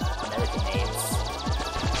like American names.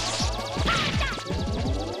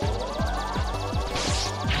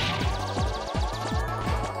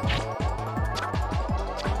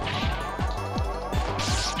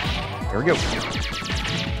 Here we go.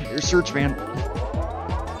 Here's Search Man.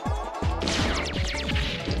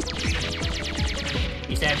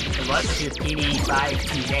 He said it was to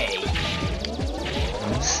PD5 today.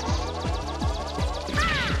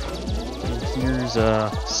 Here's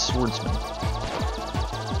Swordsman.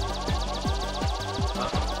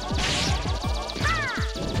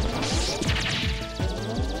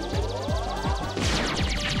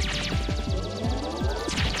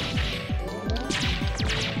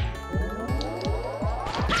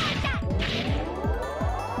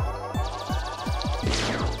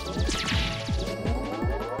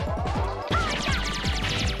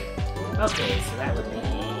 Okay, so that would be...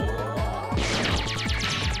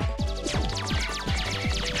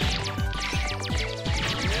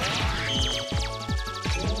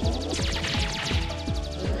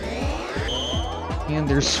 And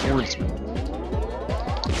there's Swordsman.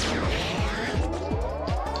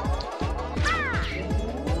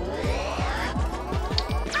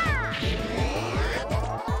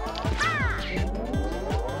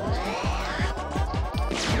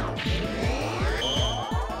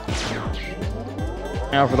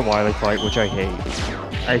 Now for the Wily fight, which I hate.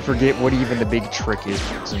 I forget what even the big trick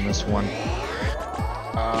is in this one.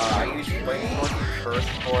 I usually wait for the first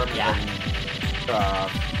form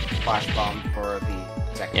and Flash Bomb for the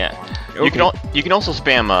second one. Okay. You can also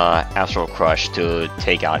spam Astral Crush to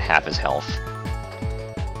take out half his health.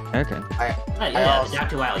 Okay.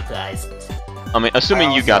 Dr. Wily guys. I mean,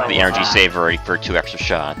 assuming you got the also, energy saver for 2 extra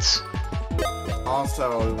shots.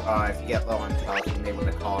 Also, if you get low on health, you may want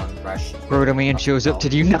to call in Rush. Proto Man shows up to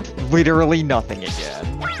do literally nothing again.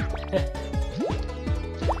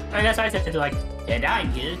 I mean, that's why I said to like, and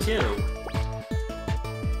I'm here too.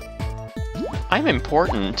 I'm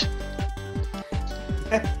important.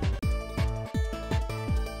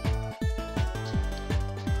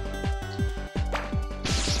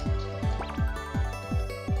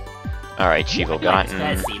 Alright, Chivo gotten.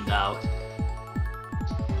 That scene, though.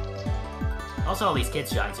 Also, all these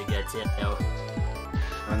kids' drawings are good too.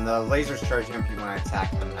 When the lasers charge him, you want to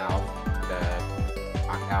attack them out to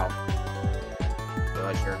knock out.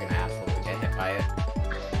 Otherwise, you're gonna absolutely get hit by it.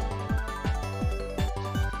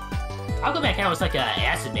 I'll go back out was like a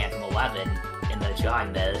Acid Man from 11 in the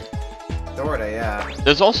drawing mode. Sorta, yeah.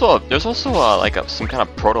 There's also like some kind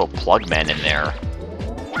of proto plugman in there.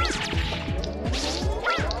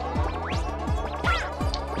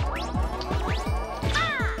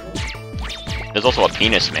 There's also a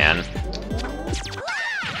penis man.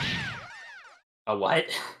 A what?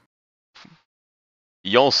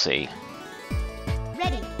 You'll see.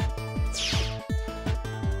 Ready.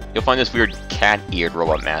 You'll find this weird cat-eared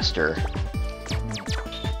robot master.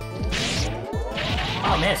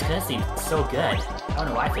 Oh man, this cutscene is so good. I don't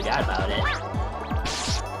know why I forgot about it.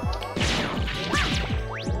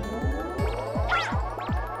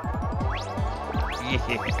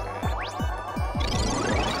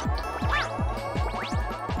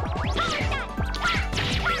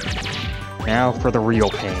 Now for the real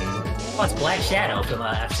pain. Oh, it's Black Shadow from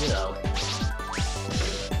F-Zero.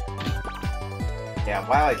 Yeah,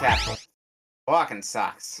 Wily Cat fucking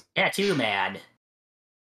sucks. Tattoo Man.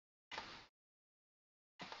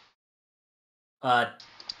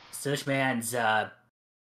 Search Man's,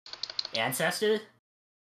 ancestor?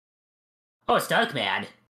 Oh, it's Dark Man.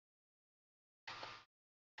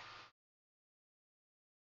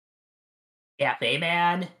 Cafe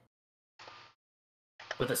Man.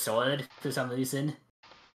 With a sword, for some reason.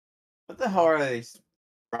 What the hell are these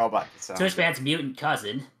robot designs? Search Man's mutant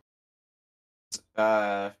cousin.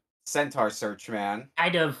 Centaur Search Man.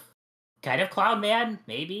 Kind of Clown Man,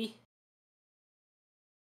 maybe?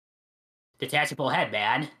 Detachable Head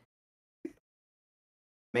Man.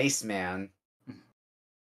 Mace Man.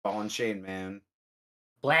 Ball and Chain Man.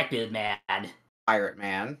 Blackbeard Man. Pirate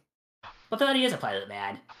Man. Well, then he is a pirate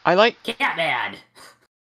man. I like... Cat Man!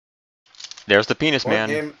 There's the penis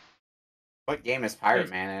man. What game is Pirate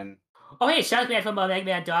Man in? Oh hey, Shark Man from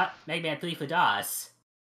Megman 3 for DOS.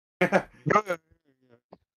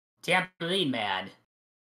 Tambourine Man.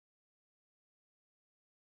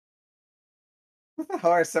 What the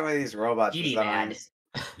hell are some of these robots Genie Man. designs?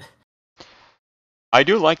 I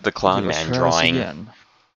do like the Clown Let's Man try this drawing. again.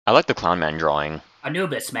 I like the Clown Man drawing.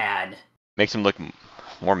 Anubis Man. Makes him look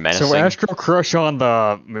more menacing. So Astro Crush on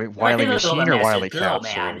the Wily think it was a little Machine or bit Wily nicer. Girl,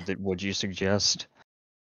 Capsule? man. Would you suggest?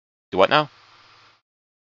 Do what now?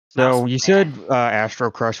 So Mouse you Man. said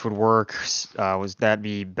Astro Crush would work. Was that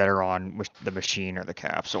be better on the machine or the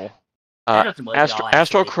capsule? That doesn't work at all,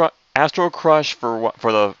 actually. Astro Crush for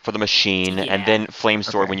the machine, Tiki and Man. then Flame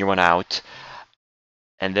Sword when you run out,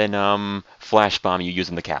 and then Flash Bomb you use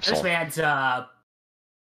in the capsule. Search Man's, I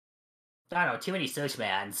don't know, too many Search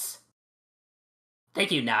Mans.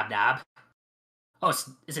 Thank you, Knob Knob. Oh,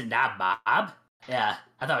 is it Knob Bob? Yeah,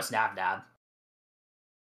 I thought it was Knob Knob.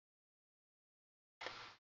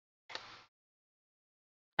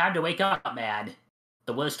 Time to wake up, man.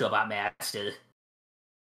 The worst robot master.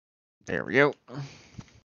 There we go.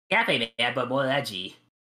 Cafe Man, but more edgy.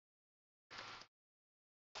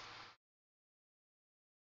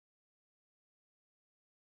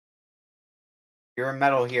 You're a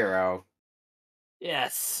metal hero.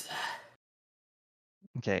 Yes.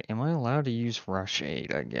 Okay, am I allowed to use Rush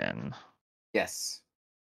Aid again? Yes.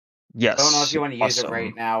 Yes. I don't know if you want to use it awesome.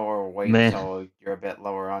 right now or wait Meh. until you're a bit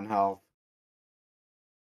lower on health.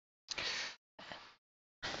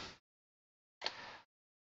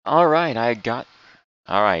 Alright,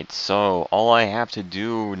 Alright, so all I have to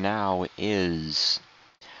do now is...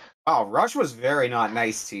 Oh, Rush was very not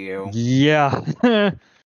nice to you. Yeah.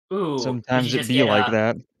 Ooh. Sometimes did it you be just like get,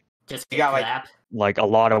 that. Just You get got, like- clap? Like a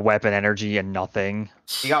lot of weapon energy and nothing.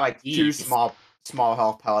 You got like two Jeez. small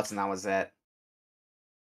health pellets and that was it.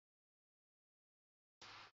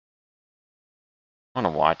 I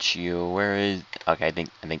want to watch you. Where is... Okay, I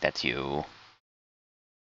think that's you.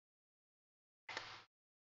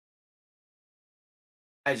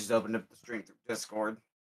 I just opened up the stream through Discord.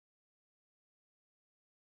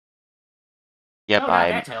 Yep, No, not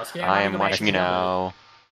that Tailspin. I am watching you now.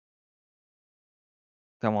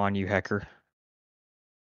 Come on, you hacker.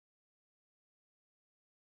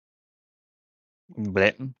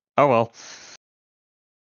 But oh well.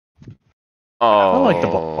 Oh. I like the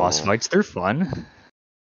boss fights. They're fun.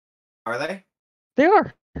 Are they? They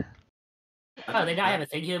are. Oh, they now have a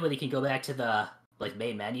thing here where you can go back to the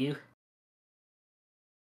main menu.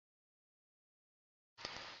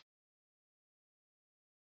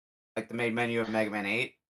 Like the main menu of Mega Man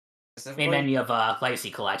 8? Main menu of Legacy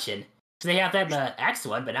Collection. So they have that in the X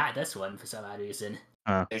one, but not this one for some odd reason.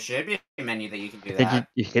 There should be a menu that you can do I think that.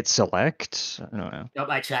 you hit select. I don't know. Nope,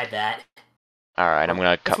 I tried that. Alright, I'm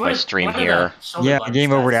gonna cut my stream here. Yeah,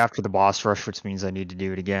 game over after the boss rush, which means I need to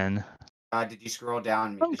do it again. Did you scroll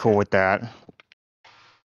down? I'm cool with that.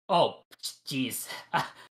 Oh, jeez.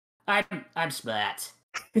 I'm smart.